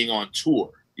really being on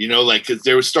tour, like, cause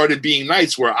there started being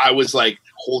nights where I was like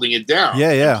holding it down.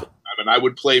 Yeah. And I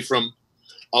would play from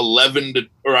 11 to,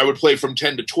 or I would play from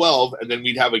 10 to 12, and then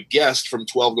we'd have a guest from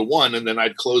 12 to 1, and then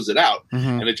I'd close it out.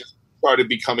 Mm-hmm. And it just started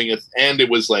becoming and it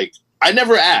was like, I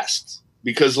never asked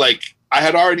because like I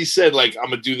had already said like, I'm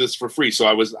gonna do this for free. So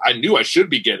I knew I should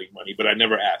be getting money, but I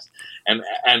never asked. And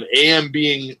AM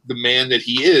being the man that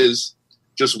he is,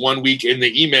 just 1 week in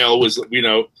the email was,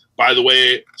 by the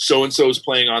way, so-and-so's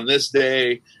playing on this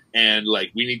day. And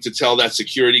like, we need to tell that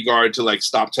security guard to like,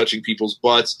 stop touching people's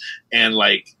butts. And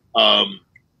like,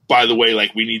 by the way,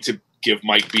 like we need to give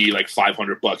Mike B like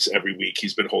 $500 every week.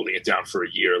 He's been holding it down for a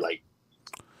year, like.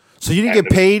 So you didn't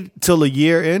get paid till a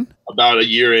year in? About a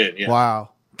year in, yeah. Wow.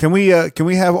 Can we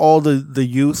have all the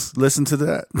youth listen to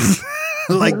that?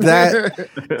 Like that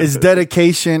is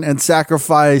dedication and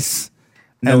sacrifice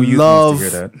and youth love.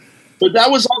 wants to hear that. But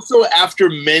that was also after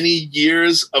many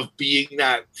years of being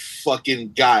that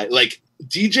fucking guy. Like,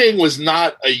 DJing was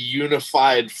not a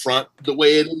unified front the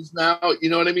way it is now. You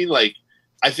know what I mean? Like,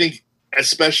 I think,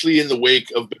 especially in the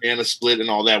wake of Banana Split and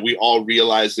all that, we all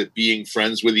realized that being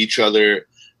friends with each other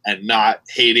and not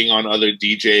hating on other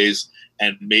DJs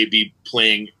and maybe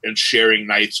playing and sharing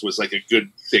nights was like a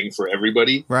good thing for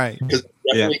everybody. Right. Because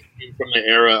definitely came from the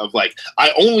era of like,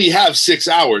 I only have 6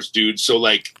 hours, dude. So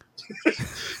like,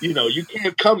 you know, you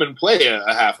can't come and play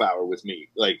a half hour with me.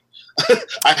 Like,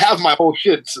 I have my whole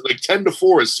shit. Like 10 to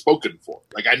 4 is spoken for.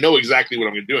 Like, I know exactly what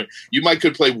I'm going to do. You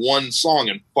could play one song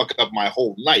and fuck up my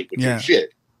whole night with your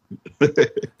shit.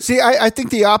 See, I think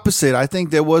the opposite. I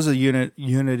think there was a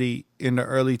unity in the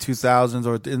early 2000s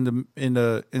or in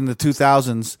the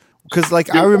 2000s because,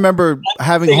 like, I remember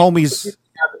having homies.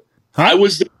 Huh? I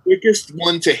was the quickest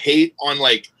one to hate on,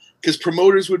 like, because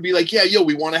promoters would be like, yeah, yo,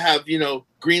 we want to have, you know,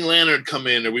 Green Lantern come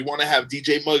in, or we want to have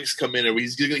DJ Muggs come in, or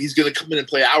he's gonna come in and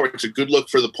play hour. It's a good look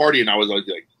for the party. And I was always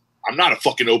like, I'm not a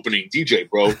fucking opening DJ,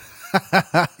 bro.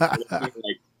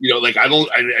 Like, you know, like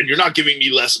and you're not giving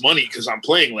me less money because I'm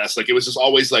playing less. Like, it was just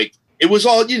always like, it was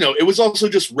all, you know, it was also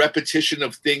just repetition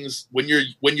of things. When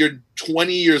you're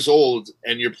 20 years old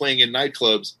and you're playing in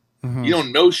nightclubs, you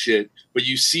don't know shit, but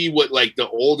you see what like the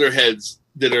older heads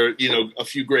that are, you know, a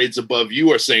few grades above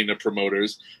you are saying to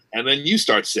promoters, and then you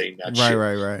start saying that shit.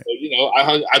 Right. So, you know,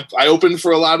 I opened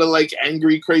for a lot of like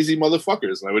angry, crazy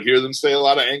motherfuckers, and I would hear them say a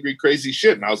lot of angry, crazy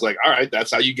shit, and I was like, all right,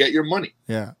 that's how you get your money.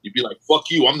 Yeah. You'd be like,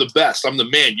 fuck you, I'm the best, I'm the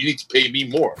man, you need to pay me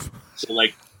more. So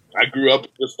like, I grew up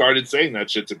and started saying that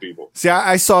shit to people. See,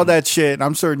 I saw that shit, and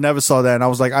I'm sure never saw that, and I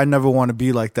was like, I never want to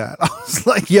be like that. I was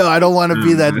like, yo, I don't want to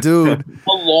be that dude.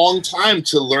 A long time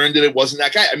to learn that it wasn't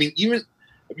that guy. I mean,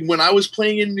 when I was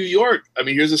playing in New York, I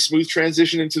mean, here's a smooth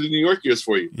transition into the New York years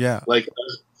for you. Yeah. Like,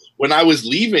 when I was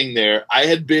leaving there, I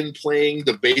had been playing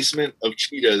the basement of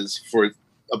Cheetahs for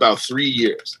about 3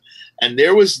 years. And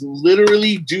there was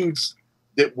literally dudes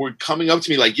that were coming up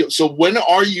to me like, yo, so when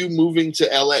are you moving to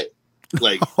LA?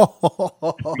 Like,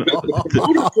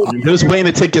 he was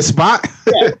waiting to take your spot.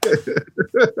 Yeah.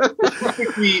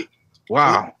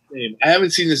 Wow. I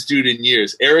haven't seen this dude in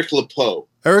years. Eric LePeau.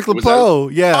 Eric LePeau,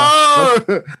 yeah.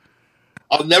 Oh!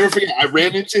 I'll never forget. I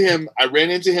ran into him at A1.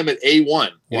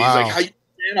 And he's like, how you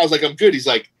doing? I was like, I'm good. He's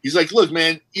like, look,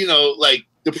 man, you know, like,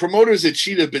 the promoters at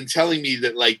Cheetah have been telling me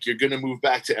that, like, you're going to move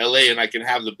back to LA and I can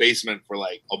have the basement for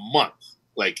like a month.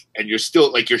 Like, and you're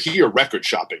still like, you're here record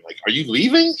shopping. Like, are you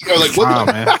leaving? You know, like, what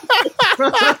man.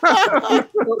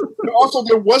 Also,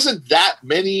 there wasn't that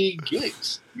many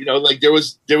gigs. You know, like there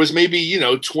was maybe, you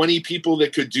know, 20 people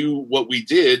that could do what we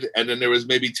did, and then there was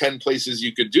maybe 10 places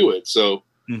you could do it. So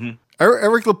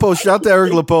Eric LePeau, shout out to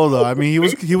Eric LePeau though. I mean,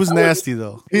 he was nasty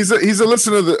though. He's a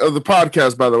listener of the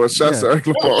podcast, by the way. Shout out to Eric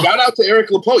LePeau. Shout out to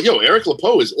Eric LePeau. Yo, Eric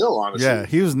LePeau is ill, honestly. Yeah,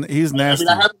 he's nasty.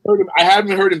 I mean, I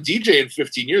haven't heard him DJ in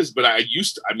 15 years, but I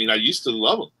used to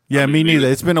love him. Yeah, me neither.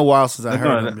 It's been a while since I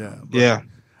heard him. Yeah. Yeah.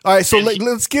 All right, so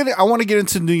let's get it. I want to get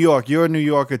into New York. You're a New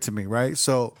Yorker to me, right?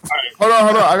 So Hold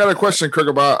on. I got a question, Kirk,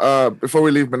 about before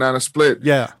we leave Banana Split.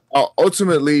 yeah.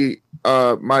 Ultimately,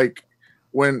 Mike,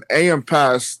 when AM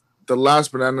passed, the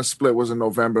last Banana Split was in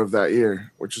November of that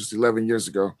year, which was 11 years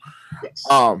ago. Yes.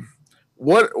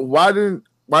 Why did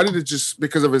it just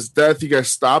because of his death you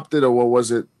guys stopped it, or what was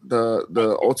it?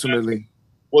 The ultimately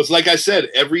Was like I said,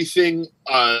 everything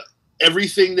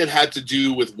that had to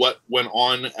do with what went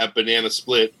on at Banana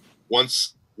Split.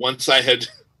 Once I had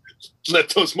let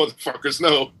those motherfuckers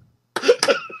know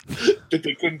that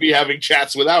they couldn't be having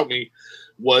chats without me,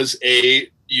 was a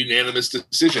unanimous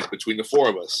decision between the four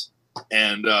of us.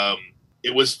 And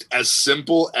it was as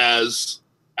simple as,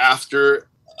 after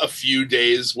a few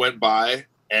days went by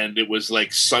and it was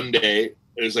like Sunday,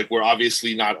 it was like, we're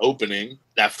obviously not opening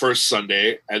that first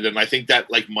Sunday. And then I think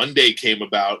that like Monday came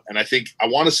about, and I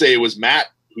want to say it was Matt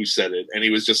who said it. And he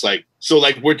was just like, so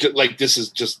like, we're just like, this is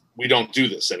just, we don't do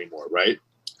this anymore. Right.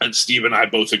 And Steve and I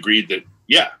both agreed that,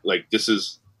 yeah, like this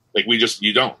is like,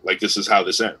 you don't, like, this is how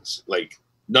this ends. Like,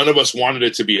 none of us wanted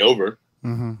it to be over.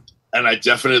 Mm-hmm. And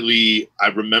I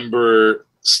remember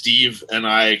Steve and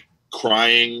I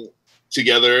crying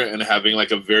together and having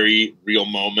like a very real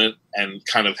moment and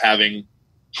kind of having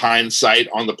hindsight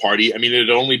on the party. I mean, it had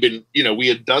only been, you know, we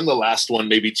had done the last one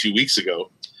maybe 2 weeks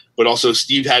ago, but also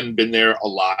Steve hadn't been there a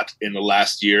lot in the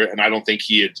last year. And I don't think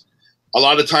he had a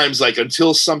lot of times, like,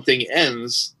 until something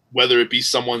ends, whether it be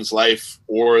someone's life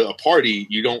or a party,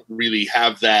 you don't really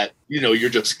have that, you're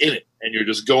just in it and you're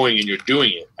just going and you're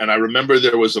doing it. And I remember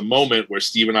there was a moment where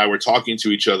Steve and I were talking to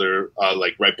each other,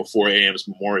 like right before AM's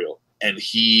memorial. And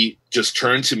he just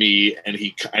turned to me and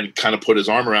he kind of put his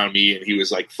arm around me and he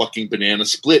was like, fucking banana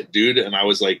split, dude. And I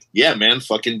was like, yeah, man,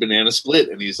 fucking banana split.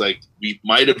 And he's like, we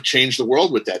might have changed the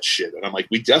world with that shit. And I'm like,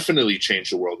 we definitely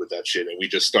changed the world with that shit. And we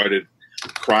just started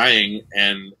crying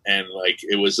and like,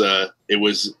 it was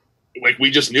like,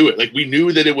 we just knew it. Like, we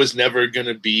knew that it was never going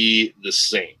to be the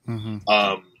same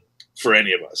for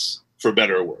any of us, for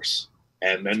better or worse.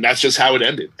 And that's just how it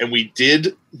ended. And we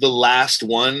did the last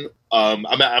one.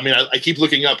 I keep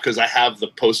looking up because I have the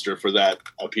poster for that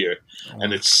up here,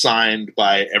 and it's signed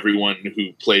by everyone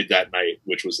who played that night,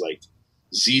 which was like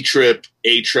Z-Trip,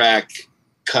 A-Track,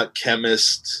 Cut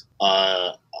Chemist,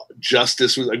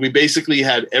 Justice. Was like, we basically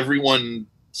had everyone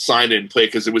sign in play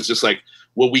because it was just like,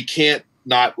 well, we can't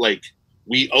not, like,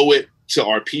 we owe it to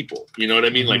our people. You know what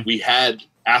I mean? Like, we had,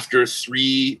 after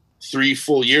three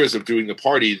full years of doing the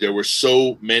party, there were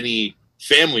so many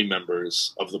family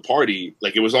members of the party.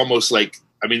 Like, it was almost like,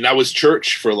 I mean, that was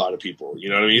church for a lot of people, you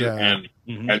know what I mean?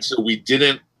 Yeah. And so we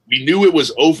knew it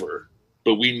was over,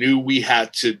 but we knew we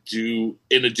had to do,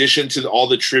 in addition to all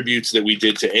the tributes that we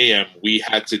did to AM, we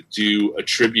had to do a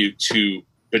tribute to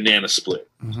Banana Split.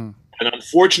 And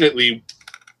unfortunately,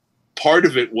 part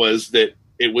of it was that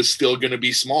it was still going to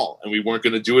be small and we weren't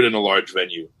going to do it in a large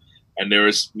venue. And there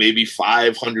was maybe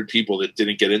 500 people that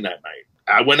didn't get in that night.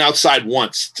 I went outside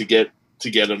once to get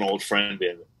an old friend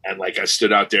in. And like, I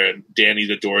stood out there and Danny,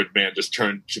 the door man, just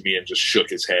turned to me and just shook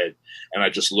his head. And I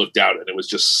just looked out and it was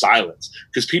just silence,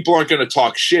 because people aren't going to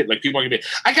talk shit. Like, people aren't going to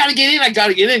be, I got to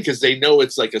get in. Cause they know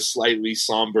it's like a slightly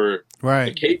somber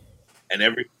occasion. And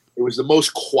it was the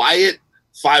most quiet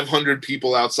 500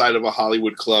 people outside of a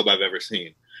Hollywood club I've ever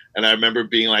seen. And I remember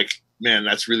being like, man,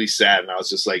 that's really sad. And I was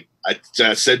just like,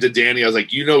 I said to Danny, I was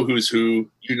like, who's who,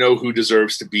 who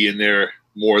deserves to be in there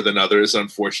more than others,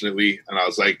 unfortunately. And I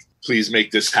was like, please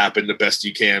make this happen the best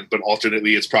you can. But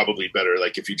alternately, it's probably better,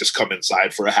 like, if you just come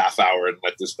inside for a half hour and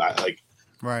let this die. Like,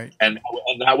 right. And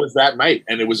that was that night.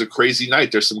 And it was a crazy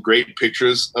night. There's some great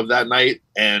pictures of that night.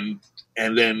 And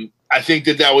then I think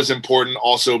that was important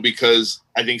also because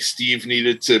I think Steve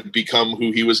needed to become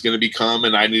who he was going to become.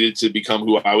 And I needed to become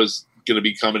who I was going to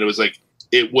become. And it was like,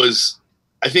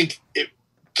 I think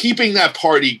keeping that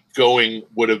party going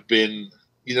would have been,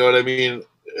 you know what I mean?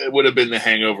 It would have been the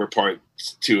Hangover Part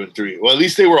 2 and 3. Well, at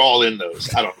least they were all in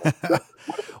those. I don't know.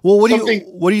 Well, what do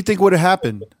you think would have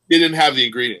happened? They didn't have the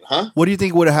ingredient, huh? What do you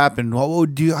think would have happened? How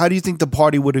do you think the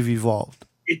party would have evolved?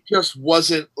 It just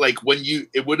wasn't like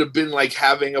it would have been like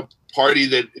having a party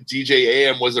that DJ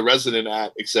AM was a resident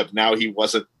at, except now he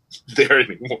wasn't there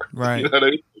anymore. Right. You know what I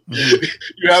mean?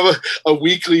 You have a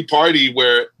weekly party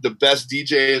where the best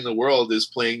DJ in the world is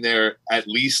playing there at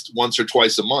least once or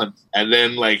twice a month. And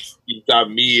then, like, you've got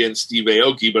me and Steve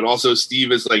Aoki, but also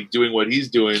Steve is like doing what he's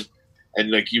doing.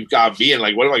 And like, you've got me, and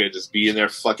like, what am I going to just be in there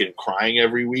fucking crying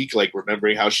every week? Like,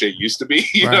 remembering how shit used to be,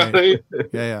 you know what I mean?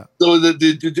 Yeah. So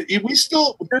we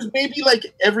still, there's maybe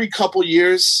like every couple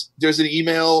years, there's an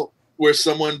email where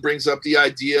someone brings up the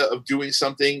idea of doing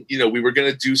something. You know, we were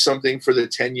going to do something for the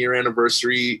 10-year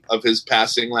anniversary of his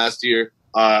passing last year.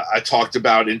 I talked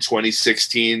about in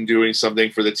 2016 doing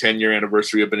something for the 10-year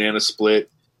anniversary of Banana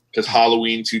Split, because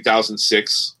Halloween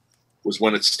 2006 was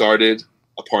when it started,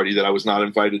 a party that I was not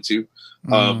invited to.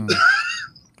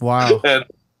 Wow. And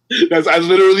I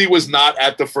literally was not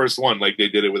at the first one. Like, they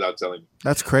did it without telling me.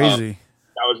 That's crazy.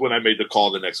 That was when I made the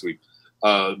call the next week.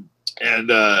 And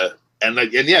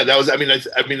yeah, that was,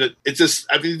 it's just,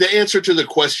 the answer to the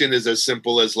question is as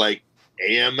simple as, like,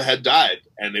 AM had died,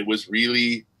 and it was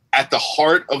really at the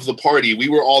heart of the party. We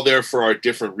were all there for our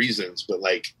different reasons, but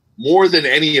like, more than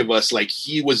any of us, like,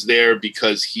 he was there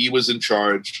because he was in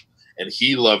charge and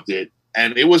he loved it.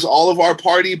 And it was all of our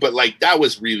party, but like, that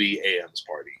was really AM's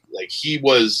party. Like, he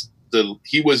was the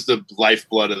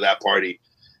lifeblood of that party.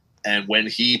 And when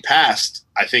he passed,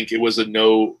 I think it was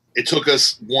it took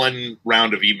us one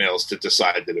round of emails to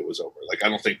decide that it was over. Like, I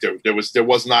don't think there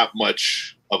was not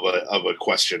much of a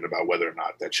question about whether or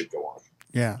not that should go on.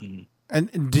 Yeah. Mm-hmm.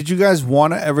 And did you guys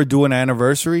want to ever do an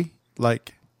anniversary?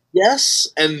 Like, yes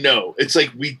and no. It's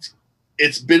like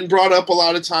it's been brought up a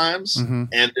lot of times, mm-hmm.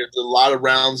 and there's a lot of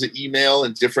rounds of email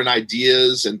and different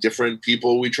ideas and different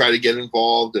people we try to get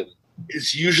involved. And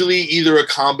it's usually either a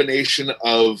combination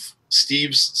of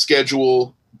Steve's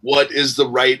schedule, what is the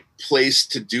right place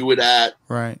to do it at,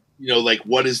 right? like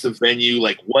what is the venue?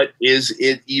 Like what is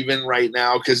it even right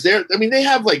now? Because they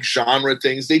have like genre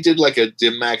things. They did like a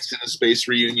Dim Mak Cinespace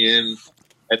reunion,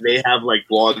 and they have like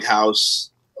Bloghouse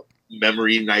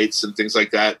memory nights and things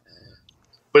like that.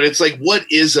 But it's like, what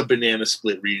is a Banana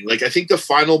Split reunion? Like I think the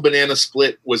final Banana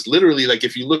Split was literally like,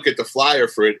 if you look at the flyer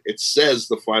for it, it says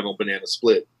the final Banana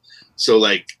Split. So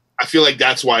like, I feel like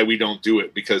that's why we don't do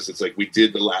it, because it's like we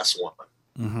did the last one.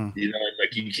 Mm-hmm. And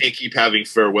like you can't keep having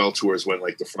farewell tours when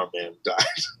like the front man died.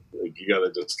 Like you gotta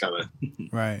just kind of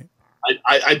right.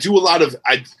 I do a lot of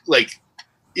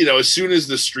as soon as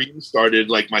the stream started,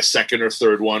 like my second or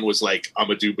third one was like I'm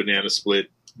gonna do Banana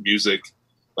Split music.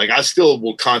 Like I still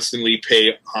will constantly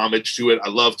pay homage to it. I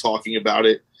love talking about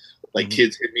it. Like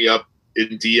kids hit me up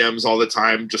in DMs all the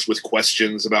time just with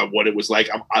questions about what it was like.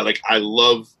 I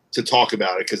love to talk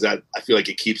about it because I feel like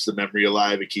it keeps the memory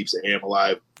alive. It keeps the AM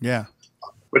alive. Yeah.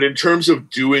 But in terms of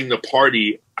doing the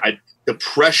party, the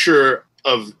pressure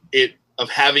of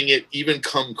having it even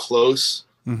come close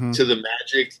to the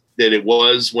magic that it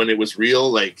was when it was real,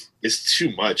 like, is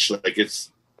too much. Like,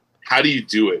 it's, how do you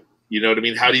do it? You know what I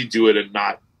mean? How do you do it and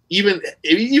not even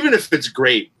if it's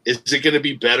great, is it going to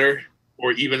be better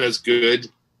or even as good?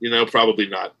 Probably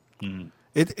not.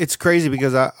 It's crazy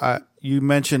because you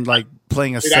mentioned like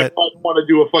playing a set. I want to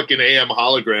do a fucking AM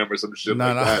hologram or some shit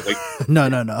that. Like, no.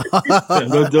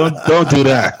 don't do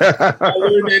that. I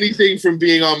learned anything from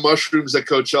being on mushrooms at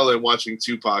Coachella and watching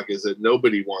Tupac is that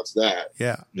nobody wants that.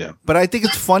 Yeah. But I think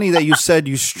it's funny that you said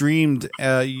you streamed.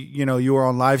 You were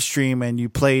on live stream and you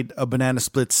played a Banana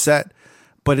Split set.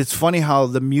 But it's funny how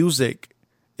the music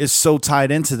is so tied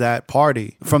into that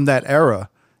party from that era.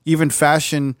 Even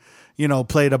Fashion,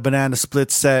 played a Banana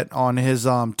Split set on his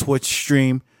Twitch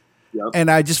stream. Yep.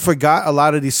 And I just forgot a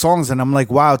lot of these songs. And I'm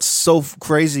like, wow, it's so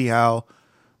crazy how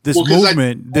this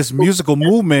this musical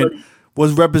movement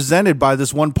was represented by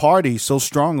this one party so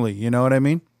strongly. You know what I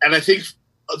mean? And I think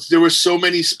there were so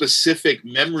many specific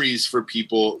memories for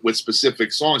people with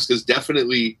specific songs, because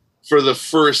definitely for the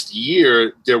first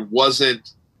year, there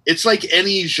wasn't, it's like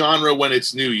any genre when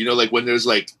it's new, like when there's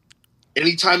like,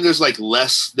 anytime there's like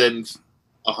less than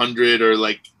 100 or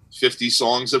like 50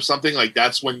 songs of something, like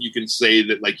that's when you can say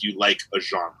that like you like a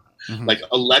genre. Like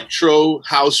electro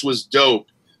house was dope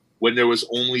when there was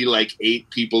only like 8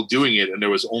 people doing it and there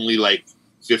was only like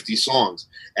 50 songs,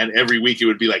 and every week it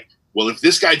would be like, well, if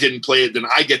this guy didn't play it, then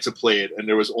I get to play it, and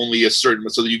there was only a certain,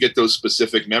 so that you get those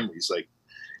specific memories. Like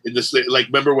in this, like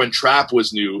remember when trap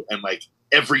was new and like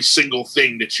every single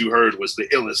thing that you heard was the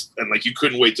illest, and like you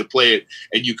couldn't wait to play it,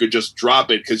 and you could just drop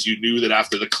it because you knew that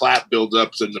after the clap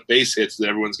build-ups and the bass hits that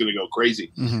everyone's going to go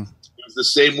crazy. It was the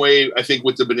same way, I think,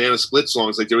 with the Banana Split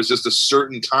songs. Like there was just a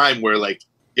certain time where like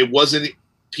it wasn't,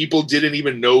 people didn't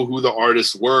even know who the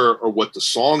artists were or what the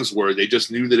songs were. They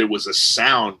just knew that it was a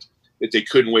sound that they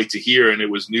couldn't wait to hear, and it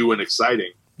was new and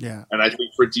exciting. Yeah. And I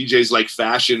think for DJs like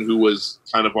Fashion, who was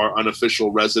kind of our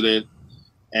unofficial resident,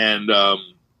 and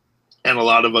a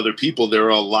lot of other people, there are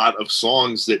a lot of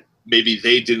songs that maybe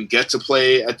they didn't get to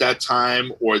play at that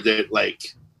time, or that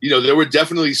like, there were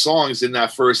definitely songs in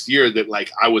that first year that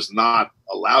like I was not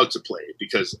allowed to play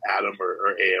because Adam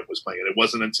or AM was playing it. It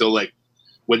wasn't until like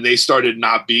when they started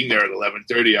not being there at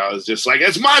 11:30, I was just like,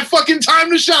 it's my fucking time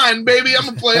to shine, baby. I'm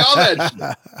gonna play all that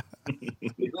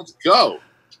shit. Let's go.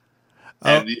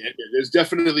 And there's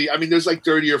definitely, there's like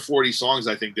 30 or 40 songs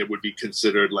I think that would be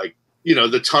considered like,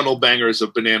 the tunnel bangers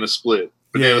of Banana Split.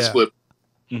 Split.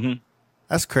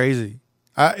 That's crazy.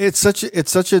 It's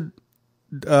such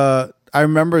a. I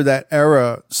remember that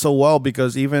era so well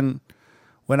because even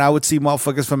when I would see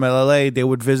motherfuckers from LA, they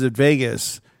would visit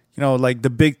Vegas. Like the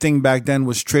big thing back then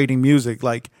was trading music,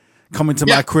 like coming to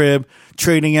my crib,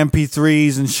 trading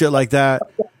MP3s and shit like that.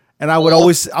 And I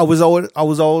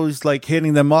was always like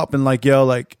hitting them up and like, yo,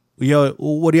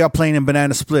 what are y'all playing in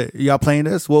Banana Split? Y'all playing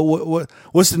this?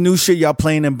 What's the new shit y'all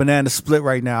playing in Banana Split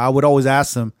right now? I would always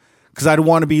ask them because I'd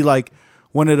want to be like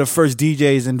one of the first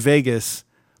DJs in Vegas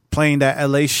playing that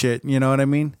LA shit. You know what I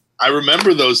mean? I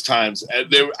remember those times.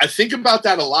 I think about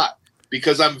that a lot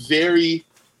because I'm very,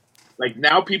 like,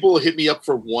 now people will hit me up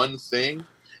for one thing.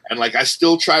 And like, I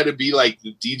still try to be like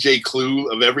the DJ Clue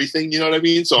of everything. You know what I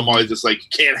mean? So I'm always just like, you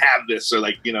can't have this, or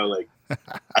like, like,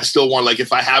 I still want, like,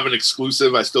 if I have an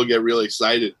exclusive, I still get really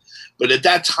excited. But at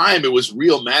that time, it was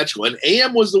real magical. And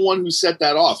AM was the one who set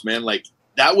that off, man. Like,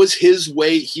 that was his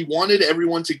way. He wanted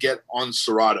everyone to get on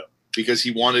Serato because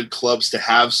he wanted clubs to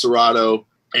have Serato,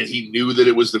 and he knew that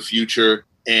it was the future.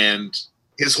 And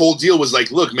his whole deal was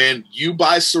like, look, man, you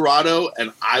buy Serato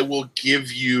and I will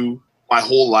give you my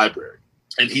whole library.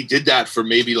 And he did that for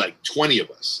maybe like 20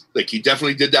 of us. Like, he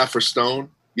definitely did that for Stone.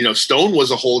 Stone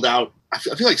was a holdout I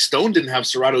feel like Stone didn't have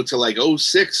Serato till like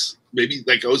 06, maybe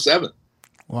like 07.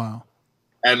 Wow.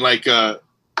 And like and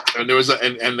there was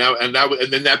and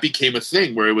then that became a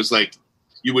thing where it was like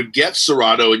you would get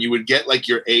Serato and you would get like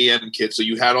your AM kit. So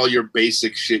you had all your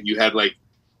basic shit. You had like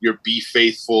your Be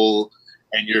Faithful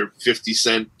and your 50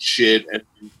 Cent shit and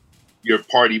your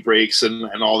Party Breaks and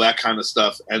all that kind of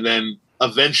stuff. And then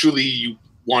eventually you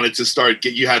wanted to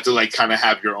you had to like kind of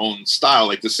have your own style,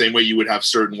 like the same way you would have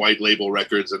certain white label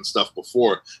records and stuff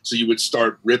before. So you would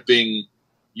start ripping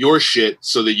your shit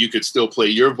so that you could still play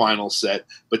your vinyl set,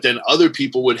 but then other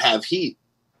people would have heat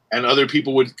and other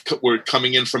people were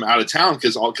coming in from out of town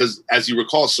because as you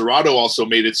recall, Serato also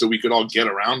made it so we could all get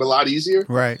around a lot easier.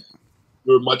 Right.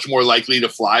 We were much more likely to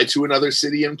fly to another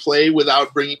city and play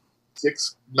without bringing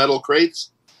 6 metal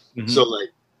crates. Mm-hmm. So like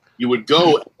you would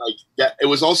go like that. It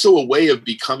was also a way of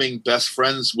becoming best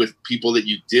friends with people that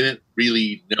you didn't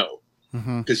really know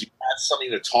because you had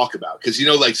something to talk about. Because, you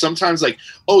know, like sometimes like,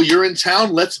 oh, you're in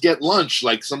town, let's get lunch.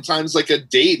 Like sometimes like a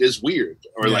date is weird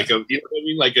or like a, you know what I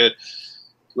mean?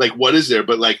 Like what is there?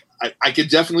 But like, I could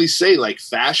definitely say like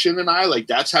Fashion and I, like,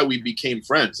 that's how we became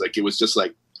friends. Like, it was just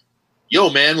like, yo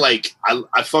man, like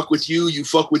I fuck with you, you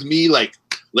fuck with me. Like,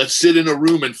 let's sit in a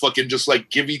room and fucking just like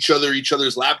give each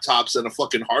other's laptops and a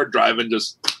fucking hard drive and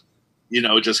just, you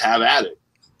know, just have at it.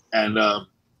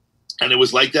 And it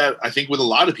was like that, I think, with a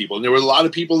lot of people. And there were a lot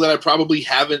of people that I probably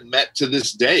haven't met to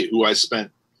this day who I spent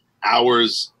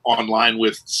hours online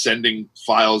with, sending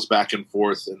files back and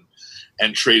forth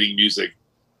and trading music,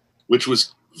 which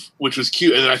was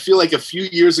cute. And I feel like a few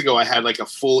years ago, I had like a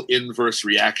full inverse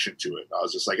reaction to it. I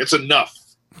was just like, it's enough.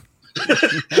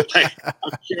 Like,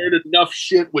 I've shared enough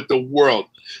shit with the world.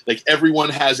 Like, everyone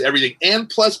has everything. And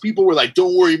plus people were like,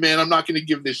 don't worry, man, I'm not going to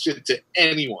give this shit to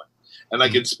anyone. And I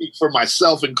can speak for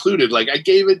myself included. Like, I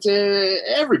gave it to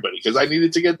everybody because I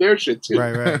needed to get their shit too.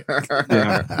 Right.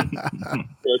 Yeah.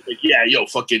 Like, yeah, yo,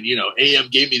 fucking, you know, AM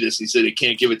gave me this. He said he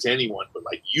can't give it to anyone. But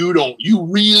like, you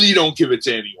really don't give it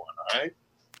to anyone. All right.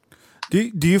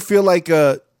 Do you feel like,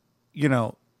 you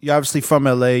know, you're obviously from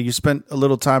LA, you spent a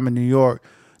little time in New York.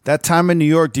 That time in New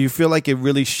York, do you feel like it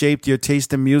really shaped your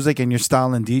taste in music and your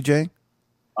style in DJ?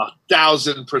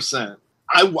 1,000%.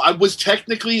 I was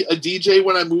technically a DJ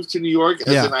when I moved to New York,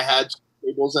 as in I had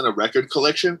tables and a record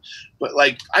collection. But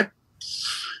like, I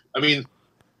mean,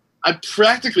 I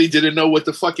practically didn't know what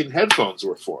the fucking headphones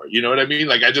were for. You know what I mean?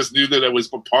 Like, I just knew that it was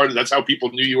a part of, that's how people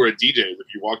knew you were a DJ,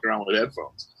 if you walked around with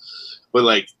headphones. But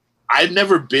like, I'd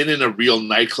never been in a real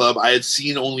nightclub. I had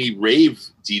seen only rave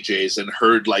DJs and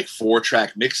heard like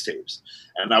 4-track mixtapes.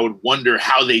 And I would wonder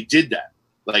how they did that.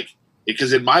 Like,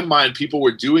 because in my mind, people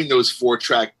were doing those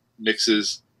 4-track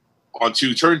mixes on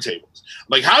 2 turntables.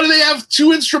 Like, how do they have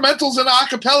 2 instrumentals and a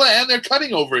cappella and they're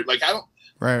cutting over it? Like, I don't.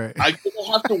 Right. I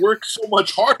have to work so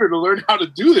much harder to learn how to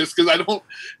do this because I don't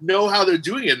know how they're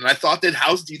doing it. And I thought that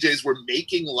house DJs were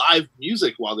making live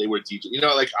music while they were DJing. You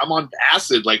know, like, I'm on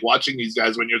acid, like, watching these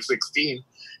guys when you're 16.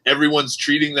 Everyone's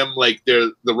treating them like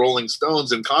they're the Rolling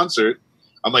Stones in concert.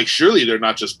 I'm like, surely they're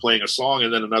not just playing a song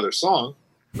and then another song,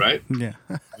 right? Yeah.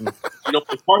 You know,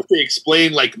 it's hard to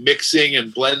explain, like, mixing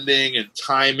and blending and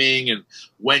timing and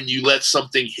when you let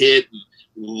something hit and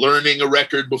learning a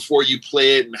record before you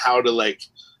play it and how to like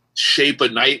shape a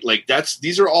night. Like,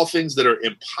 these are all things that are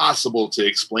impossible to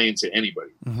explain to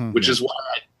anybody, which is why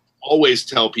I always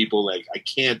tell people, like, I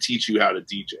can't teach you how to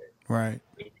DJ. Right.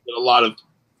 I get a lot of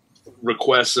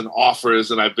requests and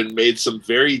offers, and I've been made some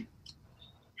very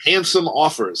handsome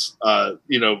offers,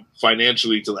 you know,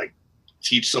 financially to like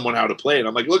teach someone how to play. And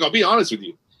I'm like, look, I'll be honest with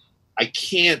you. I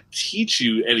can't teach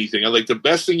you anything. I'm like, the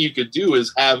best thing you could do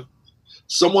is have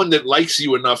someone that likes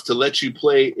you enough to let you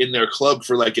play in their club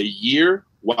for like a year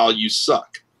while you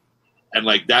suck. And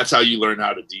like, that's how you learn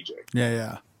how to DJ.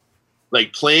 Yeah.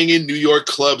 Like, playing in New York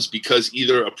clubs because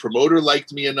either a promoter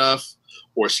liked me enough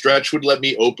or Stretch would let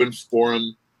me open for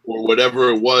him or whatever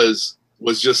it was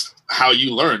just how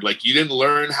you learned. Like, you didn't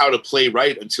learn how to play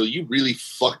right until you really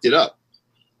fucked it up.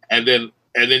 And then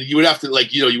you would have to,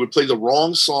 like, you know, you would play the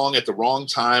wrong song at the wrong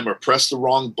time or press the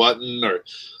wrong button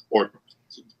or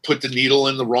put the needle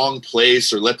in the wrong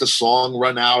place or let the song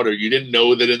run out, or you didn't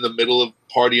know that in the middle of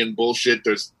party and bullshit,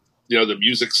 there's, you know, the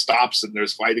music stops and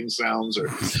there's fighting sounds, or,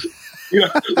 you know,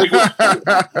 like,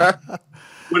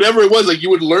 whatever it was, like,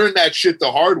 you would learn that shit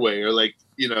the hard way, or like,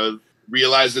 you know,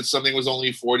 realize that something was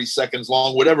only 40 seconds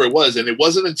long, whatever it was. And it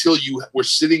wasn't until you were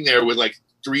sitting there with like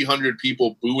 300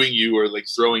 people booing you or like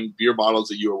throwing beer bottles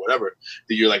at you or whatever,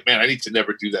 that you're like, man, I need to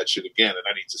never do that shit again. And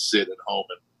I need to sit at home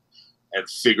and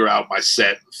figure out my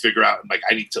set and figure out, like,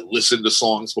 I need to listen to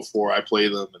songs before I play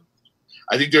them. And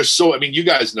I think there's so. I mean, you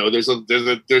guys know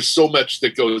there's so much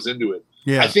that goes into it.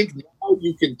 Yeah. I think now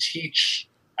you can teach.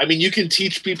 I mean, you can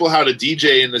teach people how to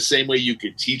DJ in the same way you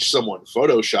could teach someone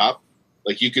Photoshop.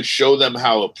 Like you could show them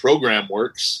how a program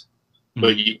works,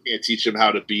 but you can't teach them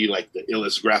how to be like the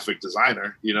illest graphic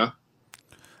designer. You know.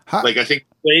 Like I think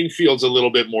the playing field's a little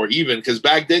bit more even because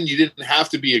back then you didn't have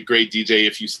to be a great DJ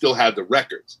if you still had the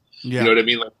records. Yeah. You know what I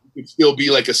mean? Like you could still be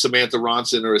like a Samantha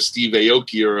Ronson or a Steve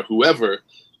Aoki or whoever.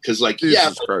 Because like you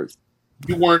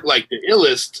weren't like the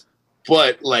illest,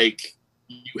 but like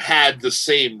you had the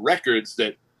same records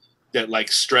that like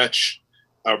Stretch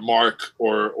or Mark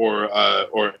or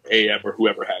AM or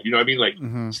whoever had. You know what I mean? Like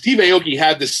Steve Aoki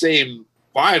had the same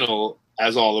vinyl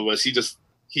as all of us.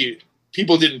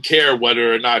 People didn't care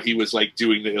whether or not he was like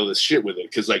doing the illest shit with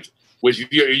it because like when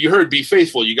you heard "Be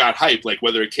Faithful," you got hyped like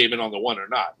whether it came in on the one or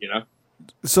not, you know.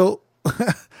 So,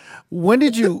 what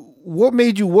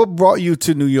brought you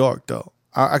to New York though?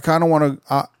 I kind of want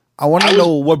to. I want to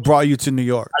know what brought you to New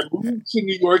York. I moved to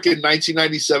New York in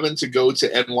 1997 to go to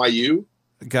NYU.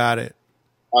 Got it.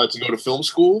 To go to film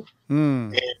school,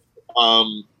 and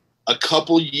a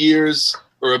couple years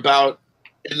or about.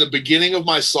 In the beginning of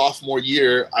my sophomore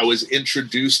year, I was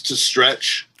introduced to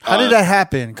Stretch. How did that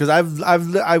happen? Because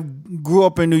I grew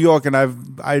up in New York and I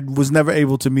was never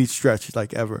able to meet Stretch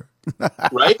like ever.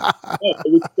 Right?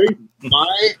 It was crazy.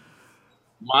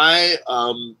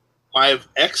 My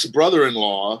ex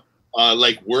brother-in-law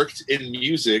like worked in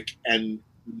music and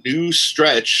knew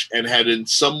Stretch and had in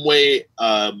some way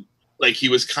like he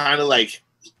was kind of like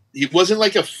he wasn't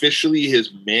like officially his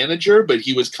manager, but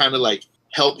he was kind of like.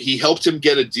 He helped him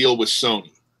get a deal with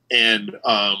Sony. And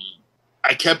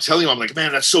I kept telling him, I'm like,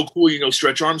 man, that's so cool. You know,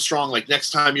 Stretch Armstrong, like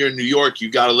next time you're in New York,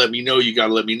 you got to let me know. You got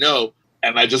to let me know.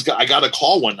 And I got a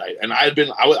call one night and I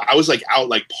was like out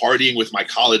like partying with my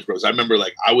college bros. I remember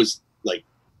like, I was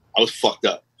fucked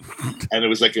up and it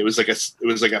was like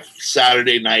a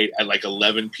Saturday night at like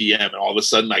 11 PM. And all of a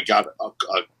sudden I got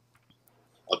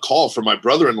a call from my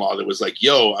brother-in-law that was like,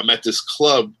 yo, I'm at this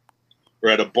club. We're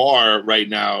at a bar right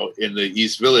now in the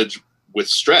East Village with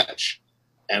Stretch.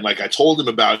 And like, I told him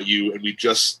about you and we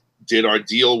just did our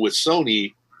deal with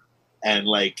Sony and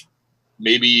like,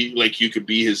 maybe like you could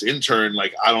be his intern.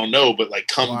 Like, I don't know, but like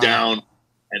come down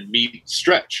and meet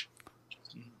Stretch.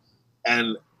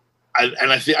 And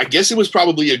I guess it was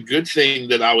probably a good thing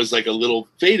that I was like a little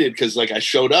faded. Cause like I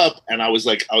showed up and I was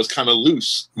kind of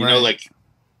loose, you know, like,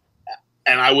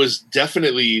 and I was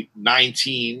definitely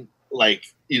 19, like,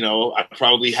 you know, I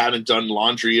probably hadn't done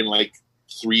laundry in like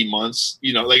 3 months,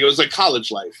 you know, like it was like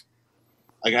college life.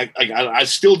 Like I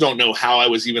still don't know how I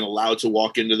was even allowed to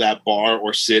walk into that bar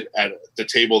or sit at the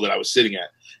table that I was sitting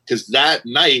at. Cause that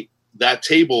night, that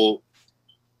table,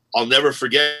 I'll never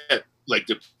forget like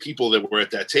the people that were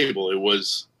at that table. It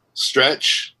was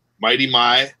Stretch, Mighty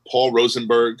My, Paul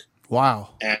Rosenberg. Wow.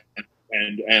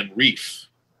 And Reef.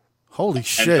 Holy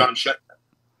shit. And John Sheck.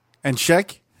 And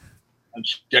Sheck? And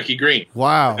Jackie Green.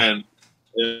 Wow. And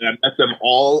I met them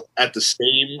all at the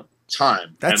same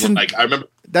time. Like I remember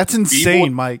that's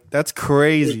insane, Mike. That's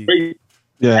crazy.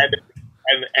 Yeah.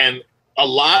 And a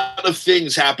lot of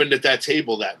things happened at that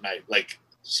table that night. Like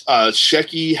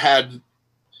Shecky had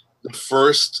the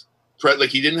first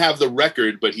like he didn't have the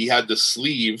record, but he had the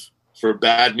sleeve for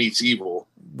Bad Meets Evil.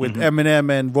 With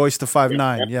Eminem and Royce the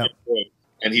 5'9", yeah.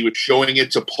 And he was showing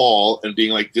it to Paul and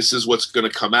being like, this is what's gonna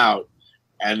come out.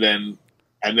 And then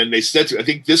they said I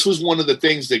think this was one of the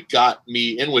things that got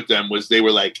me in with them was they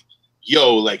were like,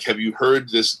 yo, like, have you heard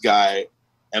this guy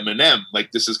Eminem?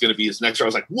 Like, this is going to be his next. I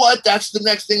was like, what? That's the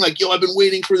next thing. Like, yo, I've been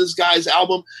waiting for this guy's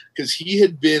album because he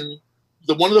had been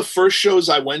one of the first shows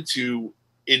I went to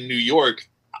in New York.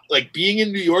 Like being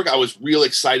in New York, I was real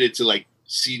excited to like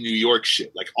see New York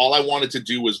shit. Like all I wanted to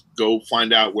do was go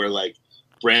find out where like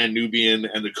Brand Nubian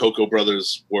and the Cocoa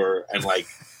Brothers were and like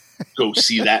go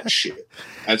see that shit.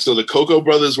 And so the Cocoa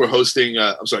Brothers were hosting.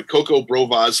 Coco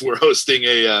Brovaz were hosting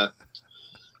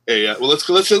well,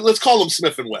 let's call them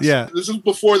Smith and Wesson. Yeah. This is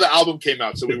before the album came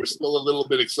out, so we were still a little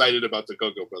bit excited about the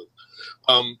Cocoa Brothers.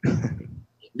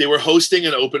 They were hosting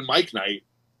an open mic night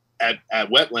at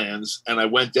Wetlands, and I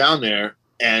went down there,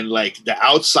 and like the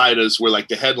Outsiders were like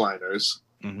the headliners,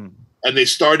 and they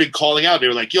started calling out. They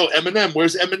were like, "Yo, Eminem,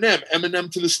 where's Eminem?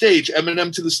 Eminem to the stage!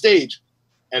 Eminem to the stage!"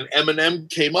 And Eminem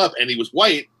came up, and he was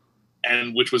white,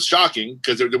 and which was shocking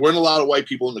because there weren't a lot of white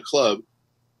people in the club,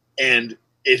 and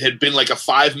it had been like a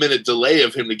 5-minute delay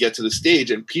of him to get to the stage,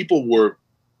 and people were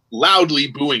loudly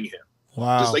booing him.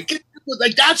 Wow. Just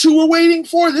like that's who we're waiting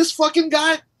for, this fucking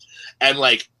guy. And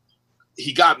like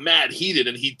he got mad heated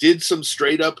and he did some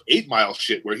straight up 8 Mile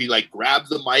shit where he like grabbed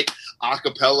the mic a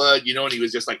cappella, you know, and he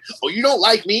was just like, oh, you don't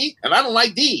like me and I don't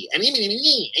like D and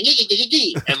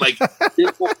like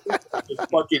it was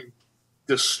fucking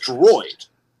destroyed.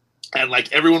 And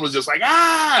like everyone was just like,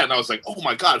 ah, and I was like, oh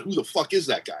my God, who the fuck is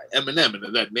that guy? Eminem. And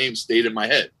then that name stayed in my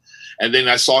head. And then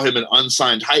I saw him in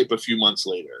Unsigned Hype a few months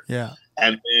later. Yeah.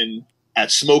 And then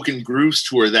at Smoke and Grooves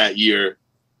tour that year,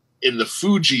 in the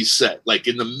Fuji set, like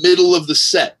in the middle of the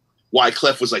set,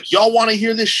 Wyclef was like, y'all want to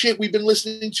hear this shit we've been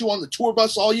listening to on the tour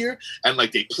bus all year? And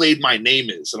like they played My Name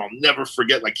Is. And I'll never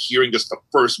forget like hearing just the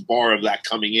first bar of that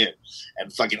coming in.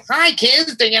 And fucking, hi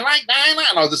kids, do you like that?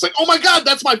 And I was just like, oh my God,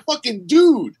 that's my fucking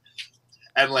dude.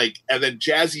 And like, and then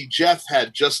Jazzy Jeff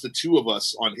had Just the Two of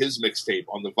Us on his mixtape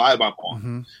on the Vibe I'm on.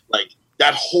 Mm-hmm. Like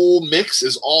that whole mix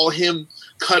is all him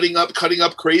cutting up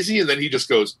crazy. And then he just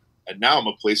goes, and now I'm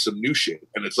gonna play some new shit.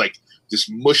 And it's like this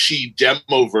mushy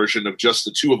demo version of Just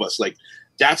the Two of Us. Like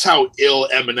that's how ill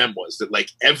Eminem was. That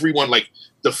like everyone, like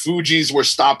the Fugees were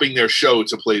stopping their show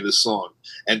to play this song.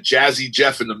 And Jazzy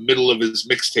Jeff in the middle of his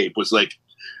mixtape was like,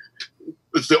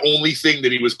 it's the only thing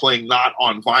that he was playing not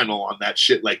on vinyl on that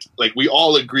shit. Like we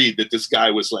all agreed that this guy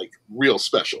was like real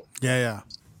special. Yeah.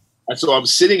 And so I'm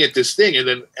sitting at this thing, and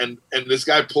then and this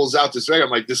guy pulls out this record. I'm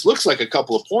like, this looks like a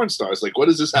couple of porn stars. Like, what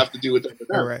does this have to do with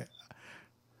Eminem? Right.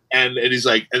 And he's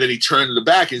like, and then he turned to the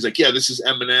back, and he's like, yeah, this is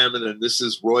Eminem, and then this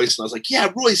is Royce. And I was like,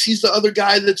 yeah, Royce, he's the other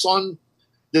guy that's on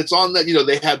that. You know,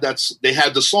 they had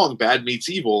the song Bad Meets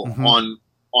Evil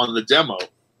on the demo,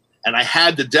 and I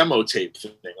had the demo tape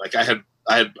thing. Like I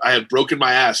had broken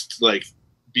my ass to like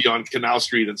be on Canal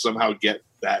Street and somehow get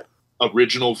that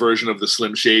original version of the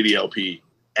Slim Shady LP.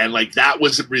 And like that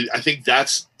was I think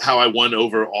that's how I won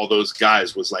over all those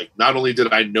guys. Was like not only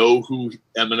did I know who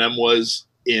Eminem was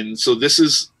in, so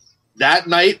that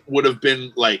night would have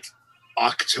been like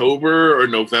October or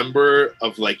November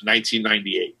of like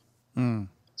 1998.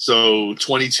 So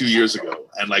 22 years ago,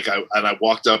 and like I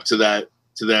walked up to them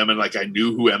and like I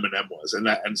knew who Eminem was, and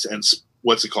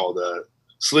what's it called?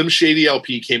 Slim Shady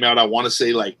LP came out, I want to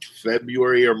say like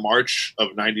February or March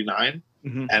of 99.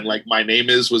 And like My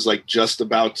Name Is was like just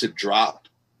about to drop.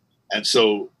 And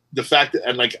so the fact that,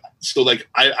 and like, so like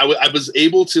I was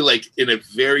able to like in a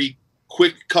very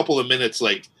quick couple of minutes,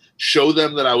 like show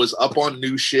them that I was up on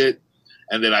new shit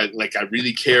and that I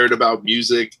really cared about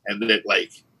music and that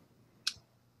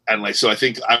so I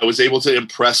think I was able to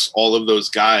impress all of those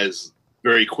guys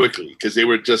very quickly because they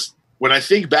were just, when I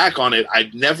think back on it,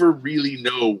 I'd never really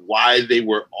know why they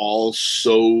were all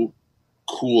so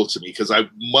cool to me because I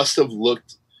must have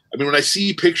looked, I mean, when I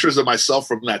see pictures of myself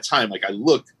from that time, like I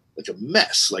look like a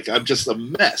mess. Like I'm just a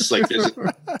mess. Like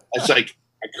it's like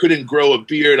I couldn't grow a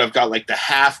beard. I've got like the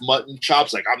half mutton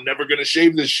chops. Like I'm never gonna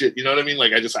shave this shit. You know what I mean?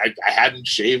 Like I hadn't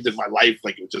shaved in my life.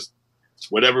 Like it was just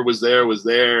whatever was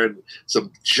there, and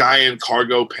some giant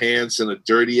cargo pants and a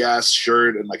dirty ass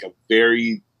shirt and like a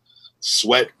very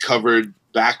sweat covered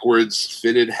backwards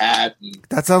fitted hat. And,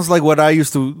 that sounds like what I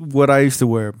used to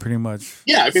wear pretty much.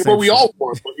 Yeah, I mean, what we all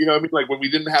wore, but, you know, I mean, like when we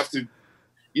didn't have to,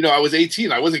 you know, I was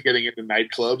 18. I wasn't getting into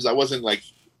nightclubs. I wasn't like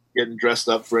getting dressed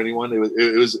up for anyone.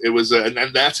 It was, and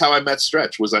that's how I met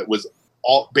Stretch.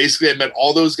 Basically I met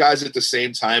all those guys at the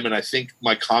same time, and I think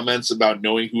my comments about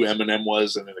knowing who Eminem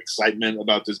was and an excitement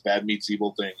about this Bad Meets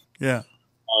Evil thing,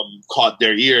 caught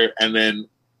their ear, and then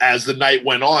as the night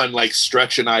went on, like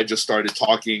Stretch and I just started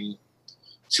talking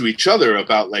to each other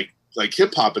about like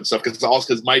hip hop and stuff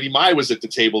because Mighty My was at the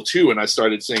table too, and I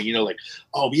started saying, you know, like,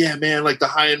 oh yeah, man, like the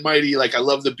High and Mighty, like I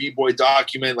love the B-Boy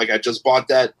document, like I just bought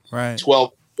that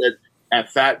 12 at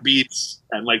Fat Beats,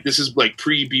 and like this is like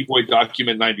pre B-Boy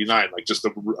document 99, like just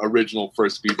the original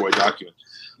first B-Boy document,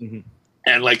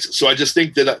 and like so I just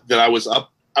think that I was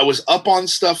up on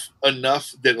stuff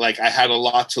enough that like I had a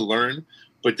lot to learn,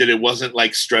 but that it wasn't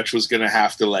like Stretch was gonna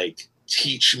have to like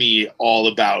teach me all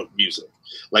about music.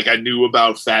 Like I knew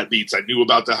about Fat Beats, I knew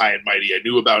about the High and Mighty, I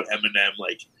knew about Eminem.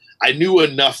 Like I knew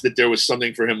enough that there was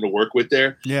something for him to work with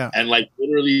there. Yeah. And like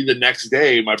literally the next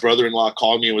day, my brother-in-law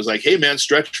called me and was like, "Hey man,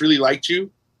 Stretch really liked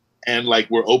you, and like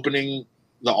we're opening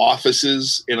the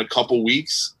offices in a couple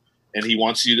weeks, and he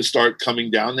wants you to start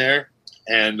coming down there,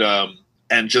 and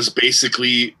just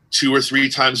basically 2 or 3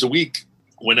 times a week,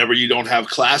 whenever you don't have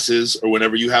classes or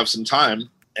whenever you have some time,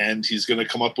 and he's gonna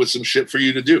come up with some shit for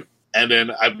you to do." And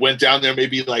then I went down there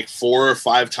maybe like 4 or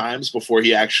 5 times before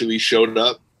he actually showed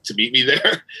up to meet me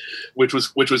there, which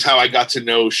was how I got to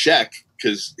know Sheck,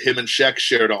 because him and Sheck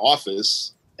shared an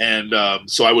office. And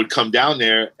so I would come down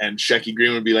there and Shecky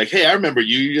Green would be like, "Hey, I remember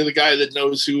you. You're the guy that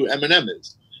knows who Eminem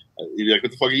is." He'd be like,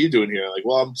 what the fuck are you doing here? Like,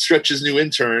 well, I'm Stretch's new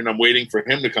intern. I'm waiting for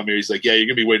him to come here. He's like, yeah, you're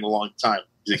going to be waiting a long time.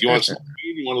 He's like, you want to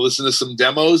you want to listen to some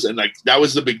demos? And like, that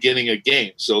was the beginning of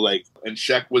Game. So like, and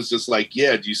Sheck was just like,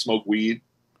 yeah, do you smoke weed?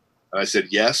 And I said,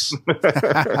 yes.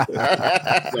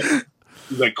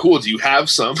 He's like, cool. Do you have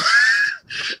some?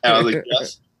 And I was like,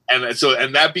 yes. And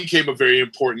that became a very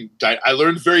important. I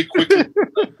learned very quickly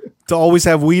to always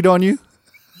have weed on you.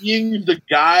 Being the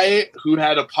guy who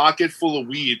had a pocket full of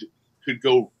weed could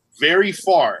go very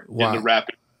far in the rap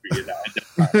industry.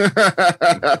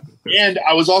 And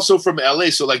I was also from LA,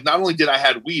 so like not only did I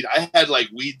had weed, I had like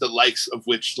weed the likes of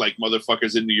which like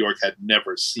motherfuckers in New York had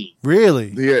never seen. Really?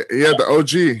 Yeah, the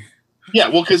OG. Yeah,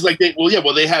 well, because like they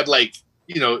had like,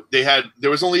 you know, there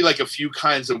was only like a few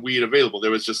kinds of weed available.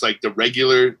 There was just like the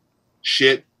regular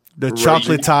shit, the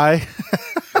chocolate tie.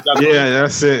 Yeah,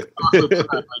 that's it. Like,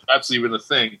 that's even a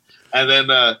thing. And then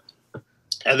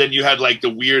you had like the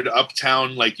weird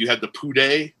uptown, like you had the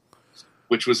Pude,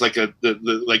 which was like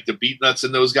the beat nuts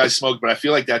and those guys smoked, but I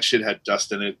feel like that shit had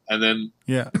dust in it. And then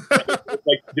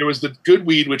like there was the good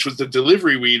weed, which was the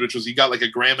delivery weed, which was you got like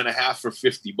 1.5 grams for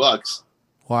 $50.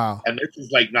 Wow. And this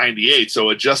is like 98. So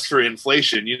adjust for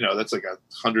inflation, you know, that's like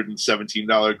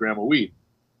 $117 gram of weed.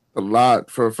 A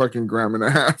lot for a fucking 1.5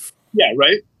 grams. Yeah,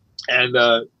 right. And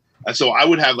so I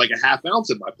would have like a half ounce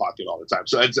in my pocket all the time.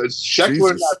 So Sheck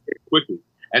learned that very quickly.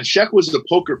 And Sheck was a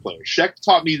poker player. Sheck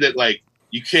taught me that like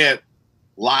you can't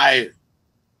lie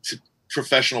to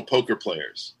professional poker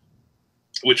players,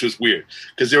 which was weird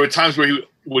because there were times where he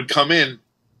would come in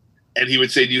and he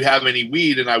would say, "Do you have any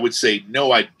weed?" And I would say,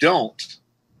 "No, I don't."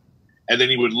 And then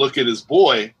he would look at his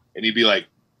boy and he'd be like,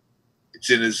 "It's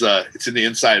in the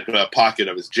inside pocket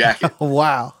of his jacket."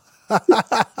 Wow. How the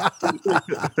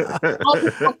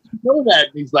fuck do you know that?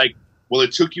 And he's like, well,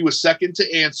 it took you a second to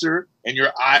answer and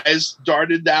your eyes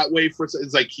darted that way for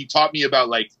it's like he taught me about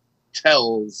like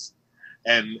tells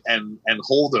and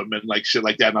hold them and like shit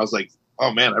like that. And I was like,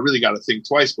 oh man, I really got to think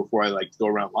twice before I like go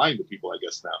around lying to people, I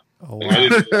guess now. Oh, wow.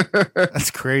 That's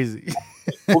crazy.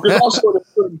 Well, because also at a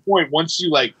certain point, once you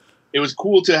like, it was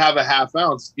cool to have a half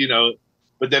ounce, you know,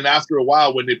 but then after a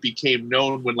while, when it became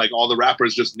known, when like all the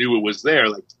rappers just knew it was there,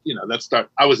 like, you know,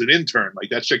 I was an intern, like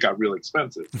that shit got real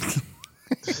expensive.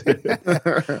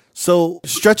 So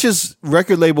Stretch's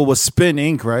record label was Spin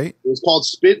Inc., right? It was called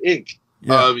Spit Inc.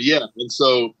 Yeah. And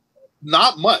so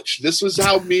not much. This was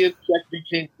how me and Sheck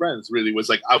became friends, really, was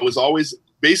like I was always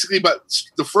basically, but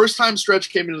the first time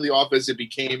Stretch came into the office, it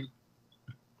became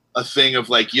a thing of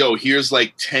like, yo, here's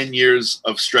like 10 years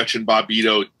of Stretch and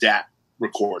Bobbito DAT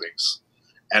recordings.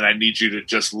 And I need you to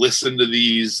just listen to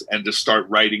these and to start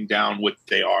writing down what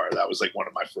they are. That was like one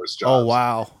of my first jobs. Oh,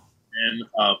 wow. And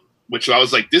which I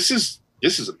was like, this is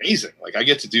amazing. Like I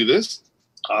get to do this.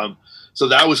 So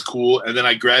that was cool. And then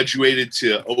I graduated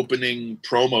to opening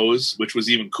promos, which was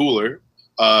even cooler.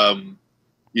 You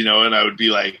know, and I would be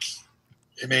like,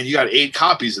 hey man, you got 8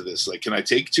 copies of this. Like, can I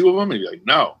take 2 of them? And he'd be like,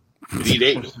 no, you need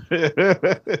 8.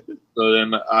 So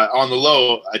then on the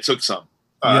low, I took some.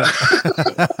 And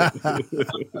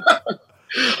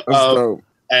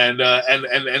then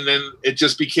it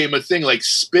just became a thing. Like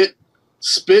Spit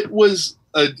was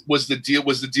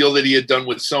the deal that he had done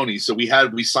with Sony. So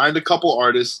we signed a couple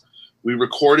artists, we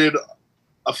recorded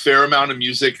a fair amount of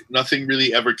music. Nothing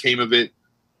really ever came of it.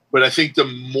 But I think the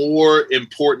more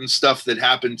important stuff that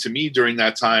happened to me during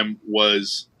that time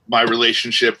was my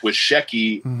relationship with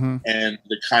Shecky and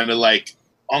the kind of like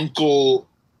uncle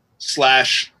 /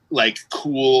 like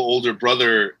cool older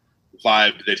brother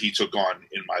vibe that he took on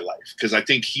in my life. Cause I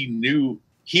think he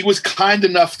was kind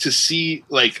enough to see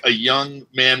like a young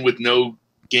man with no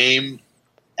game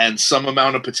and some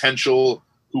amount of potential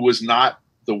who was not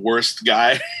the worst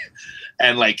guy.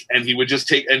 and he would just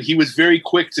and he was very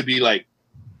quick to be like,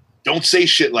 don't say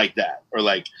shit like that. Or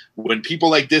like when people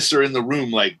like this are in the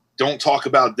room, like don't talk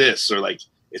about this, or like,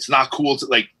 it's not cool to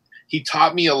like, he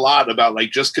taught me a lot about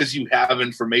like, just cause you have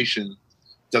information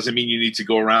doesn't mean you need to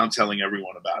go around telling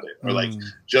everyone about it. Or like,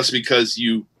 just because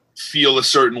you feel a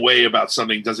certain way about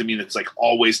something doesn't mean it's like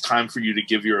always time for you to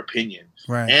give your opinion.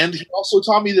 Right. And he also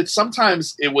taught me that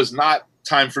sometimes it was not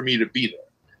time for me to be there.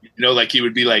 You know, like he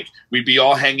would be like, we'd be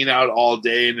all hanging out all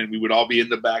day and then we would all be in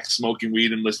the back smoking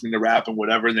weed and listening to rap and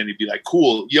whatever. And then he'd be like,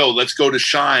 cool, yo, let's go to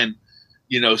Shine.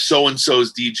 You know,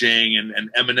 so-and-so's DJing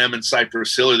and Eminem and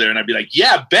Cypress Hill are there. And I'd be like,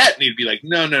 yeah, bet. And he'd be like,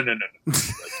 no.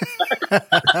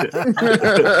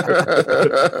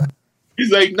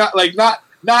 He's like,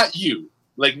 not you.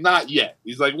 Like, not yet.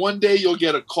 He's like, one day you'll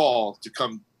get a call to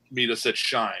come meet us at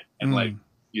Shine. And like,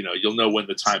 you know, you'll know when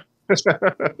the time.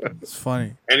 It's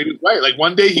funny. And he was right. Like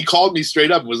one day he called me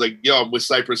straight up and was like, "Yo, I'm with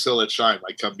Cypress Hill at Shine.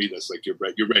 Like, come meet us. Like, you're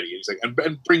ready. And he's like,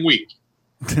 and bring weed.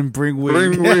 And bring weed.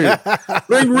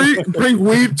 Bring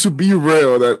weed to Be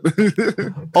Real.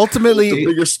 That Ultimately, the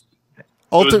biggest. It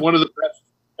was one of the best.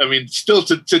 I mean, still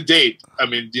to date. I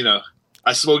mean,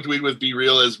 I smoked weed with Be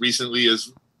Real as recently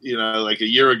as like a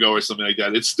year ago or something like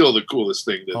that. It's still the coolest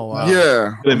thing. Oh wow!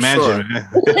 Yeah, Imagine.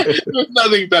 Sure. There's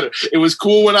nothing better. It was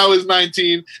cool when I was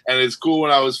 19, and it's cool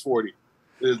when I was 40.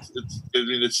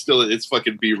 It's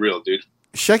fucking Be Real, dude.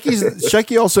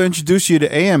 Shecky also introduced you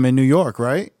to AM in New York,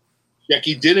 right?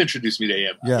 Shecky did introduce me to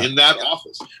AM in that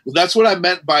office. Well, that's what I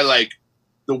meant by like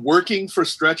the working for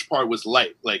Stretch part was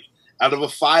light. Like out of a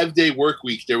 5-day work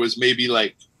week, there was maybe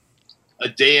like a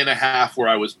day and a half where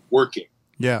I was working.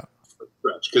 Yeah.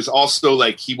 Because also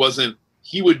like he would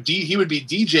be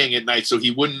DJing at night, so he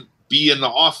wouldn't be in the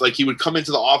office. Like he would come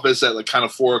into the office at like kind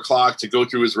of 4:00 to go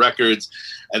through his records,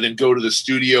 and then go to the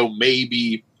studio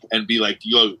maybe and be like,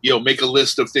 yo, make a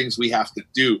list of things we have to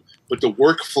do. But the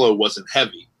workflow wasn't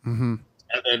heavy. Mm-hmm.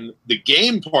 And then the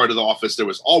game part of the office, there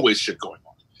was always shit going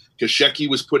on because Shecky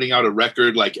was putting out a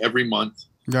record like every month,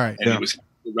 right? And he was having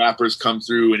the rappers come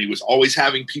through, and he was always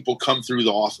having people come through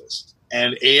the office.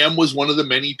 And AM was one of the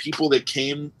many people that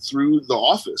came through the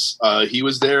office. He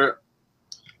was there.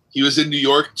 He was in New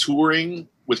York touring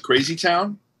with Crazy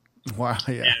Town. Wow,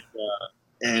 yeah.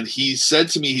 And he said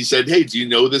to me, he said, "Hey, do you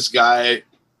know this guy,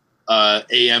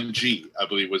 AMG, I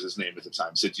believe was his name at the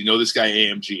time." He said, "Do you know this guy,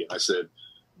 AMG?" And I said,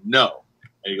 "No."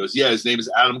 And he goes, "Yeah, his name is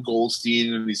Adam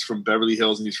Goldstein, and he's from Beverly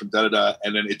Hills, and he's from da-da-da."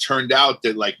 And then it turned out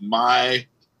that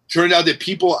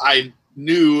people I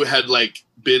knew had like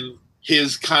been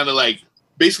his kind of like,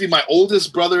 basically my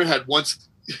oldest brother had once,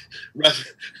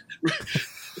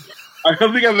 I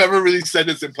don't think I've ever really said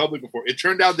this in public before. It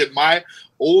turned out that my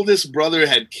oldest brother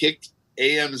had kicked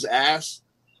AM's ass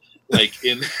like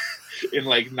in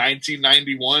like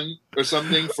 1991 or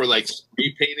something for like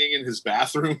spray painting in his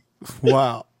bathroom.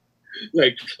 Wow.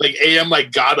 like AM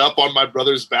like got up on my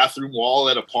brother's bathroom wall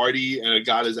at a party and it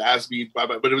got his ass beat.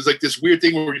 But it was like this weird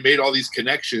thing where he made all these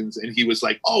connections and he was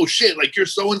like, "Oh shit, like you're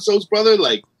so and so's brother."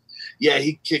 Like, yeah,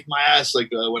 he kicked my ass like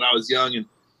when I was young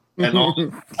and all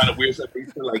kind of weird stuff. He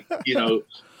used to like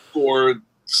score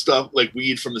stuff like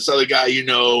weed from this other guy,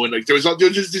 and like there was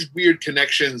just these weird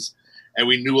connections, and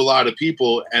we knew a lot of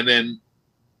people. And then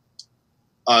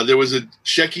there was a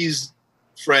Shecky's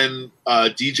friend,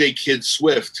 DJ Kid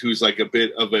Swift, who's like a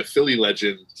bit of a Philly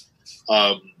legend,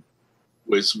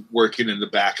 was working in the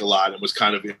back a lot and was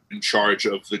kind of in charge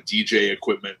of the DJ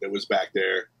equipment that was back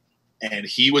there. And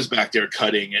he was back there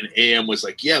cutting, and AM was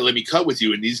like, "Yeah, let me cut with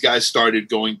you." And these guys started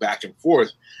going back and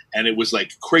forth, and it was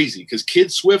like crazy because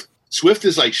Kid Swift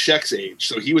is like Shek's age,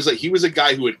 so he was a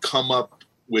guy who had come up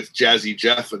with Jazzy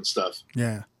Jeff and stuff,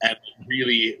 yeah, and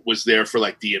really was there for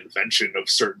like the invention of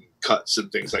certain cuts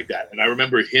and things like that. And I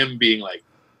remember him being like,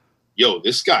 "Yo,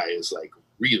 this guy is like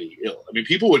really ill." I mean,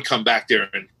 people would come back there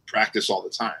and practice all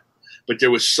the time, but there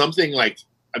was something like,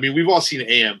 I mean, we've all seen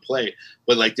AM play,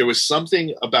 but like there was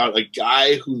something about a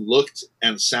guy who looked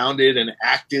and sounded and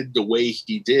acted the way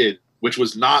he did, which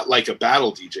was not like a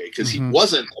battle DJ, because he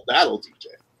wasn't a battle DJ.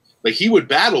 Like he would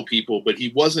battle people, but he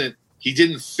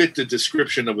didn't fit the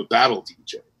description of a battle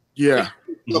DJ. Yeah.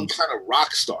 Like, some kind of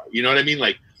rock star, you know what I mean?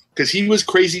 Like, because he was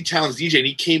Crazy Town's DJ, and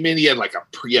he came in, he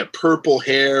had purple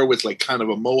hair with like kind of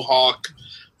a mohawk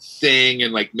thing,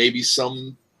 and like maybe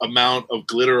some amount of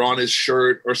glitter on his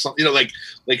shirt or something, like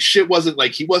shit wasn't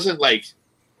like, he wasn't like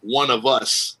one of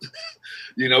us,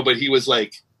 but he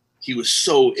was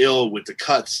so ill with the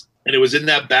cuts. And it was in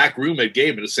that back room at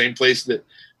Game, in the same place that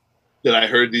I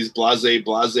heard these blase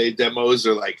demos,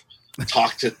 or like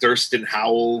talk to Thurston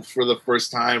Howell for the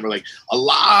first time, or like a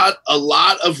lot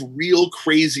of real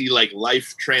crazy, like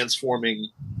life transforming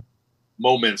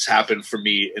moments happened for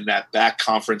me in that back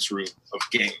conference room of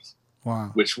Game.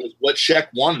 Wow. Which was what Shek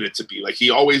wanted it to be. Like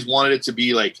he always wanted it to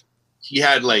be like, he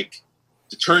had like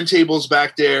the turntables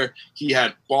back there. He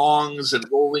had bongs and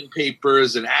rolling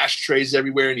papers and ashtrays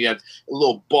everywhere. And he had a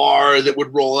little bar that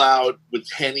would roll out with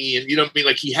Henny. And you know what I mean?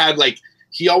 Like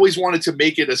he always wanted to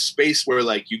make it a space where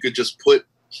like you could just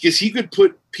because he could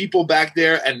put people back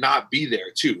there and not be there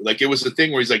too. Like it was a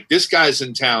thing where he's like, this guy's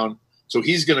in town, so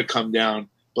he's going to come down.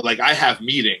 But like I have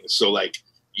meetings. So like,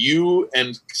 you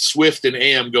and Swift and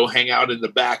AM go hang out in the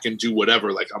back and do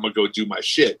whatever. Like I'm gonna go do my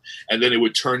shit, and then it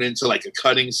would turn into like a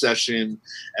cutting session,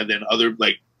 and then other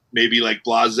like maybe like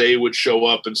Blase would show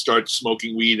up and start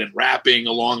smoking weed and rapping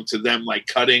along to them, like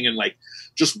cutting, and like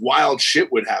just wild shit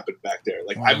would happen back there.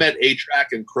 Like I met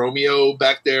A-Track and Chromeo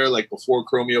back there, like before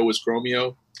Chromeo was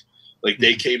Chromeo. Like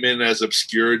they came in as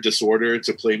Obscure Disorder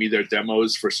to play me their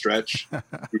demos for Stretch. A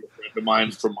friend of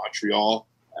mine from Montreal.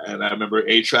 And I remember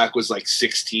A-Track was like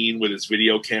 16 with his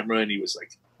video camera, and he was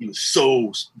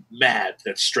so mad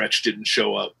that Stretch didn't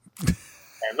show up.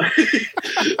 And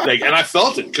and I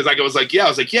felt it because I was like,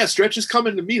 yeah, Stretch is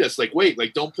coming to meet us. Like, wait,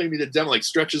 like don't play me the demo. Like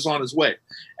Stretch is on his way,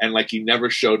 and like he never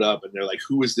showed up. And they're like,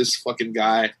 who is this fucking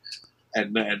guy?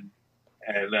 And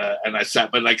I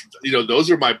sat, but like those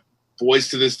are my boys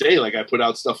to this day. Like I put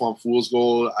out stuff on Fool's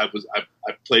Gold. I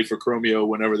play for Chromeo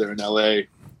whenever they're in LA.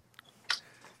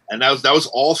 And that was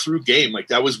all through Game. Like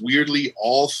that was weirdly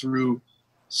all through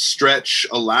Stretch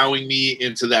allowing me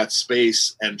into that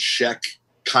space, and Sheck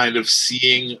kind of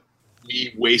seeing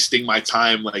me wasting my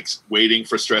time, like waiting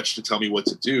for Stretch to tell me what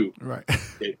to do. Right.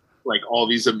 Like all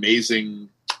these amazing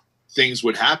things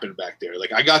would happen back there.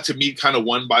 Like I got to meet kind of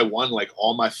one by one, like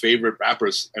all my favorite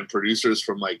rappers and producers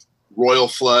from like Royal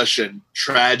Flush and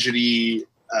Tragedy,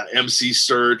 MC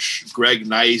Search, Greg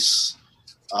Nice,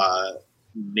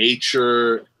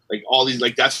 Nature. Like all these,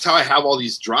 like that's how I have all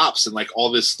these drops and like all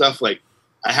this stuff. Like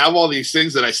I have all these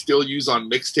things that I still use on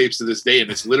mixtapes to this day, and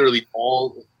it's literally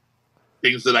all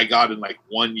things that I got in like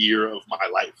 1 year of my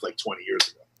life, like 20 years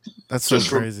ago. That's so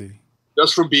crazy.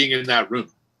 Just from being in that room.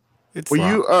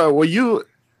 Were you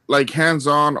like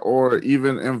hands-on or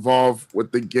even involved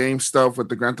with the Game stuff with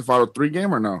the Grand Theft Auto 3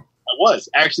 game or no? I was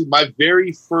actually my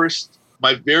very first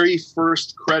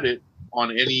credit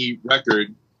on any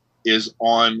record is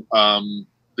on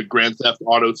the Grand Theft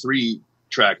Auto 3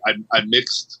 track. I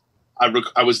mixed.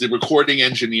 I was the recording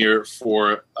engineer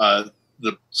for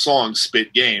the song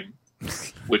 "Spit Game,"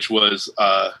 which was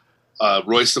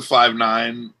Royce the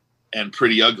 5'9" and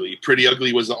Pretty Ugly. Pretty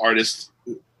Ugly was the artist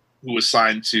who was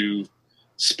signed to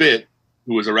Spit,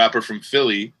 who was a rapper from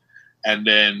Philly, and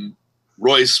then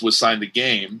Royce was signed to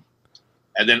Game,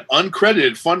 and then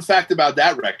uncredited. Fun fact about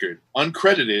that record: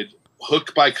 uncredited,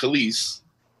 Hook by Khalees.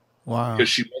 Wow, because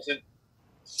she wasn't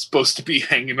supposed to be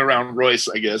hanging around Royce,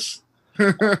 I guess.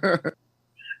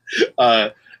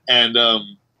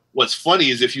 What's funny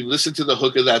is if you listen to the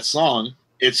hook of that song,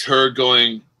 it's her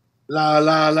going la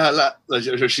la la la. Like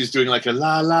she's doing like a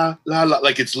la la la la.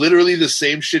 Like it's literally the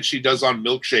same shit she does on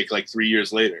Milkshake like 3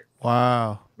 years later.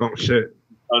 Wow. Oh shit.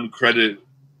 Uncredited.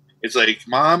 It's like,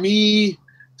 mommy,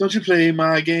 don't you play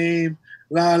my game?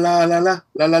 La la la la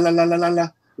la la la la la la la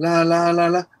la la la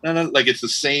la. Like it's the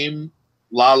same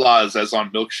la-las as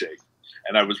on Milkshake.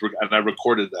 And I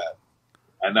recorded that.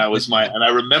 And that was and I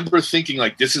remember thinking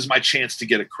like, this is my chance to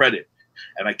get a credit.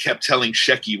 And I kept telling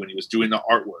Shecky when he was doing the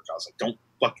artwork, I was like,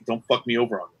 don't fuck me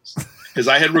over on this. Because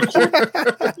I had recorded,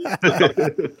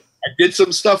 I did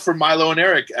some stuff for Milo and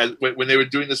Eric when they were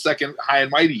doing the second High and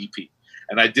Mighty EP.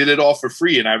 And I did it all for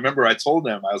free. And I remember I told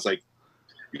them, I was like,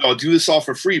 I'll do this all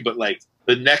for free. But like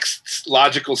the next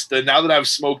logical step, now that I've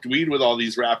smoked weed with all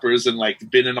these rappers and like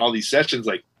been in all these sessions,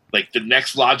 like the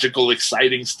next logical,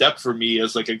 exciting step for me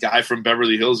as like a guy from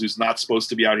Beverly Hills who's not supposed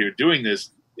to be out here doing this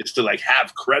is to like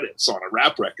have credits on a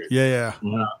rap record. Yeah.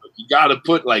 You got to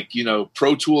put like,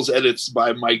 Pro Tools edits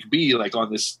by Mike B like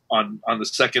on this, on the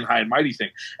second High and Mighty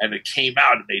thing. And it came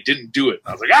out and they didn't do it. And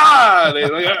I was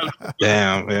like,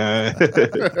 damn, yeah.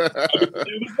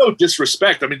 It was no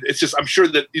disrespect. I mean, it's just, I'm sure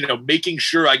that, making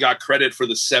sure I got credit for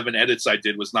the 7 edits I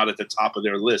did was not at the top of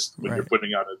their list when you're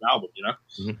putting out an album,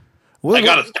 Mm-hmm. I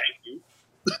got to thank you.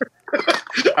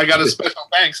 I got a special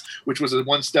thanks, which was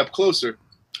one step closer.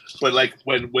 But like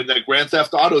when the Grand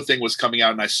Theft Auto thing was coming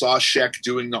out and I saw Sheck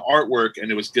doing the artwork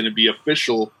and it was going to be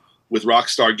official with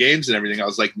Rockstar Games and everything, I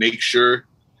was like, make sure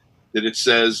that it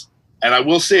says, and I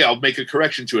will say, I'll make a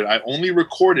correction to it. I only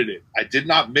recorded it. I did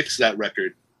not mix that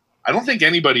record. I don't think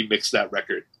anybody mixed that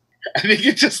record. I think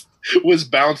it just was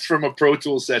bounced from a Pro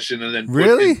Tools session and then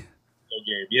really?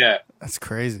 Game. Yeah. That's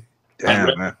crazy.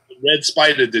 Damn, man. Red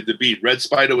Spider did the beat. Red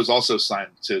Spider was also signed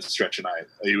to Stretch and I.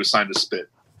 He was signed to Spit.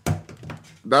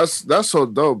 That's so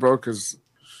dope, bro, because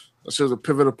that was a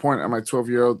pivotal point in my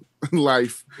 12-year-old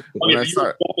life. You were 12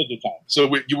 at the time.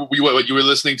 So you were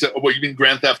listening to, what, you mean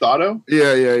Grand Theft Auto?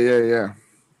 Yeah.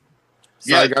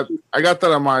 So I got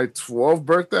that on my 12th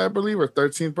birthday, I believe, or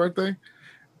 13th birthday.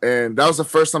 And that was the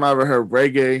first time I ever heard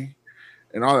reggae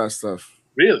and all that stuff.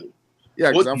 Really?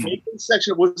 Yeah. What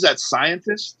was that,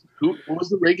 Scientist? What was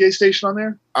the reggae station on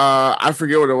there? I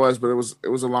forget what it was, but it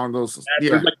was along those.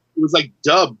 Yeah. It was like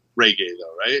dub reggae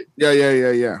though, right?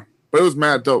 Yeah. But it was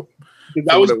mad dope.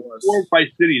 That was before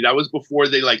Vice City. That was before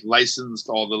they like licensed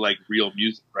all the like real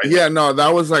music, right? Yeah, no, that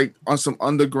was like on some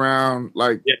underground,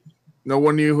 like no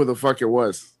one knew who the fuck it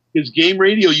was. Because Game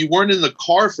Radio, you weren't in the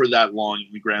car for that long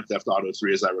in Grand Theft Auto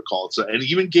 3, as I recall. So, and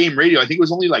even Game Radio, I think it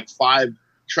was only like 5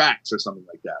 tracks or something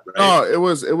like that, right? No, it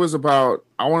was about,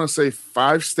 I want to say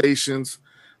 5 stations.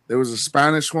 There was a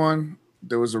Spanish one,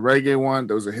 there was a reggae one,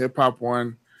 there was a hip hop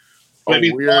one. I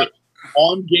mean,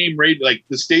 on Game Radio, like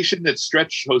the station that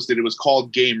Stretch hosted, it was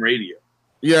called Game Radio.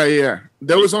 Yeah.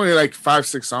 There was only like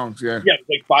 5-6 songs. Yeah,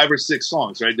 like 5 or 6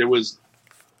 songs, right? There was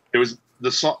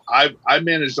the song. I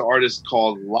managed an artist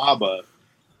called Laba,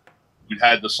 who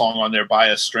had the song on there "By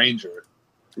a Stranger."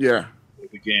 Yeah,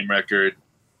 the Game record,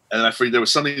 and I forget there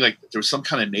was something like there was some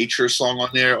kind of nature song on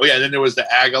there. Oh yeah, and then there was the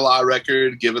Agala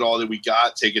record, "Give It All That We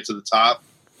Got, Take It to the Top."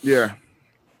 Yeah.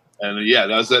 And yeah,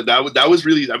 that was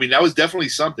really, I mean, that was definitely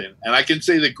something. And I can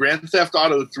say that Grand Theft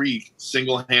Auto 3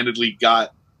 single-handedly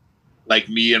got like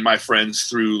me and my friends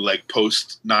through like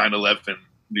post 9/11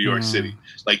 New York City.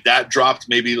 Like that dropped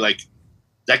maybe like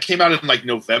that came out in like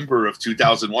November of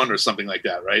 2001 or something like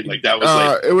that, right? Like that was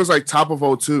like it was like top of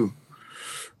 02.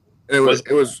 It was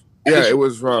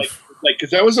rough. Like because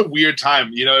that was a weird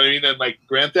time, you know what I mean? And like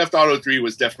Grand Theft Auto 3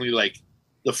 was definitely like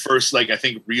the first like I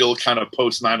think real kind of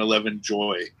post 9/11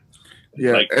 joy.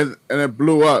 Yeah, like, and it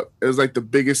blew up. It was like the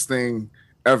biggest thing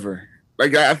ever.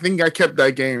 Like I think I kept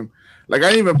that game. Like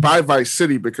I didn't even buy Vice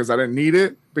City because I didn't need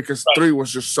it because 3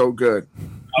 was just so good.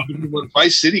 When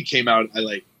Vice City came out,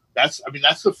 that's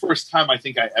the first time I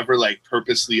think I ever like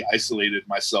purposely isolated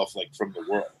myself like from the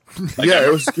world. Like, yeah,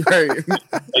 it was great.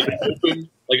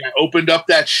 I opened up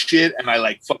that shit and I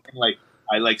like fucking like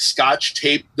I like scotch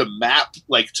taped the map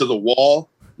like to the wall.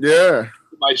 Yeah,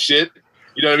 my shit.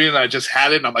 You know what I mean? And I just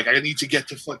had it, and I'm like, I need to get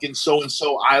to fucking so and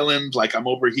so island. Like I'm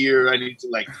over here. I need to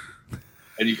like,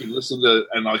 and you can listen to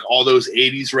and like all those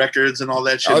 '80s records and all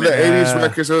that shit. All the '80s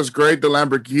records, it was great. The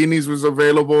Lamborghinis was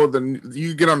available. Then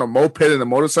you get on a moped and the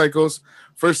motorcycles.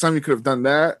 First time you could have done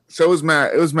that. So it was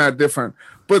mad different.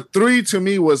 But 3 to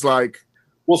me was like,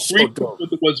 3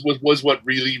 was what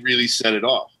really set it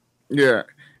off. Yeah,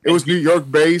 it was New York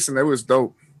based, and it was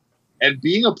dope. And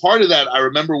being a part of that, I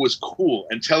remember was cool.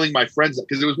 And telling my friends that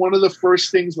because it was one of the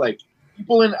first things like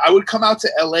I would come out to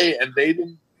LA and they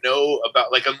didn't know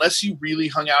about like unless you really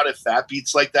hung out at Fat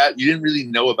Beats like that, you didn't really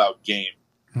know about Game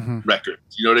records.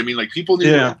 You know what I mean? Like people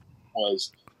knew who it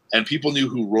was, and people knew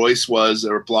who Royce was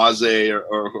or Blase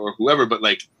or whoever, but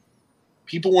like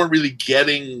people weren't really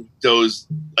getting those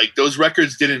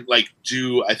records didn't like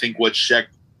do I think what Sheck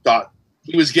thought.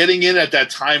 He was getting in at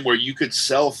that time where you could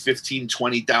sell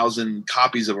 15,000-20,000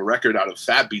 copies of a record out of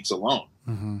Fat Beats alone.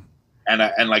 Mm-hmm. And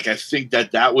I think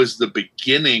that was the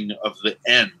beginning of the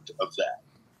end of that.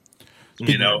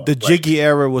 You know, the jiggy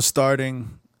era was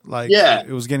starting. Like,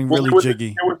 it was getting really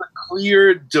jiggy. There was a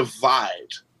clear divide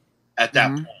at that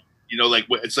point. You know, like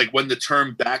it's like when the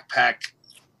term backpack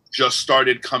just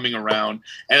started coming around,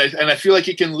 and I feel like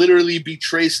it can literally be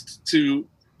traced to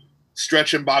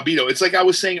Stretch and Bobbito. It's like I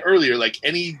was saying earlier, like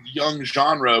any young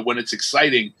genre when it's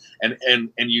exciting and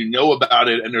you know about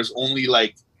it and there's only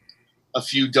like a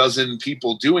few dozen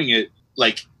people doing it,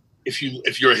 like if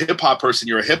you're a hip hop person,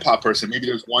 you're a hip hop person. Maybe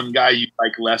there's one guy you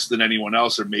like less than anyone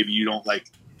else, or maybe you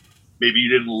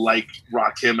didn't like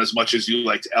Rakim as much as you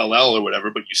liked LL or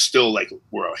whatever, but you still like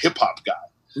were a hip hop guy.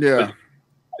 Yeah. But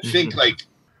I think like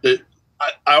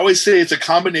I always say it's a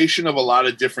combination of a lot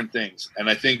of different things. And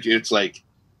I think it's like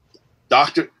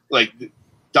Dr.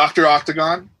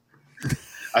 Octagon.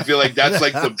 I feel like that's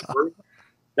like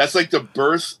the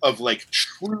birth of like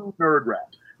true nerd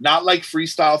rap. Not like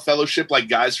Freestyle Fellowship, like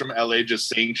guys from LA just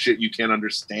saying shit you can't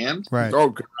understand. Right. Oh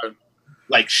god.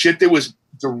 Like shit that was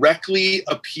directly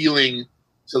appealing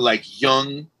to like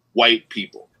young white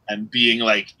people and being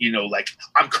like, you know, like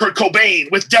I'm Kurt Cobain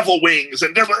with devil wings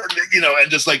and you know, and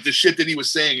just like the shit that he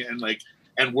was saying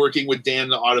and working with Dan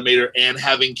the Automator and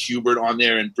having Qbert on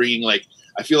there and bringing like,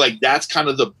 I feel like that's kind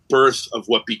of the birth of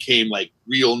what became like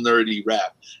real nerdy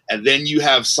rap. And then you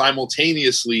have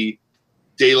simultaneously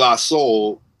De La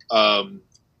Soul,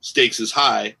 Stakes is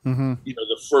High, you know,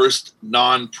 the first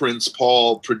non-Prince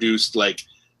Paul produced like,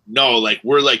 no, like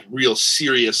we're like real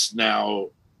serious now.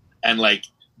 And like,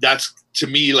 that's to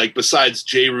me, like besides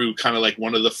J-Ru, kind of like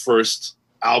one of the first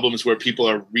albums where people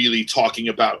are really talking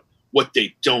about what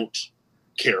they don't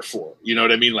care for. You know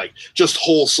what I mean? Like just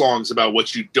whole songs about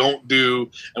what you don't do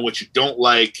and what you don't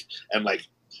like. And like,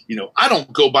 you know, I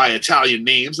don't go by Italian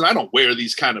names and I don't wear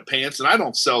these kind of pants and I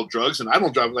don't sell drugs and I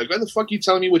don't drive. Like, why the fuck are you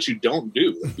telling me what you don't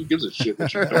do? Like, who gives a shit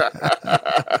what you don't?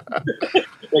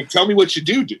 Like, tell me what you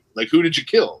do. Like, who did you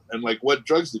kill? And like, what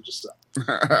drugs did you sell?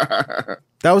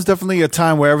 That was definitely a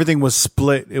time where everything was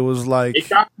split. It was like it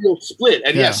got real split,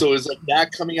 and so it was like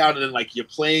that coming out, and then like you're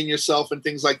playing yourself and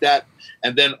things like that,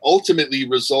 and then ultimately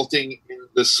resulting in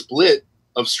the split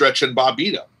of Stretch and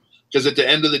Bobbito. Because at the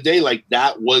end of the day, like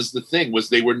that was the thing, was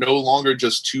they were no longer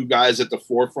just two guys at the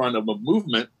forefront of a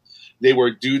movement. They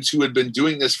were dudes who had been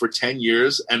doing this for 10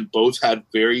 years and both had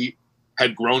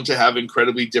grown to have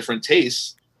incredibly different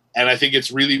tastes. And I think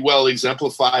it's really well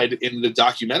exemplified in the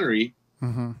documentary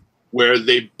where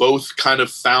they both kind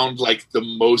of found like the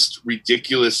most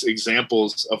ridiculous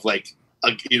examples of like,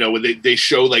 when they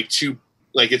show like two,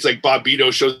 like it's like Bob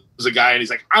Beto shows a guy and he's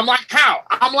like, I'm like Pow,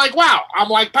 I'm like Wow, I'm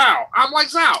like Pow, I'm like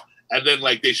Zow. And then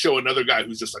like they show another guy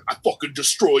who's just like, I fucking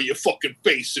destroy your fucking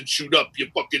face and shoot up your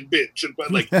fucking bitch. And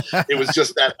but like it was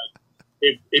just that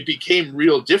it became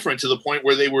real different to the point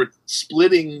where they were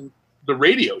splitting the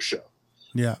radio show.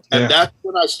 Yeah. And that's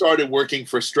when I started working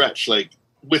for Stretch. Like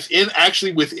within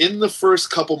the first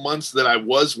couple months that I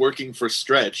was working for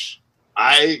Stretch,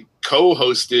 I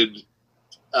co-hosted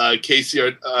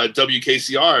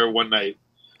WKCR one night.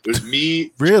 It was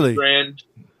me, really, Grand,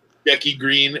 Becky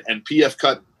Green, and PF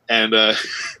Cut. And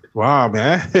wow,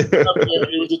 man.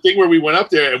 It was a thing where we went up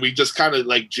there and we just kind of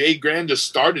like Jay Grand just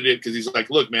started it because he's like,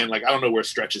 look, man, like I don't know where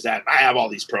Stretch is at. I have all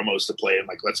these promos to play and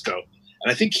like, let's go.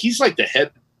 And I think he's like the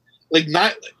head, like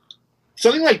not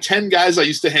something like 10 guys I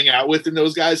used to hang out with, and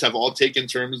those guys have all taken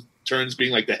turns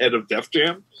being like the head of Def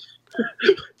Jam.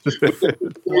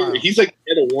 Wow. He's like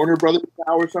the head of Warner Brothers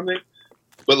now or something.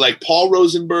 But like Paul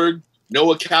Rosenberg,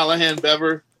 Noah Callahan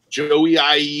Bever, Joey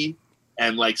IE,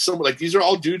 and like these are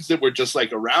all dudes that were just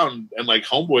like around and like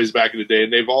homeboys back in the day,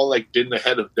 and they've all like been the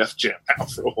head of Def Jam now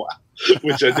for a while,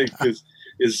 which I think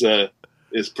is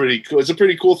pretty cool. It's a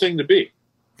pretty cool thing to be.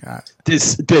 God. Did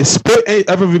Spit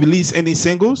ever release any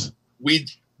singles? We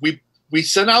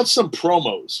sent out some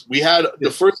promos. We had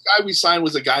the first guy we signed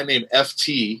was a guy named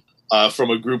FT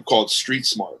from a group called Street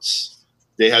Smarts.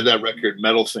 They had that record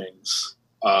Metal Things.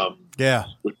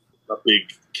 Which is a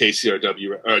big WKCR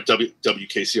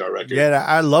record. Yeah,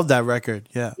 I love that record.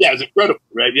 Yeah, it's incredible,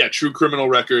 right? Yeah, True Criminal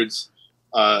Records.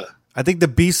 I think the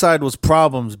B-side was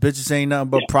Problems. Bitches ain't nothing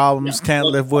but problems. Yeah. Can't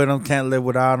live with them. Can't live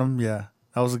without them. Yeah,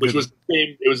 that was a good.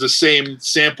 It was the same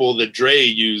sample that Dre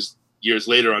used years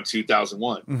later on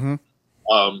 2001. Mm-hmm.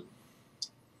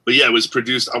 But yeah, it was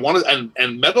produced.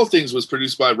 And Metal Things was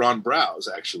produced by Ron Browse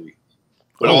actually.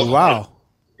 But wow.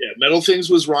 Yeah, Metal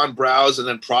Things was Ron Browse, and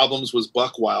then Problems was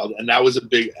Buck Wild, and that was a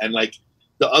big. And like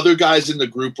the other guys in the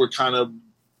group were kind of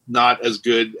not as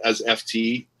good as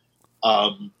FT,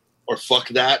 or Fuck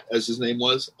That as his name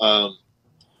was.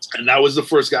 And that was the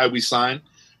first guy we signed,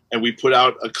 and we put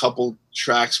out a couple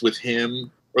tracks with him,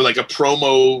 or like a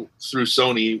promo through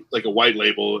Sony, like a white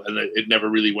label, and it never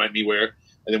really went anywhere.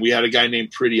 And then we had a guy named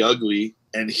Pretty Ugly,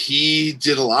 and he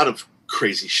did a lot of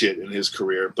crazy shit in his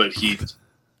career, but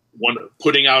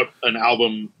putting out an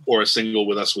album or a single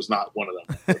with us was not one of them.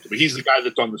 But he's the guy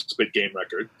that's on the Spit Game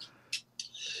record.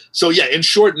 So yeah, in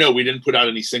short, no, we didn't put out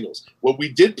any singles. What we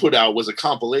did put out was a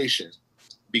compilation,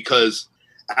 because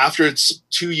after it's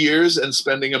 2 years and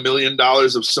spending $1 million of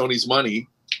Sony's money,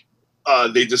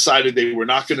 they decided they were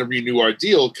not going to renew our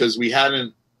deal because we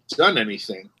hadn't done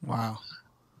anything. Wow.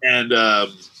 And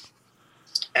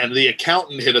the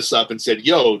accountant hit us up and said,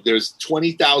 yo, there's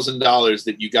 $20,000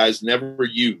 that you guys never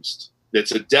used.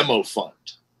 That's a demo fund.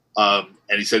 And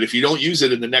he said, if you don't use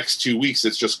it in the next 2 weeks,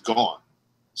 it's just gone.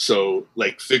 So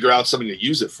like figure out something to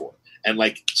use it for. And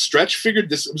like Stretch figured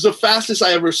this. It was the fastest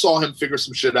I ever saw him figure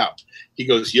some shit out. He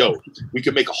goes, yo, we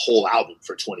could make a whole album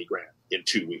for 20 grand in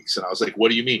 2 weeks. And I was like, what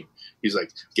do you mean? He's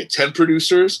like, get 10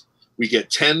 producers. We get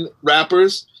 10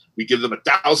 rappers. We give them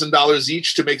 $1,000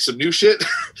 each to make some new shit.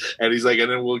 And he's like,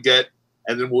 and then we'll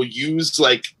use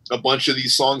like a bunch of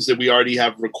these songs that we already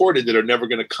have recorded that are never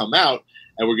going to come out.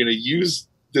 And we're going to use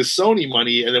this Sony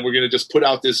money. And then we're going to just put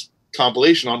out this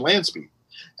compilation on Landspeed.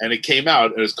 And it came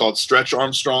out, and it's called Stretch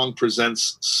Armstrong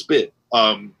Presents Spit.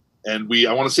 And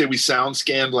I want to say we sound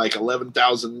scanned like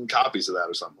 11,000 copies of that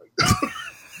or something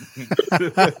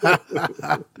like that.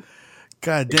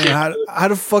 God damn! How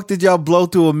the fuck did y'all blow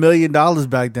through $1 million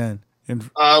back then?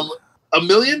 $1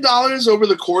 million over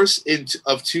the course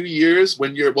of 2 years.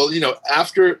 When you're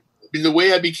the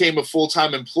way I became a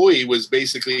full-time employee was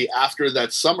basically after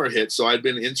that summer hit. So I'd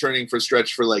been interning for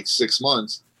Stretch for like 6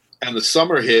 months, and the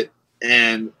summer hit,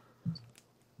 and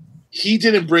he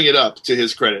didn't bring it up to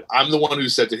his credit. I'm the one who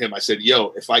said to him, I said,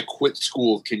 yo, if I quit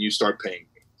school, can you start paying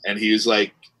me? And he was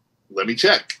like, let me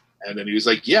check. And then he was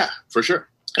like, yeah, for sure.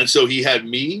 And so he had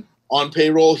me on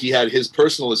payroll. He had his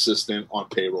personal assistant on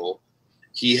payroll.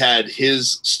 He had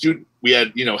his student. We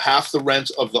had, half the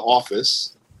rent of the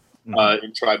office in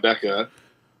Tribeca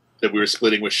that we were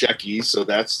splitting with Shecky. So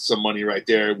that's some money right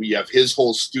there. We have his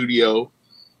whole studio,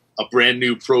 a brand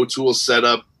new Pro Tools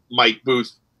setup, mic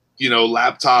booth,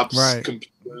 laptops, right.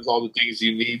 computers, there's all the things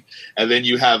you need, and then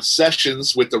you have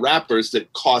sessions with the rappers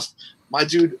that cost. My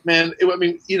dude, man, I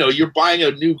mean, you know, you're buying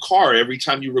a new car every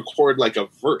time you record like a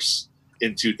verse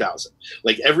in 2000.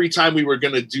 Like every time we were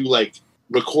gonna do like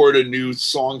record a new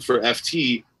song for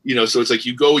FT, you know, so it's like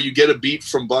you get a beat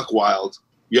from Buck Wild.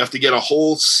 You have to get a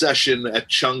whole session at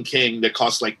Chung King that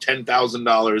costs like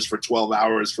 $10,000 for 12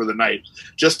 hours for the night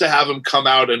just to have him come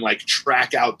out and like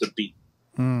track out the beat.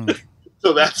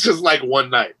 So that's just like one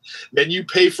night. Then you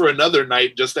pay for another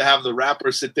night just to have the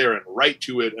rapper sit there and write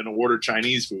to it and order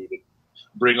Chinese food and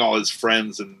bring all his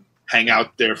friends and hang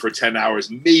out there for 10 hours.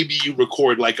 Maybe you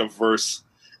record like a verse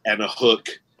and a hook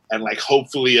and like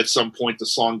hopefully at some point the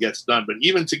song gets done. But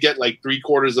even to get like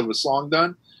 3/4 of a song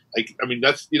done, like, I mean,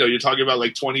 that's, you know, you're talking about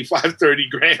like 25, 30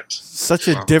 grand. Such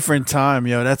a different time,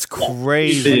 yo. That's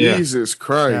crazy. Jesus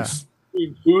Christ. Yeah.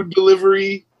 Food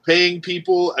delivery, paying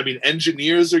people. I mean,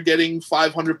 engineers are getting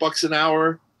 $500 an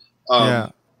hour.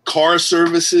 Car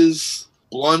services,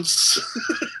 blunts.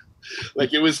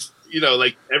 Like it was, you know,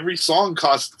 like every song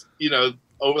cost, you know,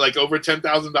 over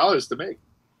 $10,000 to make.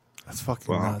 That's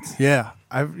fucking nuts. Yeah.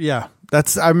 I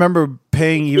remember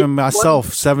paying even myself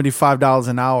 $75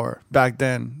 an hour back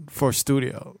then for a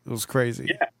studio. It was crazy.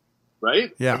 Yeah.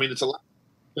 Right? Yeah. I mean, it's a lot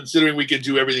considering we can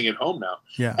do everything at home now.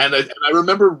 Yeah. And I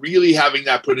remember really having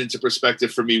that put into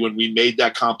perspective for me when we made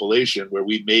that compilation where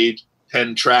we made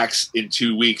 10 tracks in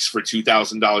 2 weeks for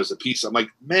 $2,000 a piece. I'm like,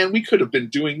 man, we could have been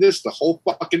doing this the whole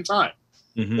fucking time.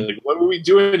 Mm-hmm. Like, what were we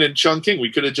doing in Chung King?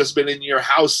 We could have just been in your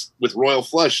house with Royal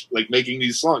Flush, like making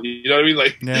these songs. You know what I mean?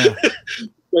 Like, yeah.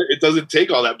 It doesn't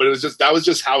take all that, but that was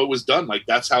just how it was done. Like,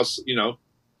 that's how, you know,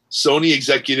 Sony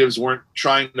executives weren't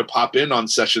trying to pop in on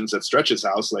sessions at Stretch's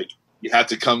house. Like, you had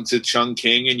to come to Chung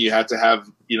King and you had to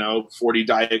have, you know, 40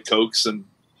 Diet Cokes and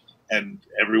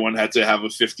everyone had to have a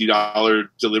 $50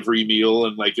 delivery meal.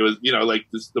 And like, it was, you know, like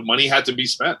the money had to be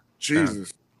spent.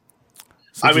 Jesus.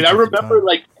 I mean, I remember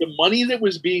like the money that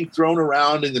was being thrown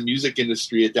around in the music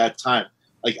industry at that time.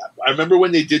 Like, I remember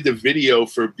when they did the video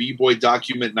for B-Boy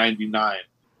Document 99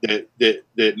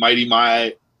 that Mighty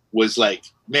My was like,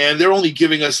 man, they're only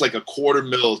giving us like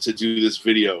 $250,000 to do this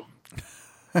video.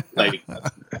 Like,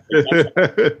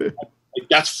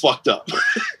 that's fucked up.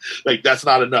 Like, that's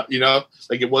not enough, you know?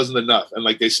 Like, it wasn't enough. And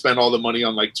like, they spent all the money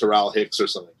on like Terrell Hicks or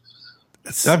something.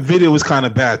 That video was kind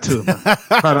of bad too.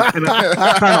 Kind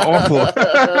of awful.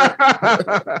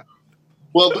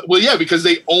 Well, yeah, because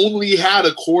they only had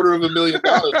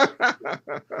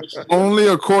 $250,000. Only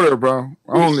a quarter, bro.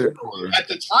 Only a quarter. At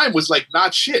the time was like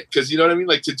not shit, because you know what I mean.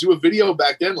 Like, to do a video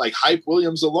back then, like Hype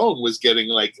Williams alone was getting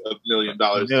like $1 million.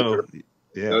 No. You know what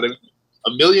I mean?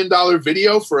 $1 million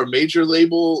video for a major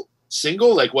label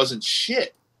single like wasn't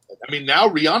shit. I mean, now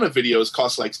Rihanna videos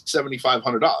cost like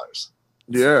 $7,500.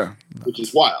 Yeah, which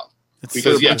is wild.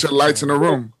 Because a bunch of lights in the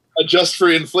room. Adjust for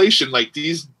inflation, like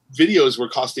these videos were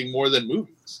costing more than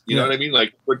movies. You know what I mean?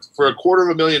 Like for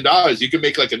 $250,000, you can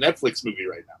make like a Netflix movie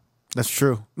right now. That's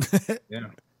true. Yeah.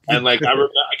 And like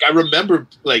I remember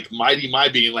like Mighty My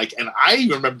being like, and I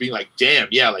even remember being like, damn,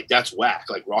 yeah, like that's whack.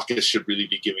 Like Rawkus should really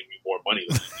be giving me more money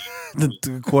than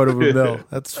The $250,000.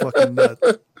 That's fucking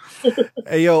nuts.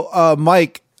 Hey yo,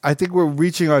 Mike, I think we're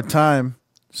reaching our time.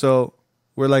 So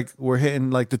we're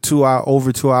hitting like the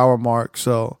over 2 hour mark.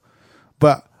 So,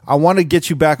 but I want to get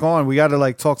you back on. We got to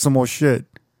like talk some more shit.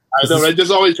 I know, right?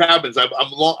 This always happens.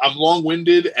 I'm long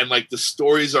winded, and like the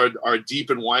stories are deep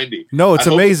and windy. No, it's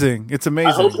amazing. It's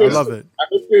amazing. I love it. I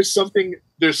hope there's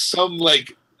some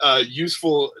like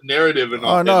useful narrative and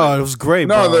all. Oh no, it was great.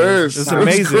 No, bro. there is. It's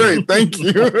amazing. Great. Thank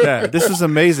you. Yeah, this is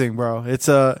amazing, bro. It's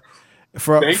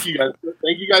Thank you guys.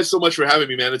 Thank you guys so much for having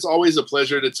me, man. It's always a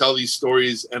pleasure to tell these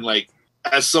stories, and like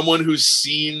as someone who's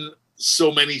seen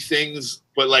so many things,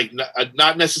 but like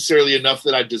not necessarily enough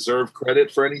that I deserve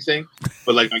credit for anything,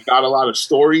 but like I got a lot of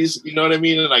stories, you know what I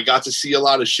mean? And I got to see a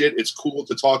lot of shit. It's cool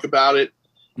to talk about it.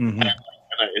 Mm-hmm.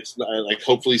 And it's like,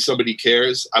 hopefully somebody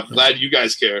cares. I'm glad you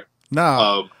guys care.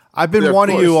 No, I've been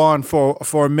wanting you on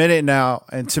for a minute now.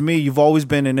 And to me, you've always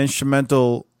been an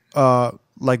instrumental,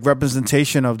 like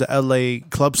representation of the LA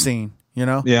club scene, you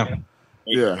know? Yeah.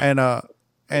 Yeah.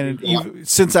 And even,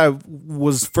 since I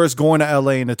was first going to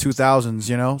LA in the 2000s,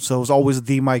 you know, so it was always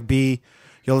the Mike B.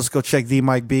 Yo, let's go check the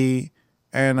Mike B.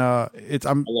 And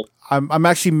I'm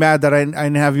actually mad that I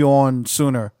didn't have you on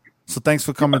sooner. So thanks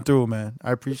for coming through, man.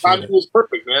 I appreciate it. It was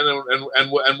perfect, man,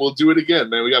 and we'll do it again,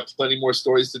 man. We got plenty more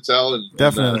stories to tell, and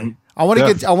definitely. I want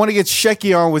to get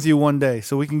Shecky on with you one day,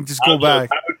 so we can just go back.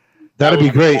 That'd be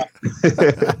great.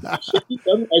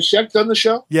 Has Shek done the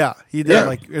show? Yeah, he did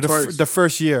the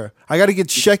first year. I got to get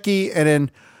Shecky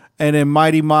and And then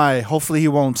Mighty My, hopefully he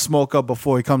won't smoke up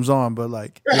before he comes on, but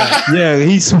like, Yeah,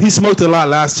 he smoked a lot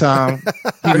last time.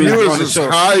 He on was the just show.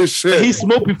 high as shit. He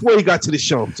smoked before he got to the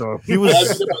show. So he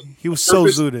was so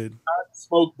zooted.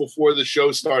 Smoke before the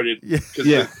show started because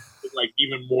Yeah. it's like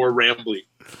even more rambly.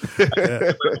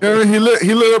 Yeah, he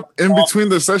lit up in between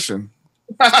the session.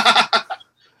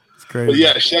 It's crazy.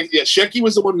 But Shecky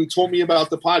was the one who told me about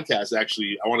the podcast.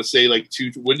 Actually, I want to say like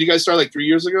when did you guys start? Like 3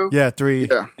 years ago? Yeah, 3.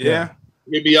 Yeah.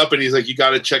 He hit me up and he's like, "You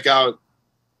got to check out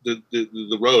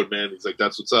the road, man." He's like,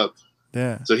 "That's what's up."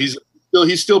 Yeah. So he's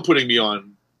still putting me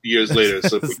on years later.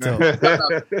 So Still.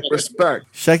 Respect.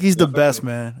 Shecky's the best,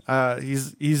 man.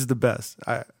 He's the best.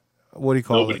 What do you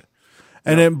call Nobody. it?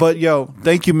 And then, but yo,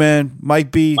 thank you, man.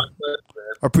 Mike B,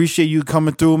 appreciate you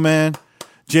coming through, man.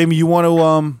 Jamie, you want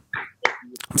to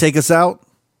take us out?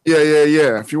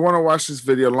 Yeah. If you want to watch this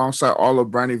video alongside all the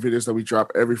brand new videos that we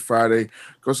drop every Friday,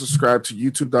 go subscribe to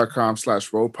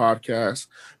youtube.com/Road Podcast.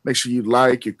 Make sure you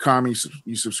like, you comment,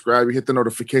 you subscribe, you hit the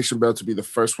notification bell to be the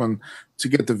first one to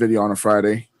get the video on a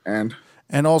Friday. And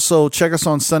also check us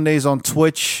on Sundays on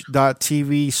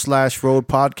twitch.tv/Road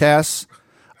Podcasts.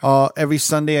 Every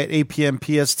Sunday at 8 p.m.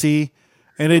 PST.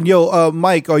 And then,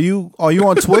 Mike, are you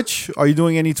on Twitch? Are you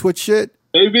doing any Twitch shit?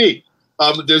 Maybe.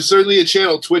 There's certainly a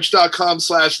channel,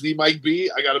 twitch.com/TheMikeB.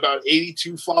 I got about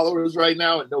 82 followers right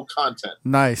now and no content.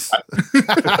 Nice. I've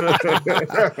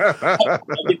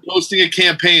been posting a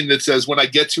campaign that says when I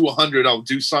get to 100, I'll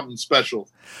do something special.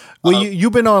 Well,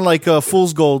 you've been on like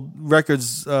Fool's Gold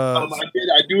Records. I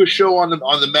do a show on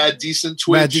the Mad Decent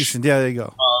Twitch. Mad Decent, yeah, there you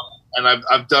go. And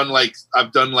I've done like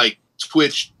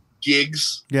Twitch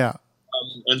gigs, and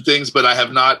things, but I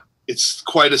have not. It's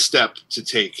quite a step to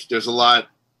take. There's a lot.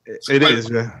 It is,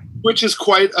 yeah. Which is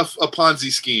quite a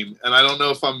Ponzi scheme, and I don't know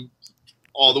if I'm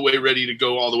all the way ready to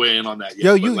go all the way in on that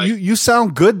yet. Yo, you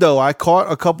sound good though. I caught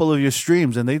a couple of your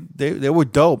streams, and they were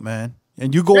dope, man.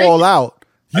 And you go all out.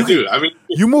 I do. I mean,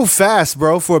 you move fast,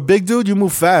 bro. For a big dude, you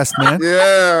move fast, man.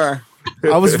 yeah.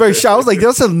 I was very shocked. I was like,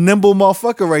 that's a nimble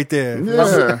motherfucker right there.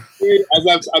 Yeah.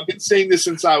 I've been saying this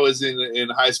since I was in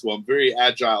high school. I'm very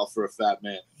agile for a fat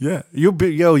man. Yeah. You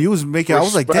was making, I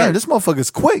was like, damn, this motherfucker's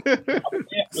quick. I'm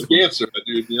a dancer,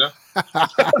 dude, you know?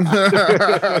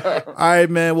 All right,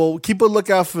 man. Well, keep a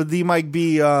lookout for the Mike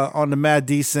B on the Mad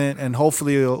Decent, and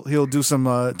hopefully he'll do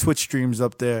some Twitch streams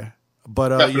up there. But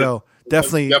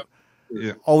definitely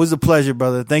always a pleasure,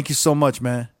 brother. Thank you so much,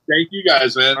 man. Thank you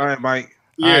guys, man. All right, Mike.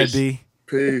 All right, B.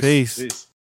 Peace. Peace.